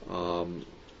when.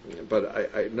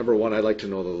 But number one, I'd like to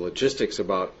know the logistics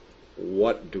about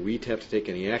what do we have to take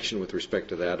any action with respect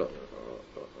to that? Do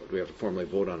we have to formally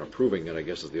vote on approving it, I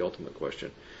guess is the ultimate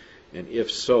question. And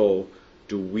if so,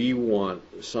 do we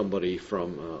want somebody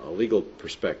from a legal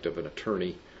perspective, an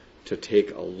attorney, to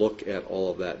take a look at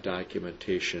all of that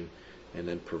documentation and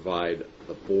then provide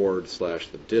the board /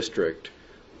 the district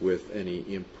with any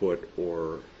input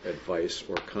or advice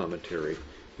or commentary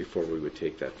before we would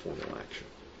take that formal action?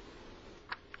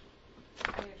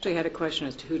 I actually had a question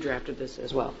as to who drafted this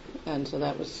as well, and so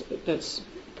that's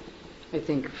I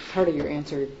think part of your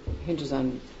answer hinges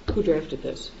on who drafted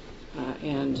this,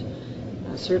 and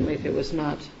certainly if it was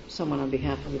not someone on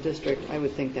behalf of the district, I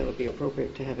would think that would be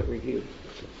appropriate to have it reviewed.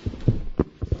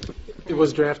 It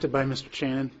was drafted by Mr.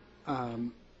 Shannon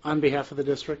on behalf of the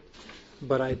district,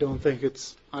 but I don't think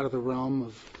it's out of the realm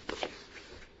of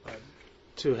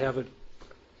to have it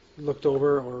looked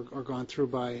over or gone through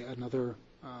by another.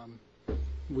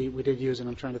 We did use, and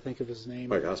I'm trying to think of his name.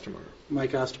 Mike Ostermeyer.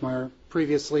 Mike Ostermeyer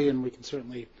previously, and we can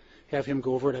certainly have him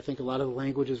go over it. I think a lot of the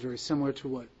language is very similar to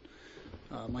what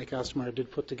Mike Ostermeyer did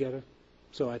put together.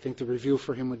 So I think the review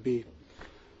for him would be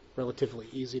relatively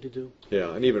easy to do.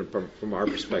 Yeah, and even from our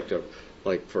perspective,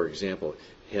 like, for example,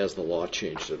 has the law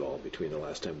changed at all between the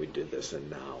last time we did this and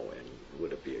now? And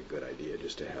would it be a good idea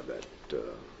just to have that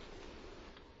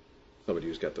somebody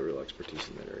who's got the real expertise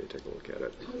in that area take a look at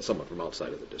it, someone from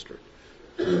outside of the district?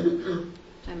 I'm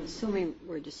assuming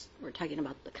we're talking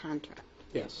about the contract.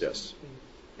 Yes. Yes.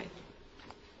 Okay.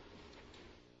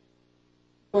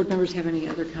 Board members have any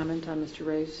other comment on Mr.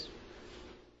 Ray's,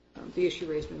 the issue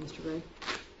raised by Mr. Ray?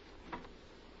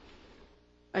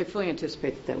 I fully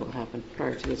anticipate that will happen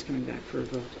prior to this coming back for a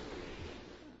vote.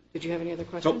 Did you have any other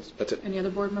questions? Nope, that's it. Any other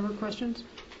board member questions?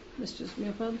 Mr.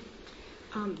 Neufeld?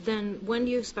 Then when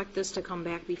do you expect this to come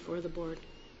back before the board?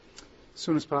 As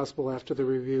soon as possible after the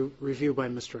review by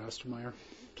Mr. Ostermeyer.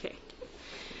 Okay.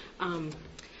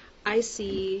 I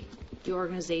see the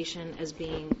organization as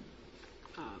being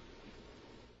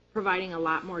providing a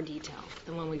lot more detail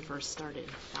than when we first started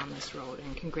down this road,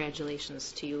 and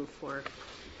congratulations to you for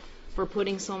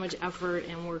putting so much effort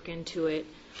and work into it.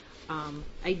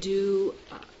 I do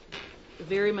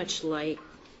very much like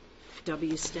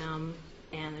WSTEM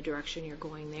and the direction you're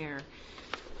going there.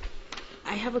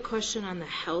 I have a question on the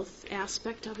health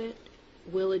aspect of it.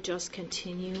 Will it just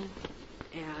continue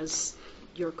as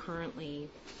you're currently,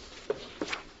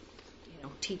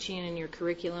 teaching in your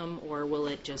curriculum, or will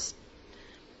it just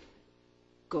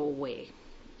go away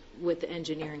with the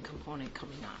engineering component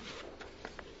coming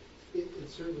on? It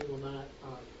certainly will not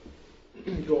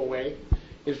go away.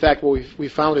 In fact, what we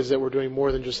found is that we're doing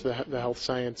more than just the health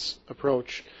science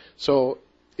approach. So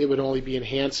it would only be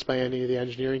enhanced by any of the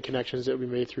engineering connections that we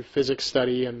made through physics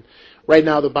study. And right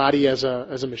now, the body as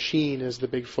a machine is the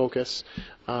big focus.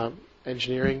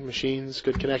 Engineering, machines,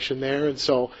 good connection there. And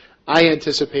so I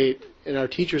anticipate, and our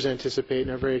teachers anticipate, and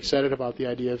are very excited about the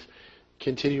idea of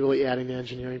continually adding the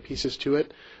engineering pieces to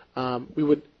it.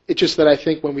 It's just that I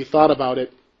think when we thought about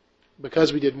it,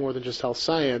 because we did more than just health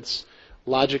science,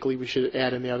 logically we should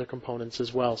add in the other components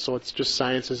as well. So it's just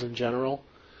sciences in general,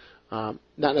 not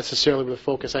necessarily with a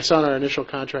focus. I saw in our initial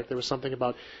contract there was something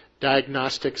about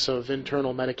diagnostics of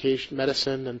internal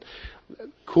medicine, and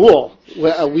cool.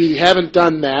 We haven't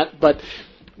done that, but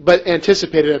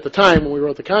anticipated at the time when we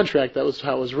wrote the contract, that was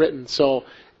how it was written. So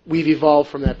we've evolved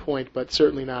from that point, but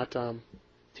certainly not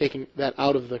taking that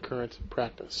out of the current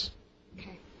practice.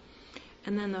 Okay.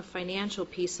 And then the financial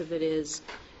piece of it is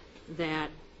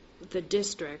that the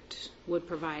district would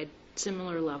provide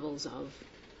similar levels of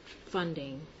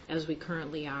funding as we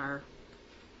currently are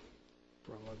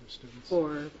For all other students.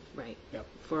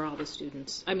 For all the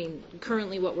students. I mean,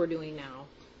 currently what we're doing now,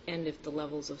 and if the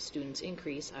levels of students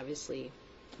increase, obviously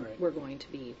we're going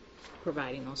to be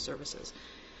providing those services.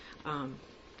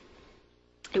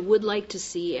 I would like to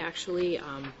see actually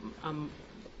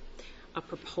a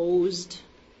proposed,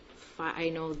 I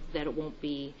know that it won't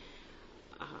be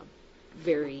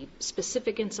very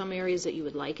specific in some areas that you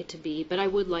would like it to be, but I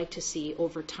would like to see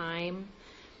over time,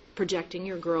 projecting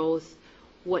your growth,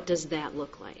 what does that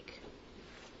look like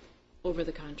over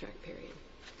the contract period?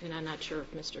 And I'm not sure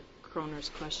if Mr. Croner's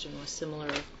question was similar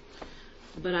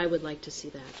But I would like to see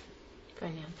that.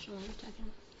 Financial,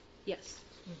 Yes.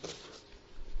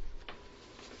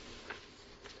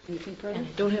 Anything further? And I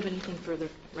don't have anything further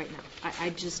right now.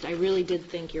 I really did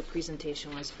think your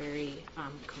presentation was very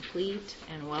complete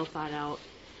and well thought out,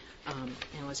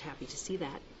 and was happy to see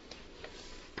that.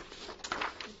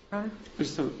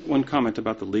 Just one comment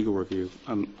about the legal review.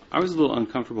 I was a little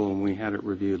uncomfortable when we had it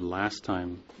reviewed last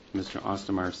time. Mr.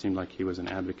 Ostermeyer seemed like he was an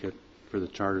advocate for the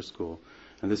charter school,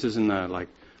 and this isn't a like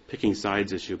picking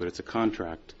sides issue, but it's a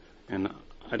contract. And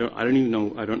I don't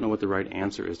know what the right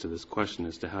answer is to this question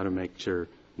as to how to make sure.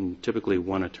 And typically,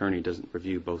 one attorney doesn't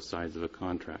review both sides of a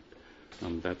contract.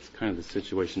 That's kind of the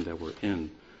situation that we're in.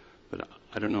 But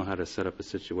I don't know how to set up a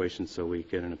situation so we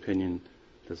get an opinion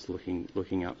that's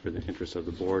looking out for the interests of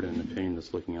the board and an opinion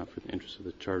that's looking out for the interests of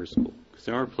the charter school. Because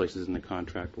there are places in the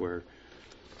contract where,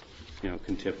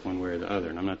 can tip one way or the other.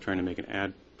 And I'm not trying to make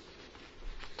an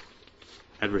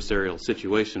adversarial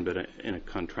situation, but in a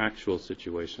contractual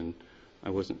situation, I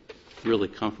wasn't really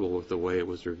comfortable with the way it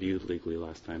was reviewed legally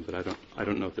last time. But I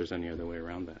don't know if there's any other way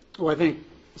around that. Well, I think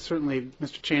certainly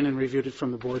Mr. Chanin reviewed it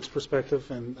from the board's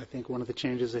perspective, and I think one of the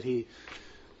changes that he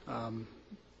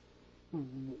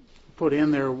put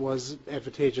in there was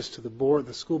advantageous to the board,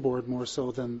 the school board, more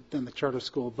so than the charter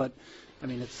school. But, I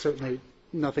mean, it's certainly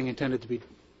nothing intended to be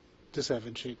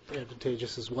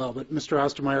disadvantageous as well. But Mr.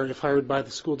 Ostermeyer, if hired by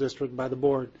the school district, by the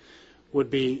board,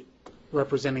 would be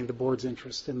representing the board's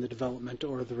interest in the development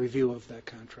or the review of that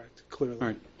contract, clearly. All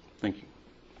right. Thank you.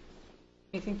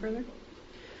 Anything further?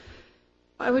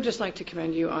 I would just like to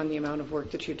commend you on the amount of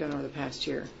work that you've done over the past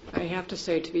year. I have to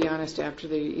say, to be honest, after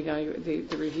the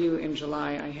review in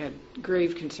July, I had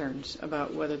grave concerns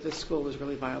about whether this school was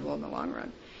really viable in the long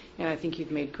run. And I think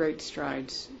you've made great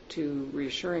strides to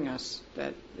reassuring us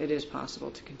that it is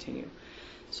possible to continue.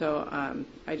 So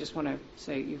I just want to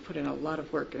say you've put in a lot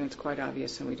of work, and it's quite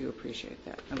obvious, and we do appreciate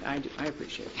that. I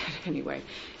appreciate that anyway.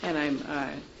 And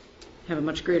I have a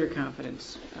much greater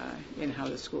confidence in how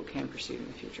the school can proceed in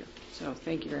the future. So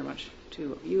thank you very much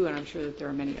to you, and I'm sure that there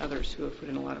are many others who have put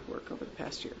in a lot of work over the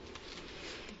past year.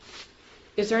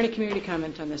 Is there any community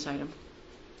comment on this item?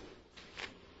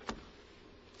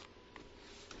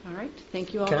 All right.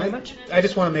 Thank you all very much. I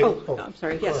just want to make... Oh, I'm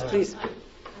sorry. Yes, please.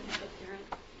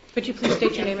 Could you please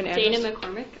state your name and address? Dana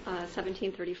McCormick,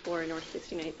 1734 North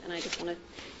 69th, and I just want to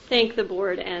thank the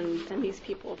board and these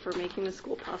people for making the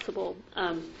school possible.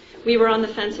 We were on the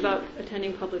fence about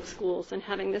attending public schools, and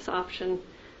having this option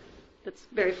that's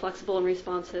very flexible and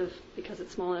responsive because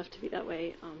it's small enough to be that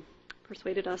way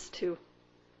persuaded us to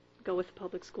go with the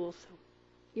public schools. So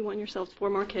you won yourselves 4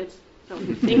 more kids. So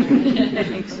thank you.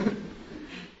 Thanks.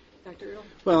 Dr. Earl?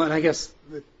 Well, and I guess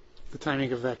the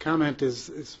timing of that comment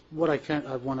is what I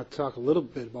want to talk a little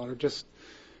bit about, or just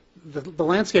the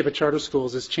landscape of charter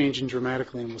schools is changing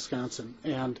dramatically in Wisconsin,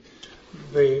 and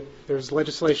there's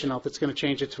legislation out that's going to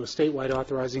change it to a statewide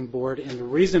authorizing board, and the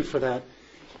reason for that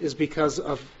is because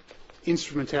of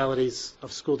instrumentalities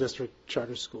of school district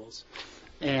charter schools.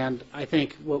 And I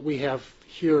think what we have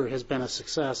here has been a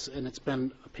success, and it's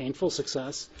been a painful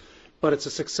success, but it's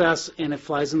a success, and it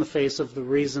flies in the face of the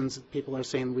reasons that people are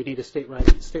saying we need a statewide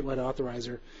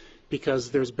authorizer, because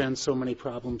there's been so many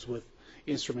problems with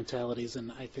instrumentalities,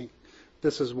 and I think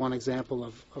this is one example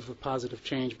of a positive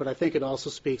change. But I think it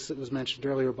also speaks, it was mentioned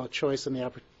earlier, about choice and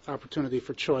the opportunity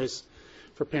for choice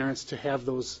for parents to have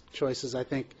those choices. I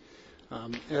think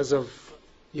as of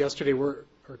yesterday, or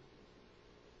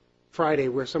Friday,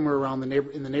 we're somewhere around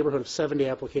in the neighborhood of 70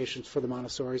 applications for the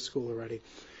Montessori school already.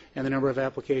 And the number of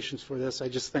applications for this, I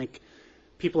just think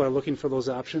people are looking for those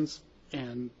options,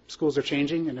 and schools are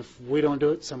changing, and if we don't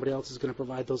do it, somebody else is going to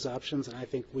provide those options, and I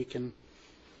think we can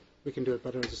do it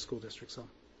better as a school district. So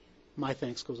my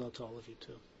thanks goes out to all of you,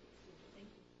 too.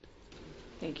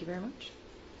 Thank you very much.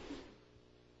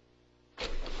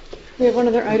 We have one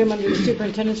other item under the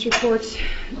superintendent's reports.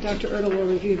 Dr. Ertl will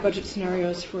review budget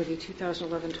scenarios for the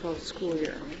 2011-12 school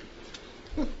year.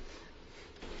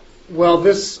 Well,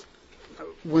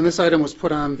 when this item was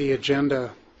put on the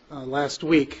agenda last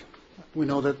week, we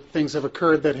know that things have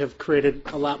occurred that have created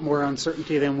a lot more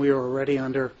uncertainty than we were already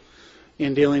under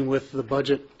in dealing with the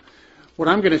budget. What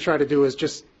I'm going to try to do is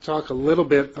just talk a little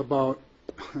bit about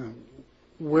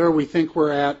where we think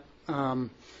we're at. And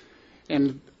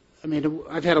I mean,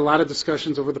 I've had a lot of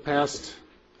discussions over the past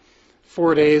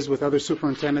 4 days with other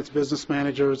superintendents, business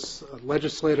managers,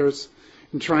 legislators,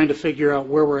 and trying to figure out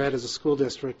where we're at as a school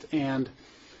district. And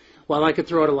while I could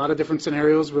throw out a lot of different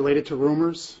scenarios related to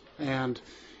rumors and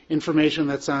information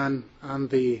that's on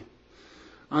the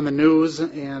news,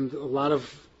 and a lot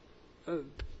of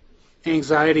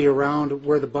anxiety around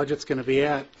where the budget's going to be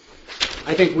at,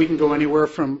 I think we can go anywhere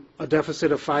from a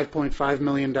deficit of $5.5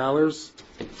 million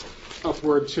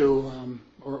upward to,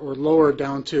 or lower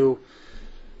down to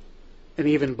an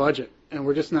even budget. And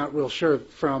we're just not real sure,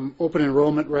 from open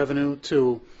enrollment revenue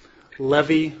to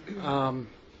levy,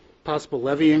 possible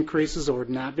levy increases or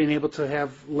not being able to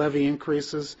have levy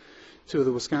increases, to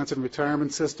the Wisconsin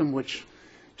retirement system, which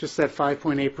just that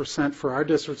 5.8% for our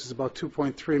district is about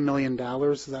 $2.3 million.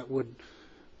 That would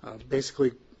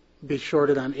basically be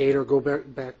shorted on aid or go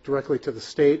back directly to the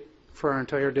state for our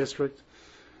entire district.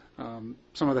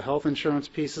 Some of the health insurance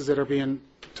pieces that are being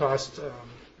tossed,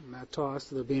 not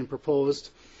tossed, they're being proposed.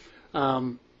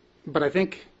 But I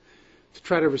think to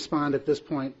try to respond at this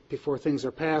point before things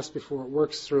are passed, before it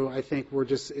works through, I think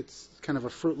it's kind of a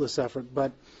fruitless effort.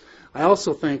 But I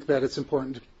also think that it's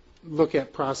important to look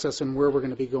at process and where we're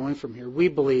going to be going from here. We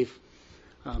believe,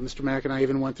 Mr. Mack and I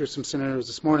even went through some scenarios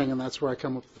this morning, and that's where I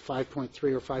come up with the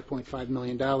 $5.3 or $5.5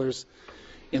 million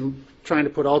in trying to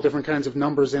put all different kinds of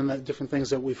numbers in, that different things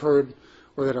that we've heard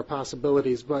or that are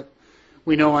possibilities. But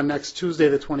we know on next Tuesday,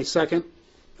 the 22nd,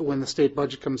 when the state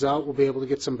budget comes out, we'll be able to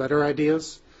get some better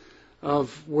ideas of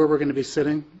where we're going to be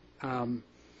sitting.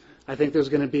 I think there's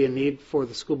going to be a need for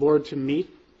the school board to meet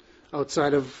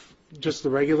outside of just the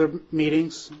regular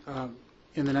meetings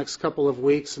in the next couple of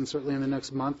weeks, and certainly in the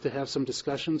next month, to have some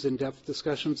discussions, in-depth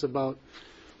discussions about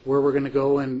where we're going to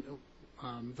go, and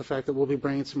the fact that we'll be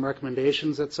bringing some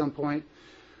recommendations at some point.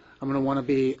 I'm going to want to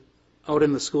be out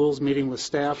in the schools, meeting with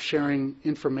staff, sharing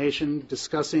information,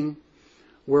 discussing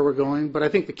where we're going. But I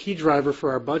think the key driver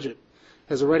for our budget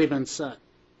has already been set.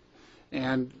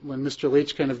 And when Mr.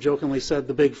 Leach kind of jokingly said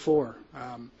the big four,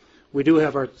 we do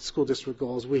have our school district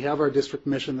goals. We have our district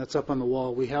mission that's up on the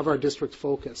wall. We have our district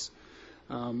focus.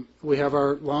 We have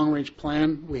our long-range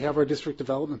plan. We have our district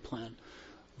development plan.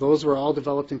 Those were all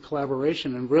developed in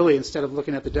collaboration. And really, instead of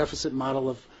looking at the deficit model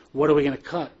of what are we going to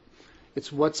cut,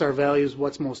 it's what's our values,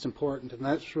 what's most important. And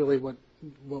that's really what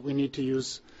we need to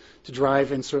use to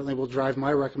drive, and certainly will drive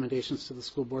my recommendations to the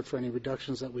school board for any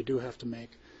reductions that we do have to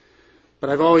make. But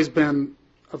I've always been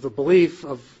of the belief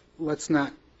of, let's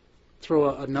not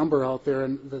throw a number out there,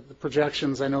 and the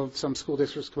projections. I know some school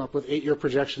districts come up with 8-year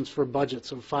projections for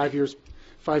budgets, or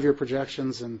 5-year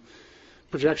projections, and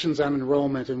projections on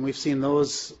enrollment, and we've seen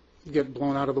those get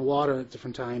blown out of the water at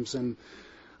different times. And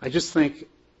I just think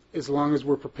as long as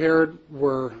we're prepared,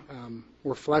 we're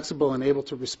flexible and able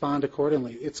to respond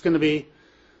accordingly.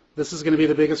 This is going to be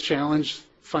the biggest challenge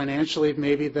financially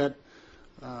maybe that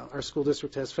our school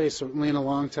district has faced, certainly in a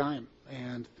long time.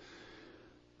 And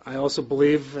I also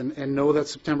believe and know that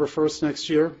September 1st next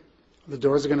year, the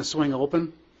doors are going to swing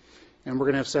open, and we're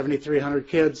going to have 7,300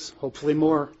 kids, hopefully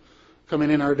more, coming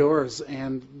in our doors,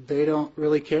 and they don't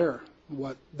really care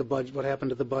what happened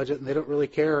to the budget, and they don't really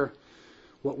care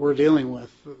what we're dealing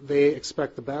with. They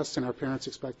expect the best, and our parents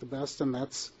expect the best, and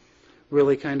that's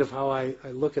really kind of how I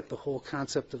look at the whole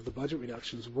concept of the budget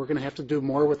reductions. We're going to have to do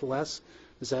more with less.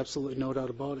 There's absolutely no doubt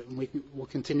about it, and we'll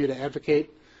continue to advocate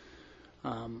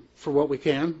for what we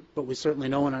can, but we certainly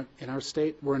know in our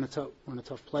state we're in a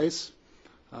tough place.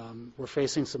 We're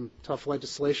facing some tough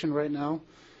legislation right now,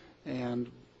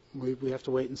 and we have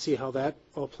to wait and see how that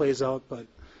all plays out. But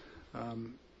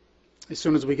as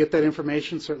soon as we get that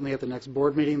information, certainly at the next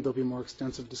board meeting, there'll be more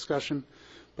extensive discussion.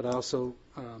 But also,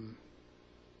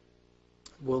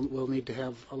 we'll need to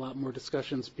have a lot more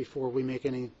discussions before we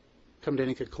come to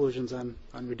any conclusions on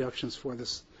reductions for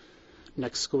this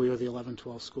next school year, the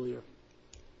 11-12 school year.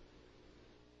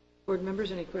 Board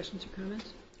members, any questions or comments?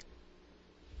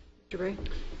 Mr. Ray?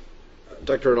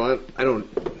 Dr. Erdl, I don't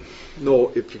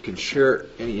know if you can share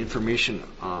any information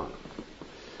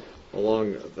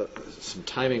along some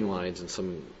timing lines and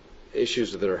some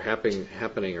issues that are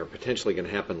happening or potentially going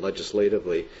to happen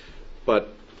legislatively,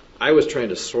 but I was trying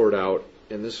to sort out,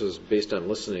 and this was based on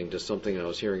listening to something I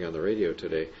was hearing on the radio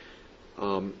today.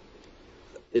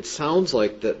 It sounds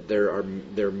like that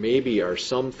there maybe are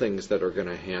some things that are going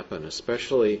to happen,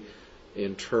 especially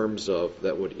in terms of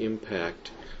that would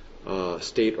impact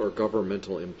state or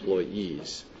governmental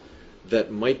employees,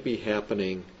 that might be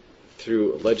happening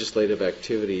through legislative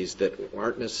activities that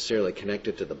aren't necessarily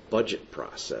connected to the budget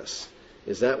process.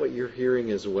 Is that what you're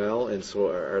hearing as well? And so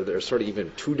are there sort of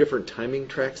even two different timing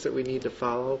tracks that we need to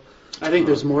follow? I think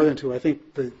there's more than two. I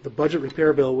think the budget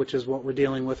repair bill, which is what we're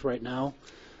dealing with right now,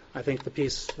 I think the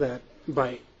piece that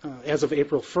as of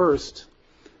April 1st,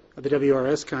 the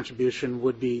WRS contribution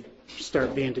would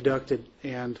start being deducted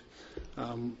and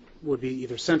would be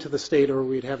either sent to the state or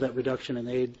we'd have that reduction in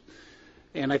aid.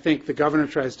 And I think the governor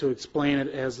tries to explain it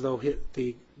as though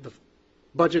the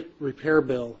budget repair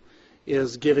bill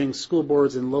is giving school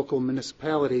boards and local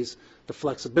municipalities the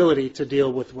flexibility to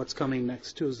deal with what's coming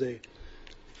next Tuesday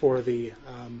for the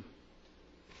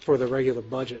regular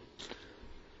budget.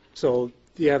 So,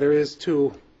 yeah, there is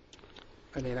two.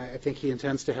 I mean, I think he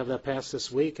intends to have that passed this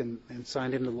week and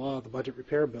signed into law, the budget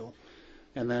repair bill.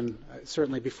 And then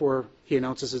certainly before he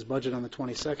announces his budget on the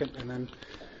 22nd. And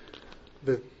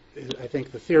then I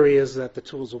think the theory is that the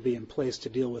tools will be in place to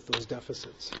deal with those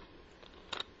deficits.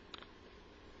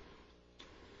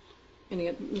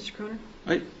 Mr. Croner?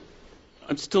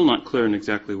 I'm still not clear on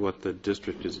exactly what the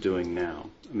district is doing now.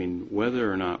 I mean,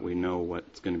 whether or not we know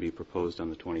what's going to be proposed on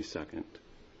the 22nd.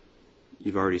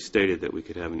 You've already stated that we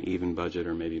could have an even budget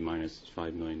or maybe minus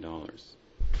 $5 million.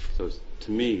 So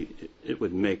to me, it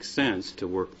would make sense to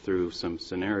work through some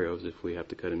scenarios. If we have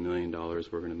to cut $1 million, we're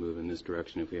going to move in this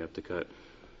direction. If we have to cut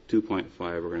 2.5,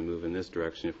 we're going to move in this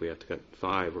direction. If we have to cut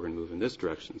 5, we're going to move in this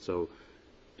direction. So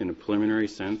in a preliminary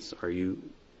sense,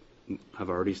 have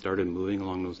already started moving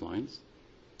along those lines?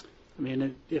 I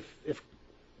mean, if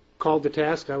called to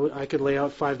task, I could lay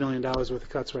out $5 million worth of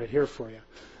cuts right here for you.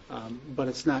 But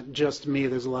it's not just me.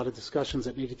 There's a lot of discussions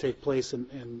that need to take place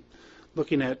and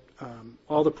looking at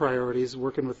all the priorities,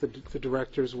 working with the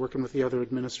directors, working with the other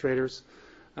administrators.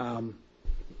 I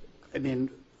mean,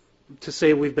 to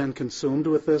say we've been consumed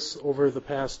with this over the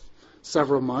past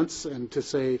several months, and to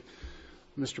say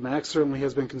Mr. Mack certainly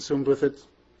has been consumed with it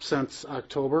since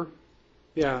October.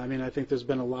 Yeah, I mean, I think there's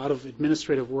been a lot of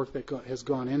administrative work that has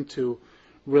gone into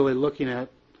really looking at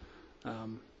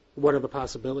what are the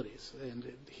possibilities. And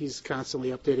he's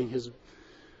constantly updating his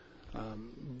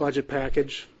budget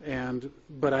package.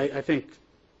 But I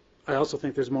also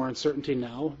think there's more uncertainty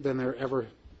now than there ever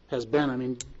has been. I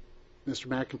mean, Mr.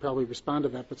 Mack can probably respond to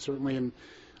that, but certainly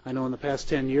I know in the past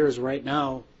 10 years, right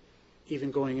now,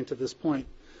 even going into this point,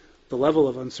 the level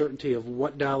of uncertainty of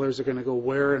what dollars are going to go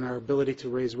where and our ability to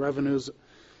raise revenues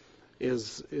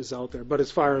is out there. But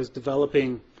as far as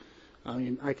developing, I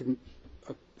mean, I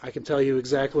can tell you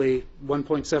exactly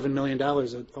 $1.7 million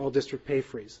at all district pay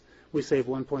freeze. We save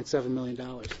 $1.7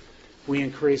 million. We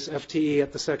increase FTE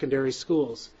at the secondary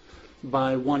schools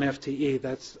by 1 FTE.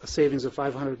 That's a savings of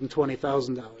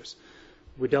 $520,000.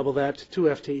 We double that to 2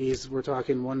 FTEs, we're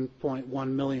talking $1.1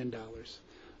 million.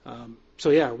 So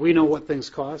yeah, we know what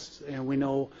things cost, and we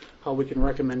know how we can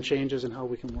recommend changes and how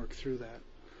we can work through that.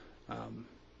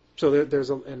 So there's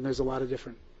a lot of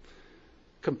different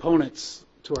components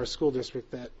to our school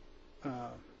district that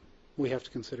we have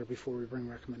to consider before we bring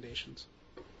recommendations.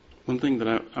 One thing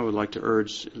that I would like to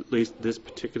urge, at least this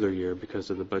particular year,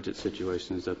 because of the budget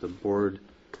situation, is that the board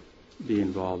be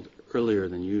involved earlier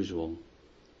than usual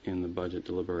in the budget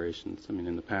deliberations. I mean,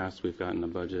 in the past, we've gotten a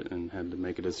budget and had to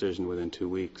make a decision within 2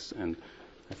 weeks, and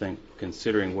I think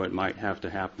considering what might have to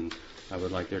happen, I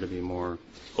would like there to be more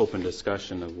open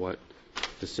discussion of what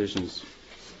decisions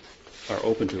are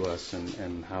open to us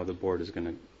and how the board is going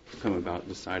to come about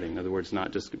deciding. In other words, not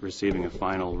just receiving a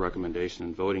final recommendation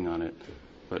and voting on it,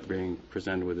 but being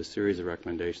presented with a series of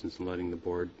recommendations and letting the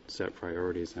board set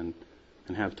priorities and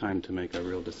have time to make a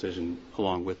real decision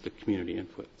along with the community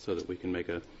input so that we can make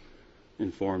a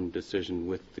informed decision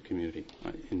with the community.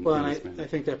 Well, I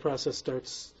think that process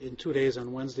starts in 2 days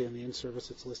on Wednesday in the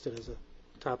in-service. It's listed as a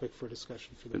topic for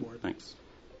discussion for the board. Thanks.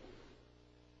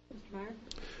 Mr. Meyer?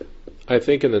 I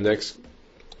think in the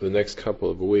next couple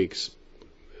of weeks,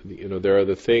 there are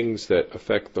the things that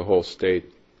affect the whole state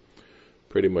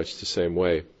pretty much the same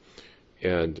way.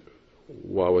 And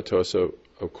Wauwatosa,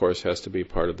 of course, has to be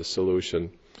part of the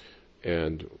solution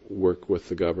and work with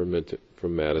the government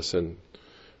from Madison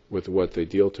with what they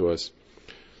deal to us.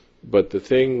 But the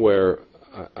thing where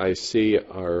I see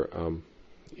our,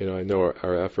 I know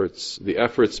our efforts, the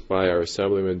efforts by our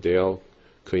Assemblyman Dale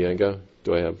Kuyenga,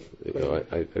 I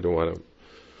don't want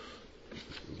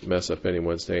to mess up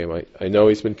anyone's name. I know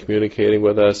he's been communicating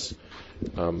with us.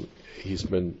 He's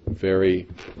been very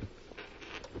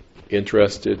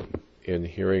interested in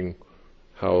hearing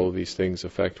how these things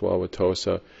affect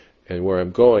Wauwatosa. And where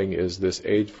I'm going is this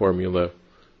aid formula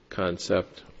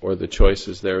concept, or the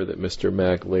choices there that Mr.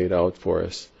 Mack laid out for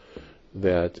us,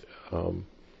 that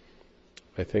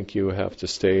I think you have to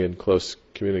stay in close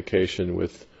communication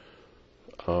with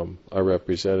our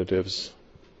representatives,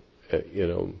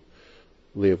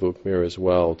 Leah Vukmir as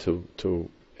well,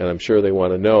 and I'm sure they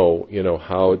want to know,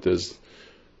 how does,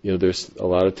 there's a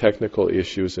lot of technical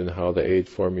issues in how the aid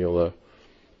formula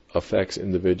affects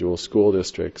individual school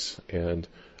districts, and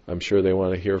I'm sure they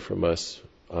want to hear from us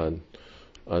on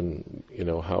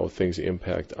how things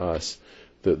impact us.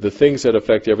 The things that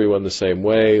affect everyone the same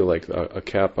way, like a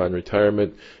cap on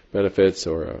retirement benefits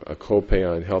or a copay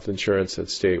on health insurance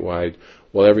that's statewide,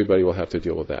 well, everybody will have to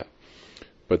deal with that.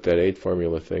 But that aid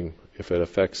formula thing, if it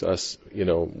affects us,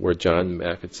 where John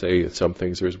Mack could say some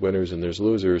things there's winners and there's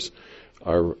losers,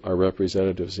 our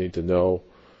representatives need to know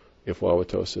if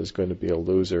Wauwatosa is going to be a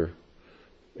loser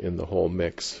in the whole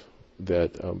mix,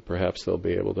 that perhaps they'll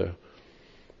be able to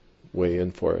weigh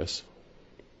in for us.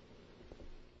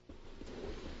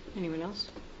 Anyone else? Is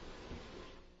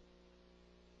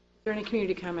there any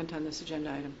community comment on this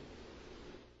agenda item?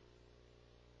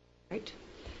 Right.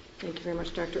 Thank you very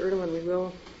much, Dr. Ertl, and we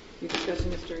will be discussing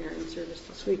this during our in-service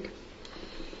this week.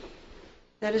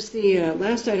 That is the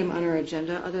last item on our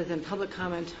agenda. Other than public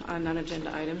comment on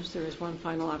non-agenda items, there is one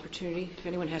final opportunity. If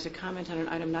anyone has a comment on an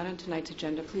item not on tonight's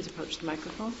agenda, please approach the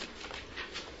microphone.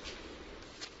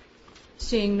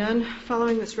 Seeing none,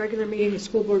 following this regular meeting, the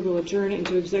school board will adjourn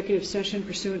into executive session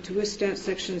pursuant to WISSTAT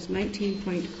sections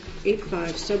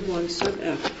 19.85 sub 1 sub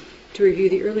f to review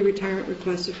the early retirement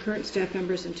requests of current staff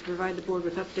members and to provide the board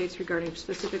with updates regarding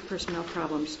specific personnel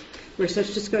problems, where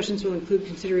such discussions will include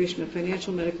consideration of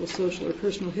financial, medical, social, or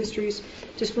personal histories,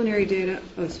 disciplinary data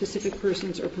of specific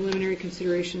persons, or preliminary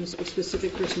considerations of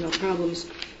specific personnel problems,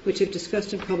 which, if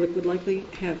discussed in public, would likely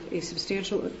have a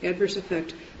substantial adverse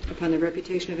effect upon the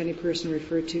reputation of any person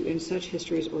referred to in such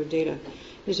histories or data.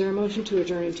 Is there a motion to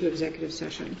adjourn into executive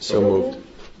session? So moved.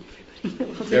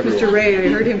 Mr. Ray, I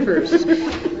heard him first.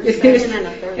 Is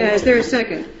there a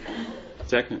second?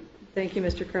 Second. Thank you,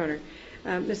 Mr. Croner.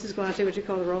 Mrs. Galante, would you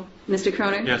call the roll? Mr.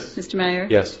 Croner? Yes. Mr. Meyer?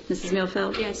 Yes. Mrs.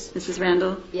 Millfeld? Yes. Mrs.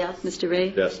 Randall? Yes. Mr.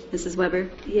 Ray? Yes. Mrs.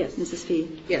 Weber? Yes. Mrs.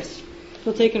 Fee? Yes.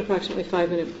 We'll take an approximately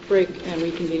 5-minute break and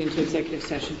reconvene into executive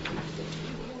session.